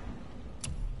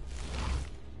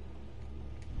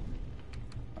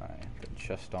 Alright, good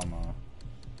chest armor.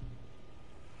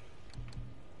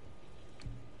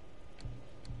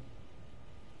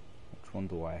 Which one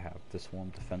do I have? This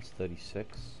one, defense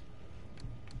 36.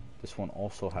 This one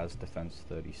also has defense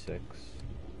 36.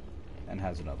 And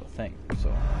has another thing,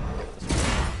 so get this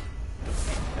one.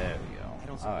 There we go.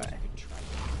 Alright.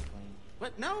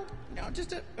 What? No,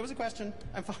 just it was a question.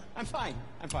 I'm fine.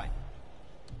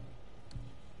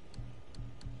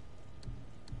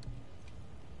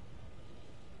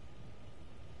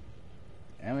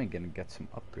 And we're gonna get some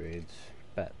upgrades.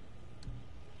 Bet.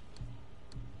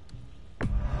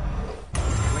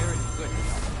 Where is good?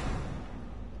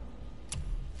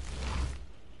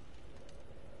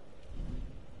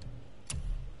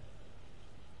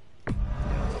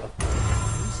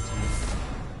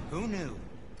 Who knew?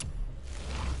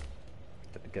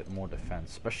 Get more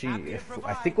defense, especially if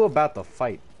I think we're about to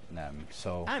fight them,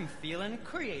 so I'm feeling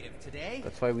creative today.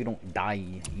 That's why we don't die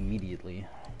immediately.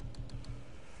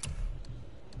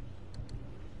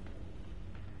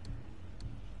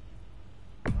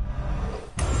 I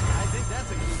think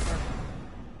that's a keeper.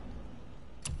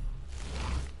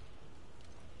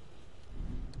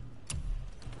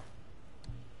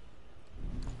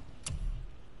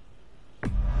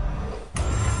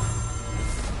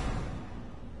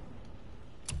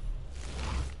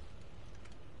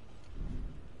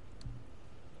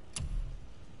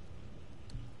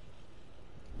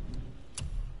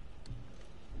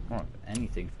 I don't have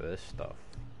anything for this stuff.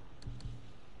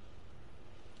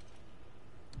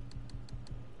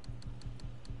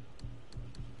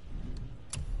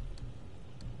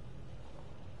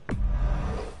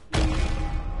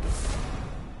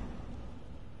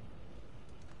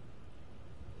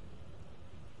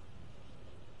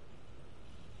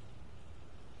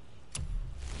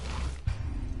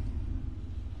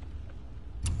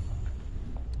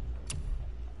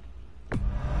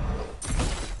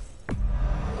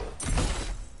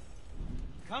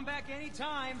 Come back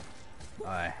anytime.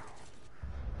 Alright.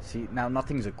 See, now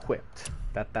nothing's equipped.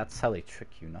 That's how they trick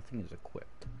you. Nothing is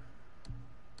equipped.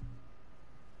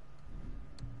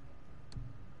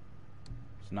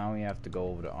 So now we have to go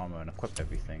over to armor and equip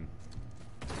everything.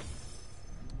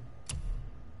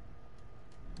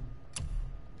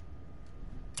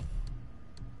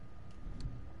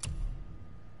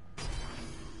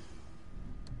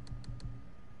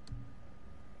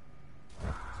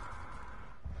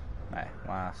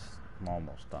 I'm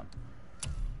almost done.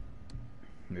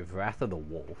 We have Wrath of the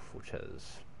Wolf, which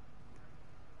has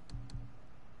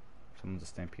summons a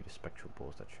stampede of spectral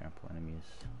bulls that trample enemies.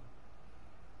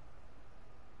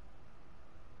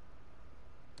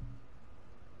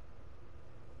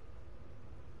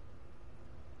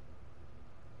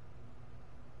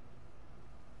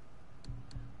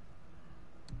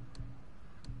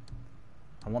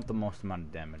 I want the most amount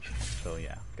of damage, so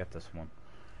yeah, get this one.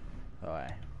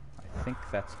 Alright. I think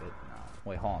that's it now.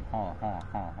 Wait, hold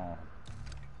on.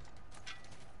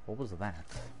 What was that?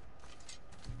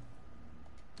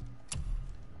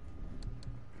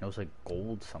 It was like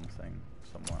gold something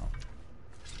somewhere.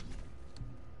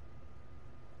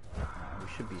 We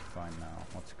should be fine now.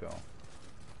 Let's go.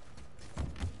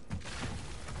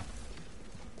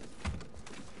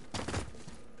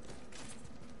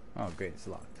 Oh great, it's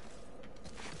locked.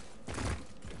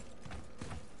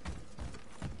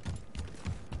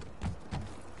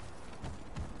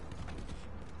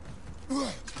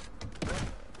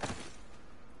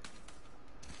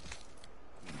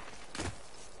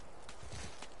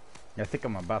 I think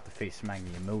I'm about to face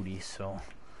MAGNI and Modi, so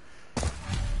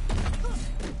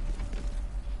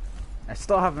I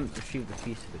still haven't received a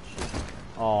piece of the chisel.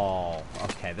 Oh,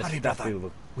 okay, this is definitely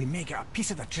look. We may get a piece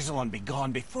of the chisel and be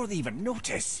gone before they even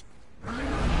notice.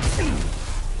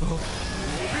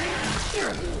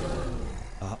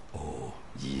 Uh-oh.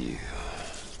 Yeah.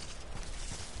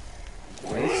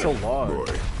 Why is it so large?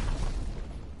 Boy.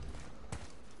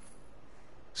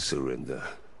 Surrender.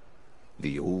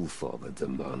 The All-Father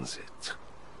demands it.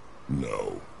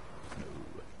 No.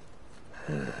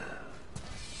 Good.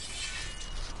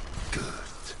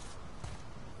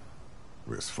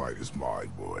 This fight is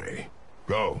mine, boy.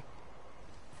 Go.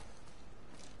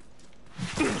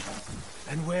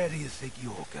 And where do you think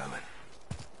you're going?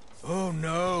 Oh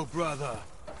no, brother.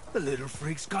 The little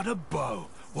freak's got a bow.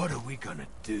 What are we gonna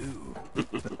do?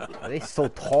 Are they so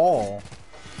tall?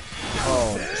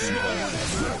 Oh,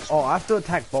 Jesus. Oh, I have to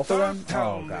attack both of them?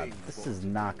 Oh god, this is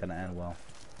not gonna end well.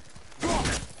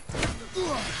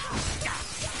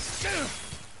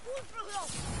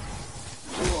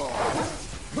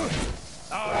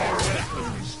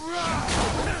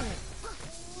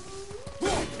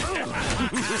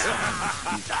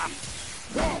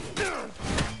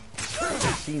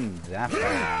 It seems that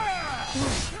bad.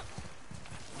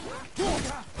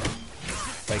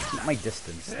 Like, keep my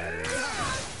distance, that is.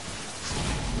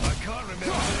 I can't remember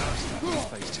the last time we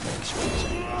faced an actual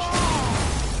challenge.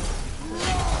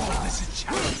 Oh, there's a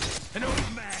challenge. An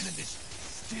old man and this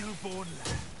stillborn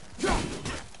lad.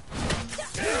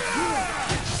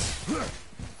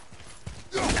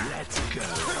 Let's go.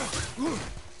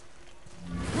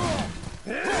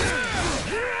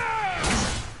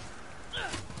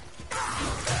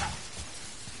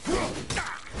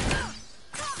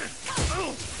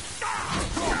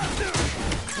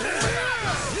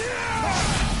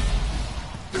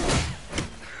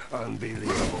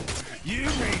 Unbelievable. You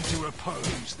mean to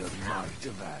oppose the might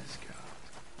of Asgard?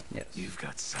 Yes. You've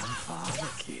got some father,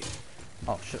 kid.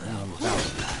 Oh shit,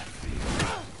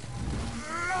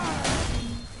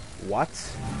 what?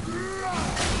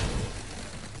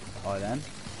 Oh, then?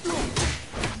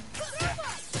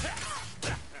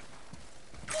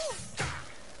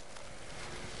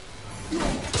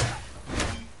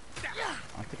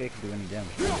 I don't think I can do any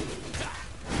damage.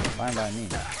 Fine by me.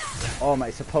 Oh, am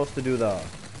I supposed to do the...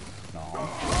 No.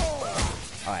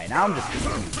 Alright, now I'm just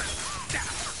confused.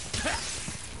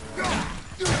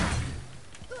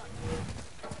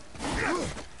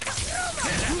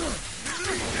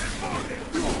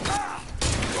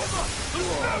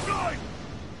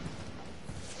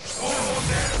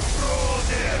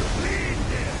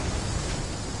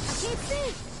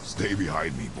 Stay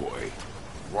behind me, boy.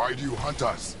 Why do you hunt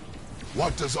us?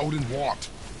 What does Odin want?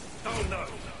 Oh no,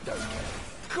 don't.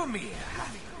 Come here,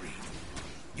 Happy Green.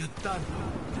 You done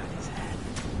got his head.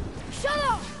 Shut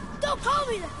up! Don't call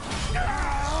me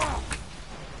that!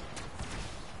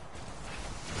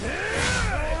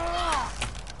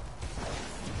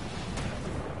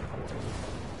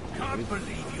 Can't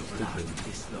believe you've lasted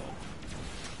this long.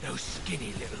 Those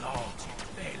skinny little arms you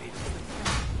barely...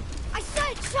 I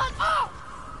said shut up!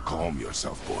 Calm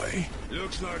yourself, boy.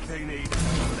 Looks like they need a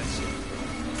lesson.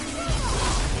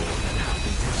 More than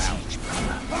happy to teach,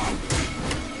 brother.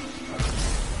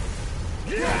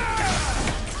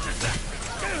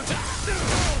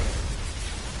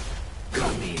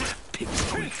 Come here,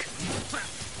 pipsqueak.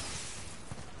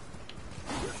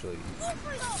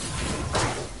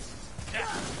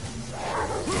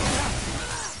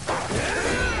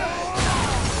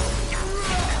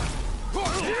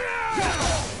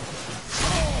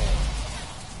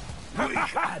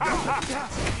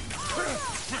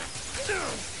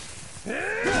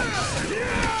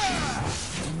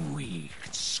 Weak,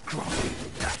 scruffy.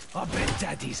 I bet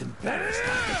Daddy's embarrassed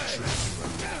after dragging you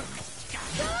around.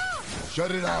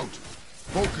 Shut it out.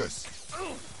 Focus.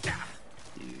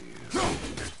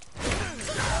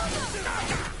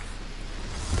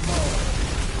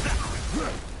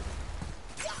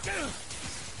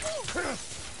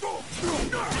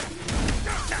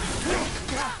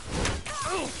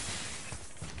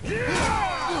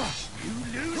 You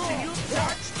losing your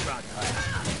touch, brother.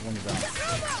 One's down.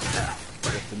 I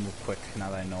have to move quick now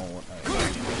that I know what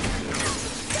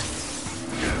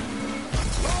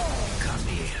Come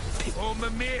here, pig. Oh,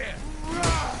 MIMIR.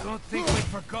 Don't think we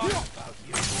forgot about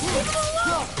you.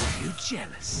 You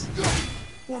jealous?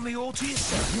 Want me all to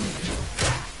yourself?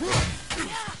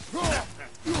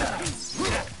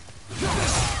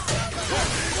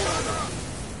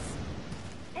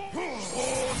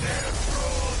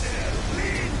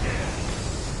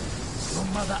 Your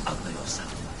mother ugly or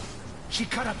something. She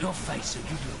cut up your face so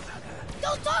you look like her.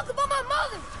 Don't talk about my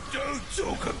mother! Don't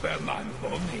talk about my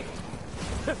mommy.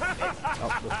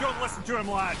 Don't listen to him,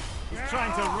 lad. He's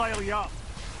trying to rile you up.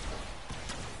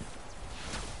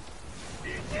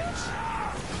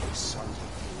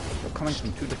 they're coming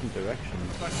from two different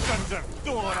directions. The sons of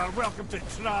Thor are welcome to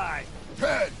try.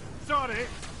 Head! Sorry,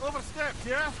 overstepped,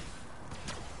 yeah?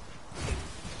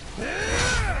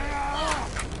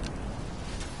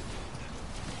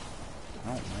 I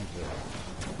don't mind this.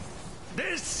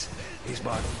 This is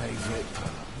my favorite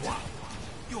part. Wow,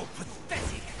 you're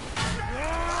pathetic.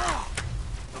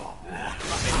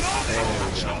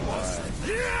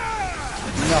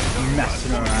 Enough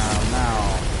messing around now.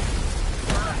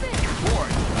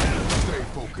 Stay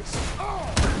focused.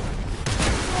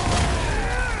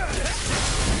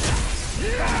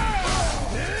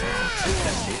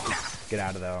 Get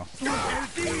out of there.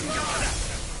 Need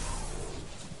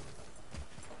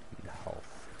health.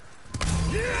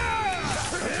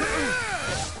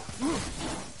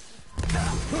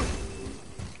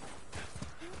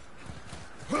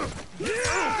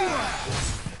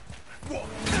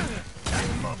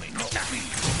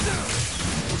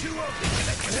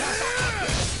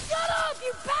 Shut up,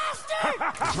 you bastard!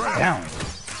 Down.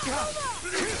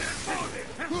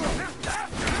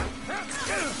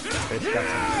 Bitch got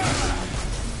some.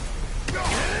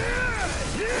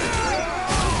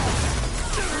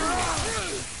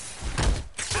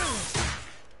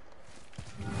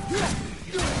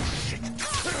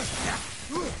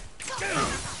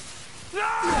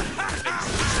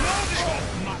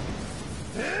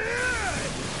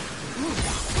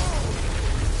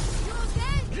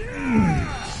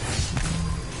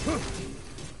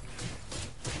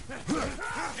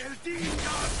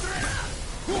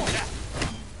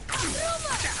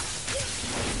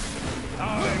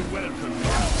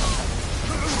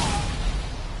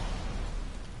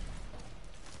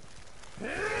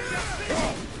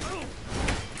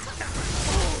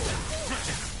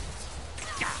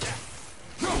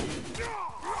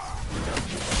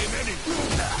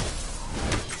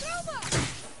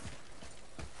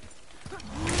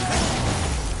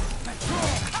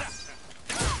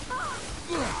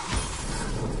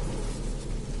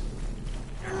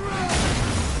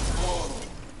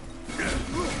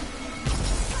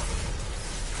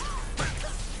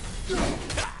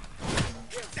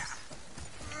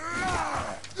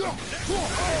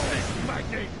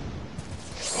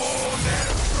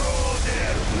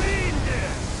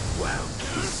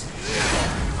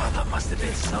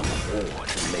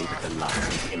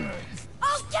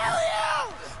 I'll kill you!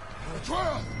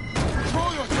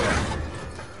 Control yourself!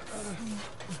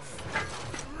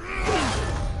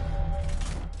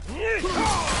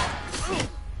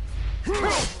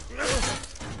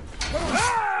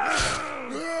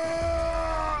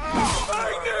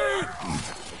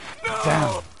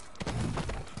 Down.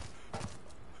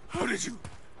 How did you...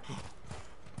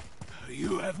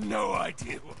 You have no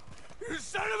idea. You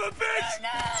son of a bitch!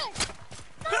 No!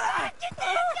 Get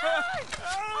that gun!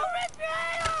 I'll rip your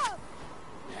head off!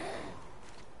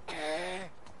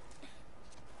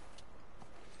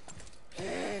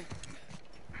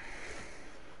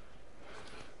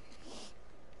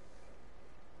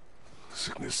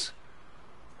 Sickness.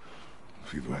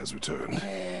 Fever has returned.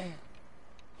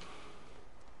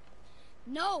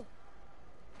 No!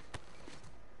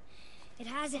 It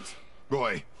hasn't.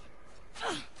 Roy.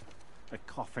 The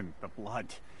coughing, the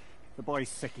blood. The boy's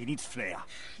sick, he needs Freya.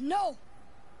 No!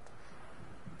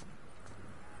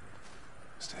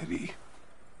 Steady.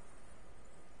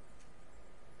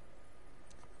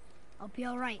 I'll be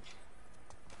alright.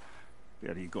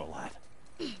 There you go, lad.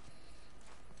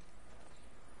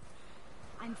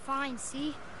 I'm fine,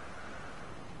 see?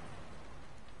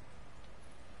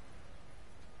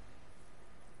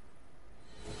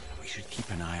 We should keep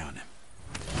an eye on him.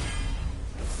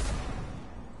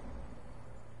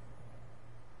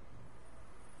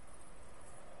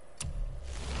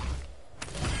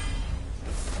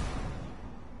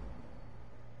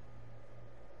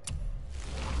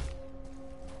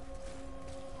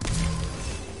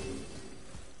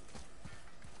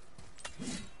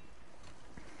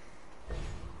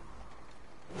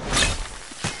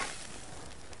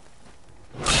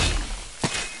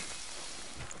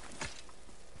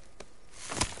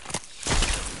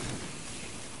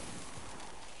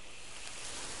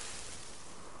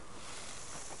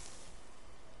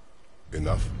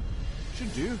 Enough?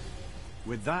 Should do.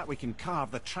 With that, we can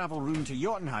carve the travel rune to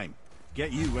Jotunheim.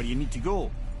 Get you where you need to go.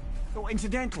 Oh,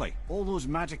 incidentally, all those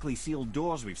magically sealed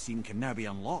doors we've seen can now be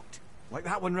unlocked. Like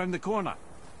that one round the corner.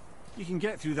 You can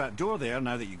get through that door there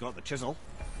now that you've got the chisel.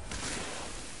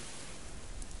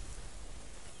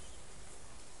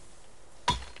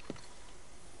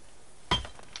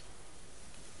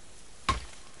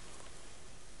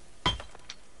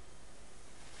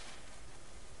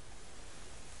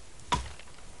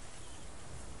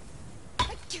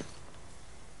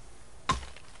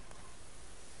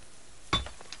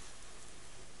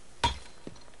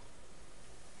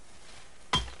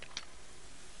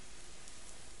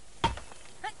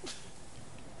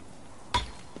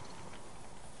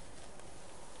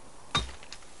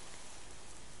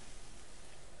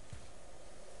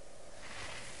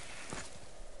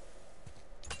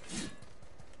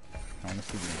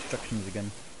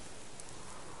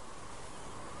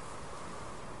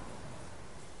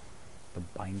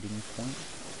 binding point.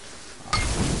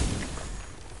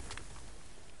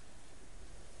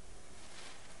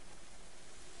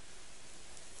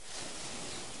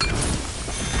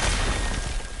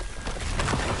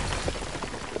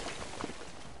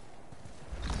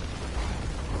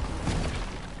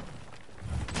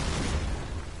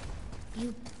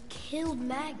 You killed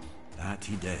Magni. That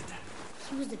he did.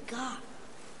 He was a god,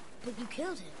 but you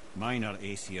killed him. Minor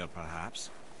Aesir, perhaps,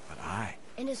 but I.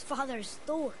 And his father is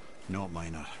Thor. Not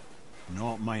minor.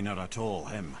 Not minor at all,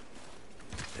 him.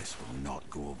 This will not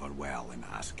go over well in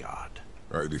Asgard.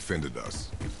 I defended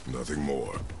us. Nothing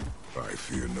more. I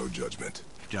fear no judgment.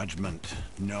 Judgment,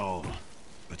 no.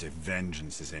 But if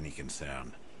vengeance is any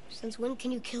concern... Since when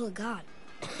can you kill a god?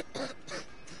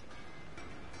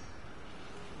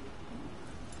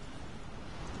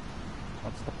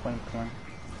 What's the point of killing?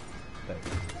 There.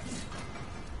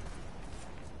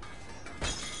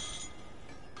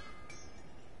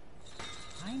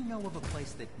 I know of a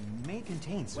place that may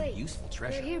contain some useful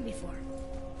treasure. We were here before.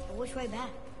 But which way back?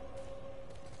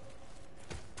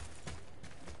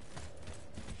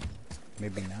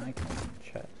 Maybe now I can open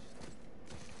the chest.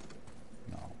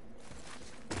 No.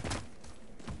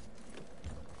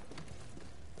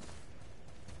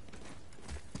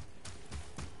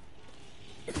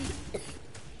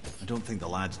 I don't think the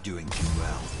lad's doing too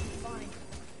well. Fine.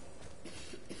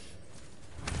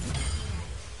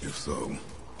 If so,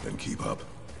 then keep up.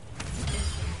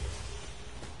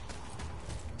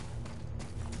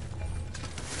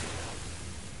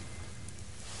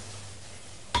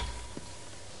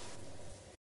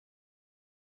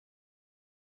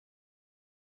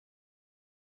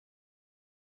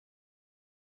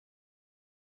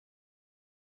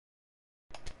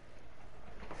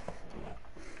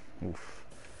 Oof.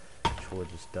 Chor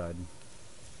just died.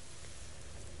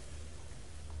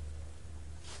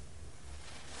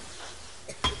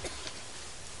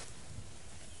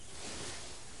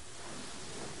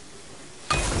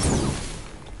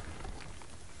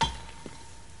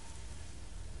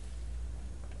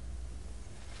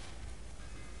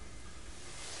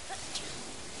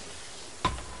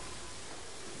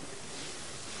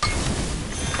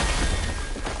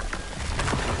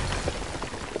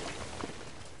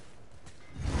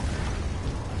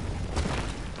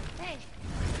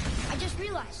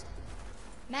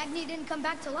 Magni didn't come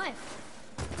back to life.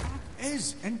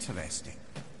 Is interesting.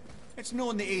 It's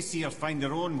known the Aesir find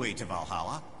their own way to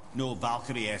Valhalla. No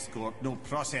Valkyrie escort, no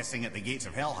processing at the gates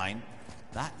of Helheim.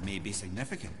 That may be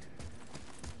significant.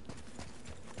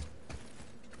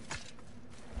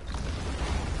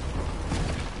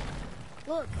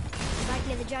 Look, back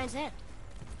near the giant's head.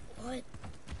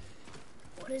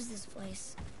 What is this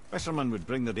place? Fishermen would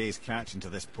bring their day's catch into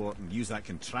this port and use that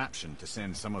contraption to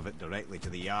send some of it directly to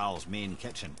the Jarl's main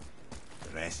kitchen.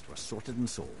 The rest were sorted and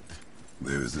sold.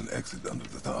 There is an exit under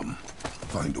the thumb.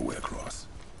 Find a way across.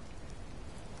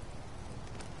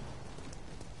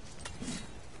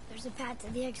 There's a path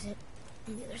to the exit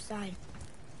on the other side.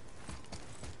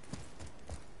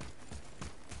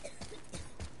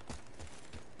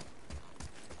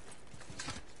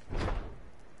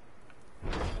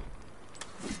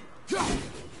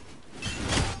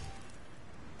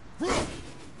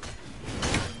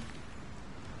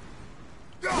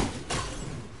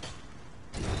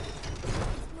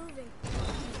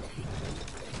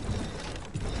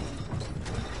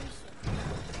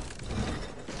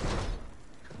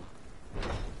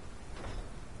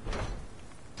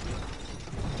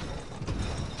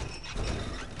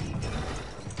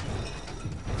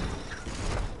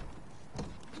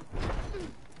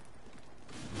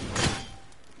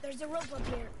 There's a rope up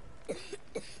here.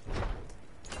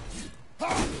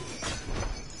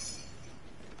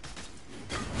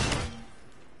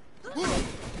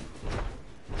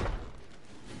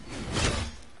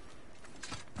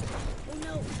 Oh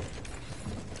no.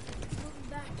 It's moving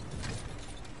back.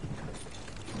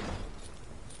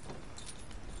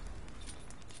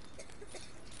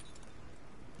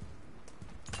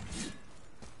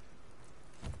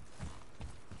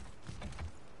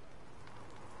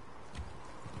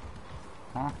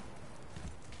 Huh?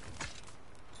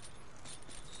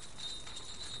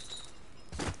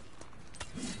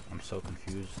 I'm so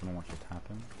confused. I don't know what just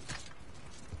happened.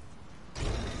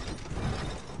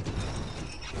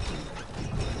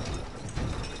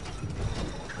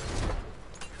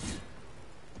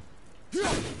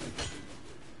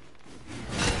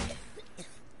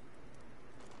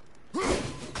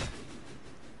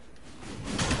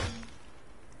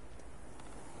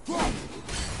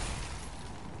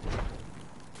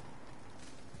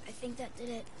 I think that did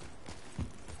it.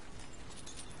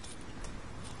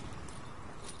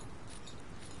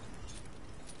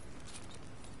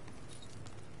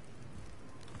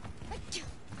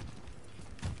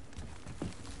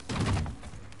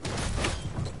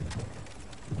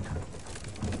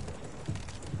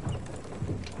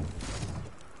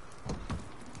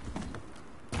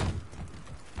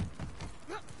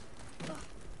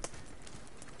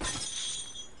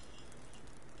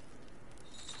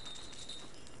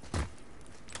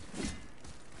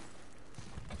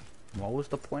 What was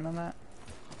the point on that?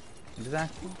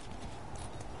 Exactly.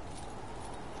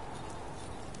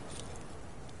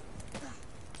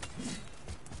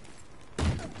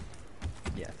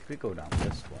 Yeah, I think we go down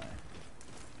this way.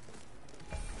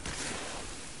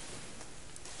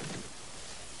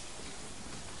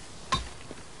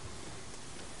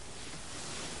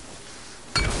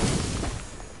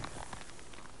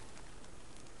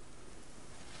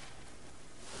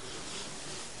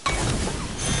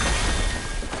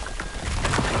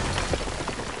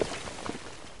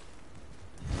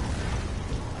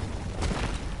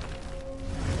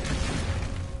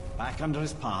 Back under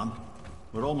his palm.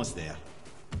 We're almost there.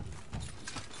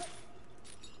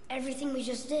 Everything we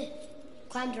just did.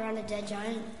 Climbed around a dead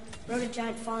giant, rode a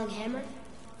giant falling hammer,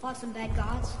 fought some bad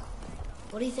gods.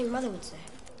 What do you think Mother would say?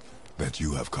 Bet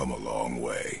you have come a long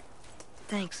way.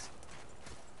 Thanks.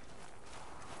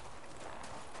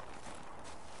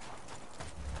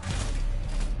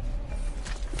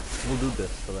 We'll do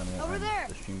this so then we'll Over end there.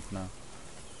 the stream for now.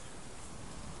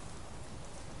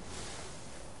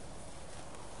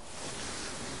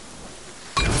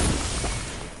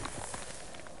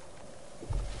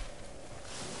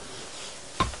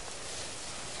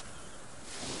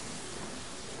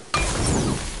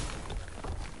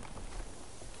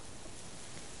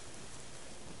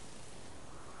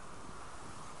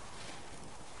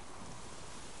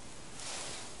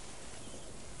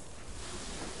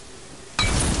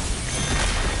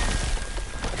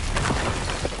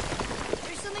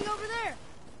 There's something over there.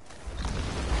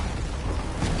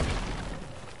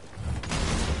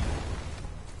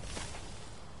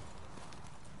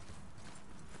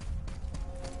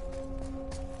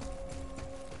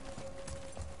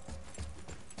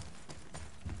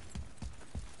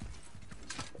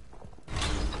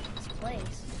 This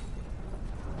place.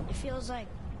 It feels like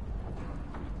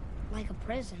a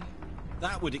prison.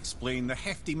 That would explain the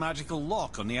hefty magical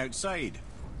lock on the outside.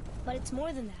 But it's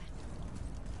more than that.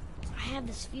 I have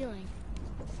this feeling.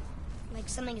 Like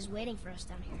something is waiting for us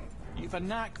down here. You've a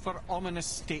knack for ominous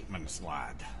statements,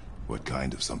 lad. What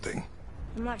kind of something?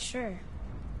 I'm not sure.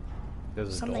 There's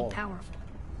a Something door. powerful.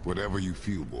 Whatever you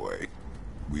feel, boy.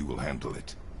 We will handle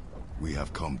it. We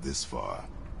have come this far,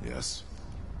 yes?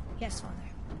 Yes, Father.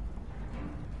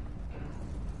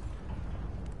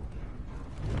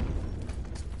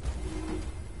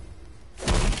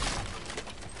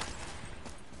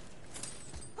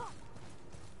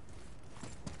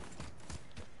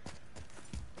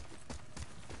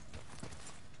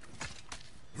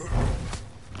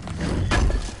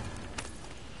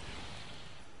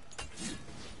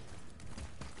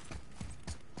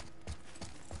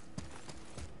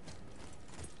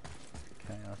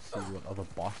 Okay, let's see what other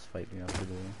boss fight we have to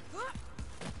do.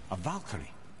 A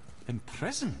Valkyrie?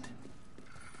 Imprisoned?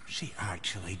 She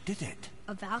actually did it.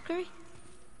 A Valkyrie?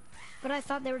 But I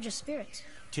thought they were just spirits.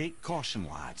 Take caution,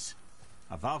 lads.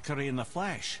 A Valkyrie in the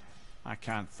flesh. I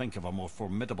can't think of a more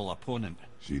formidable opponent.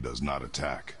 She does not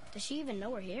attack. Does she even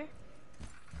know we're here?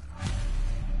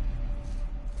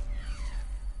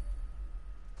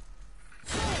 I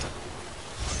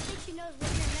think she knows we're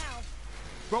here now.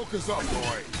 Focus up,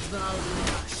 boy!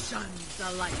 Valhalla shuns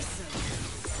the likes of you.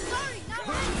 Sorry, not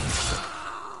me!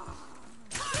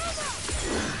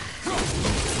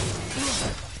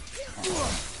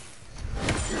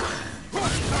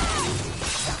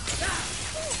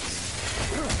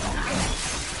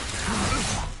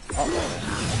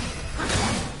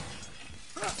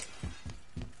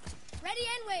 Ready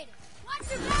and waiting. Watch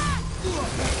your back!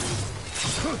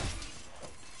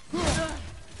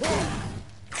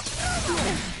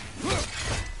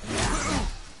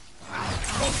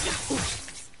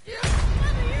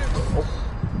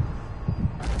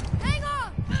 Hang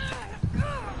on!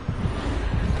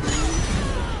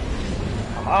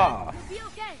 Ah! We'll be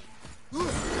okay.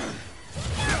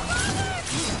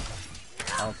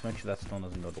 Let's make sure that stone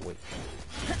doesn't go to waste.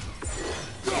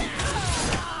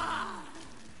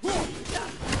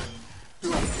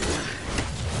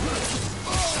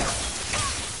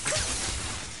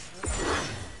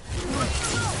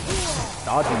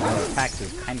 Dodging her attacks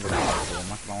is kind of impossible, I'm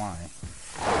not gonna lie.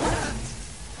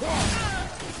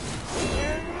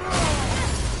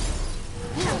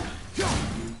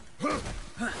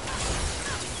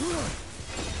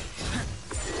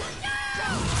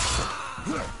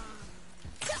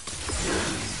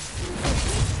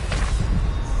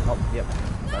 Oh, yep.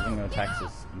 Dodging her attacks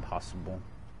is impossible.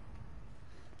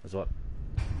 Is what?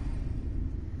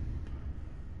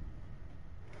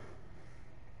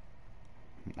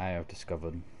 I have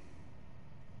discovered.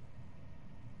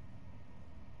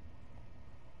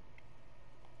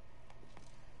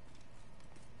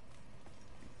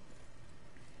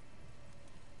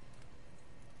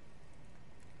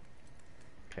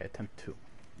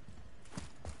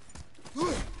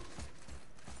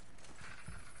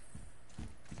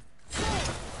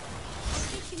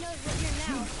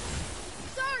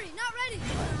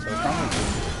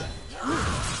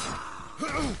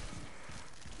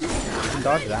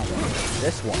 can dodge that one.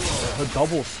 This one, her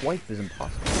double swipe is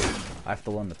impossible. I have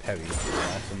to learn the parry. I'm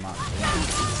also not.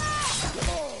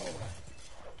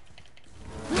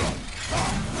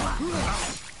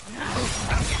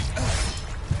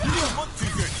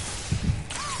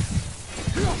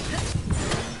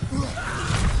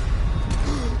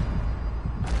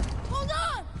 Hold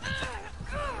on!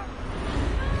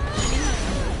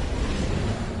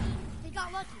 They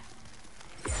got lucky.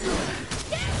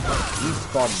 He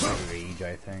spotted my rage,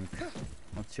 I think.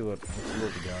 Let's see what we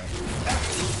got.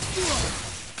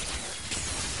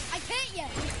 I can't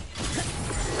yet.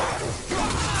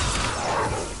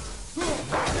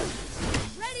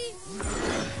 Ready?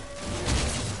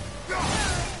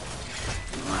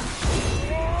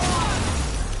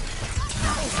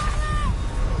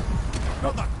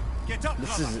 Nope. Get up,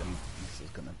 This is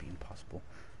gonna be impossible.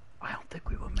 I don't think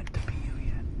we were meant to be here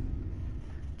yet.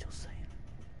 Just saying.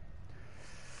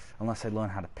 Unless I learn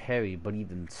how to parry, but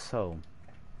even so.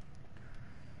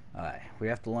 Alright, we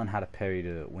have to learn how to parry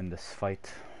to win this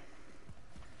fight.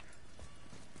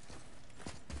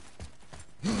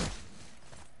 I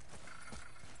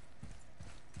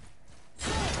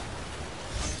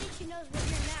think she knows we're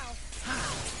here now.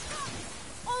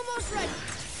 Almost ready.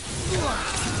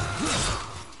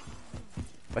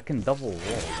 If I can double roll,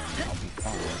 then I'll be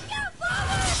fine.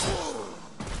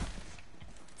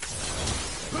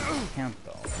 I can't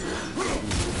though.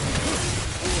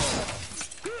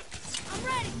 I'm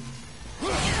ready.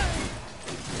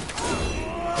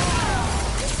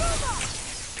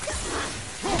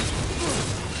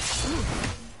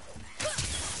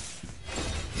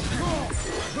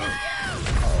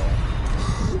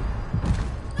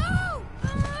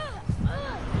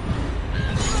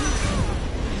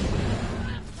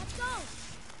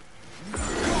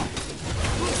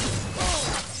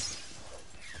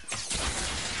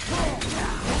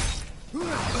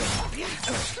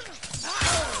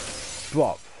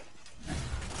 Drop.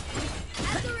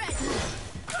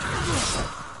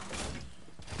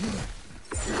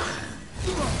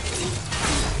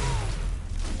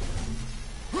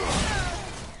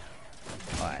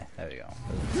 Alright, there we go.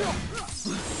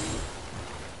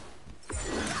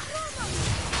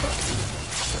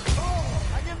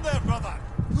 Hang in there, brother.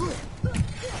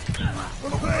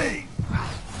 Away!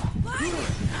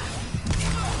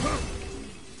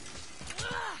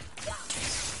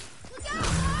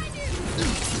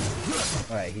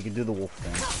 Alright, he can do the wolf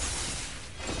thing.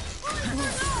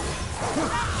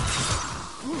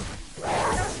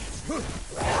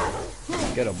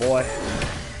 Get a boy.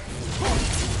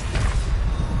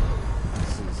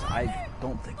 I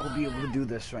don't think we'll be able to do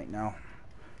this right now.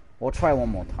 We'll try one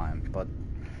more time, but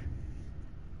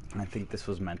I think this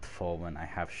was meant for when I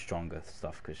have stronger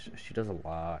stuff, because she does a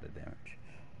lot of damage.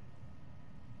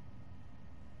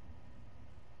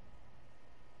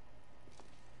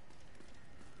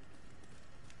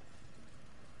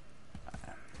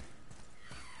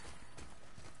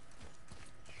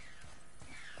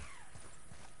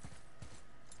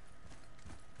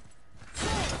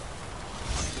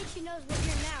 She knows we're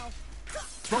here now.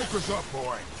 Focus up,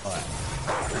 boy.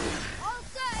 All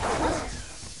set.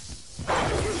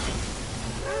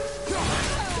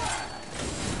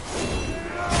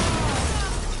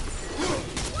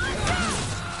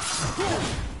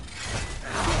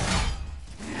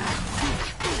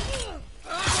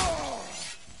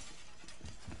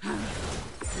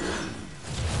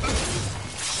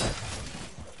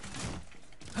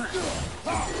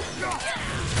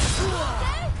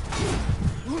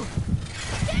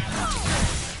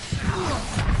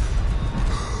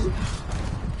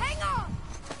 Hang on.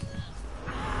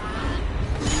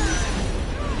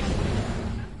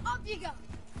 Up you go.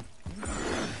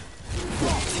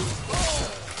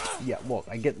 Yeah, look,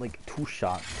 I get like 2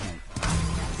 shots. Like,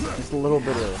 just a little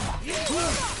bit of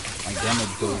my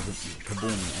damage goes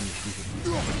kaboom, and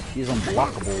she's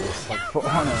unblockable. It's like for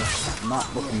Honor,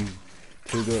 not looking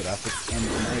too good. I have to,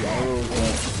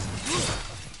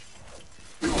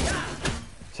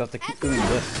 so I have to keep doing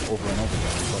this over and over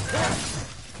again.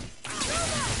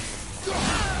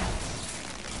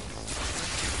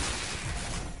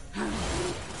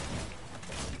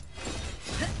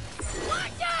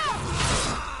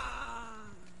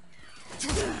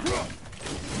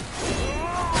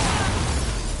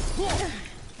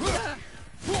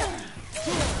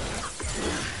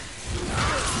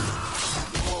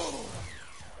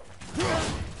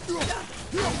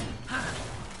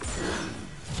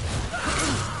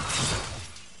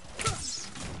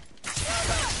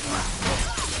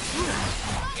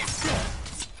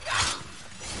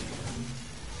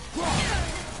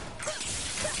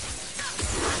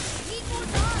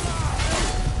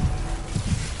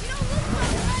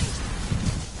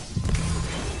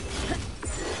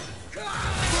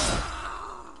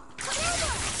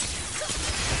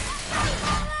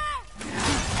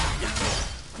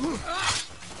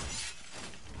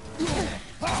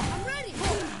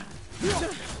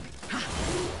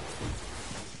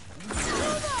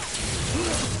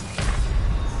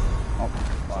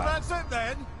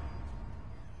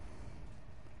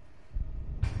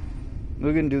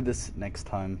 We're gonna do this next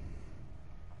time.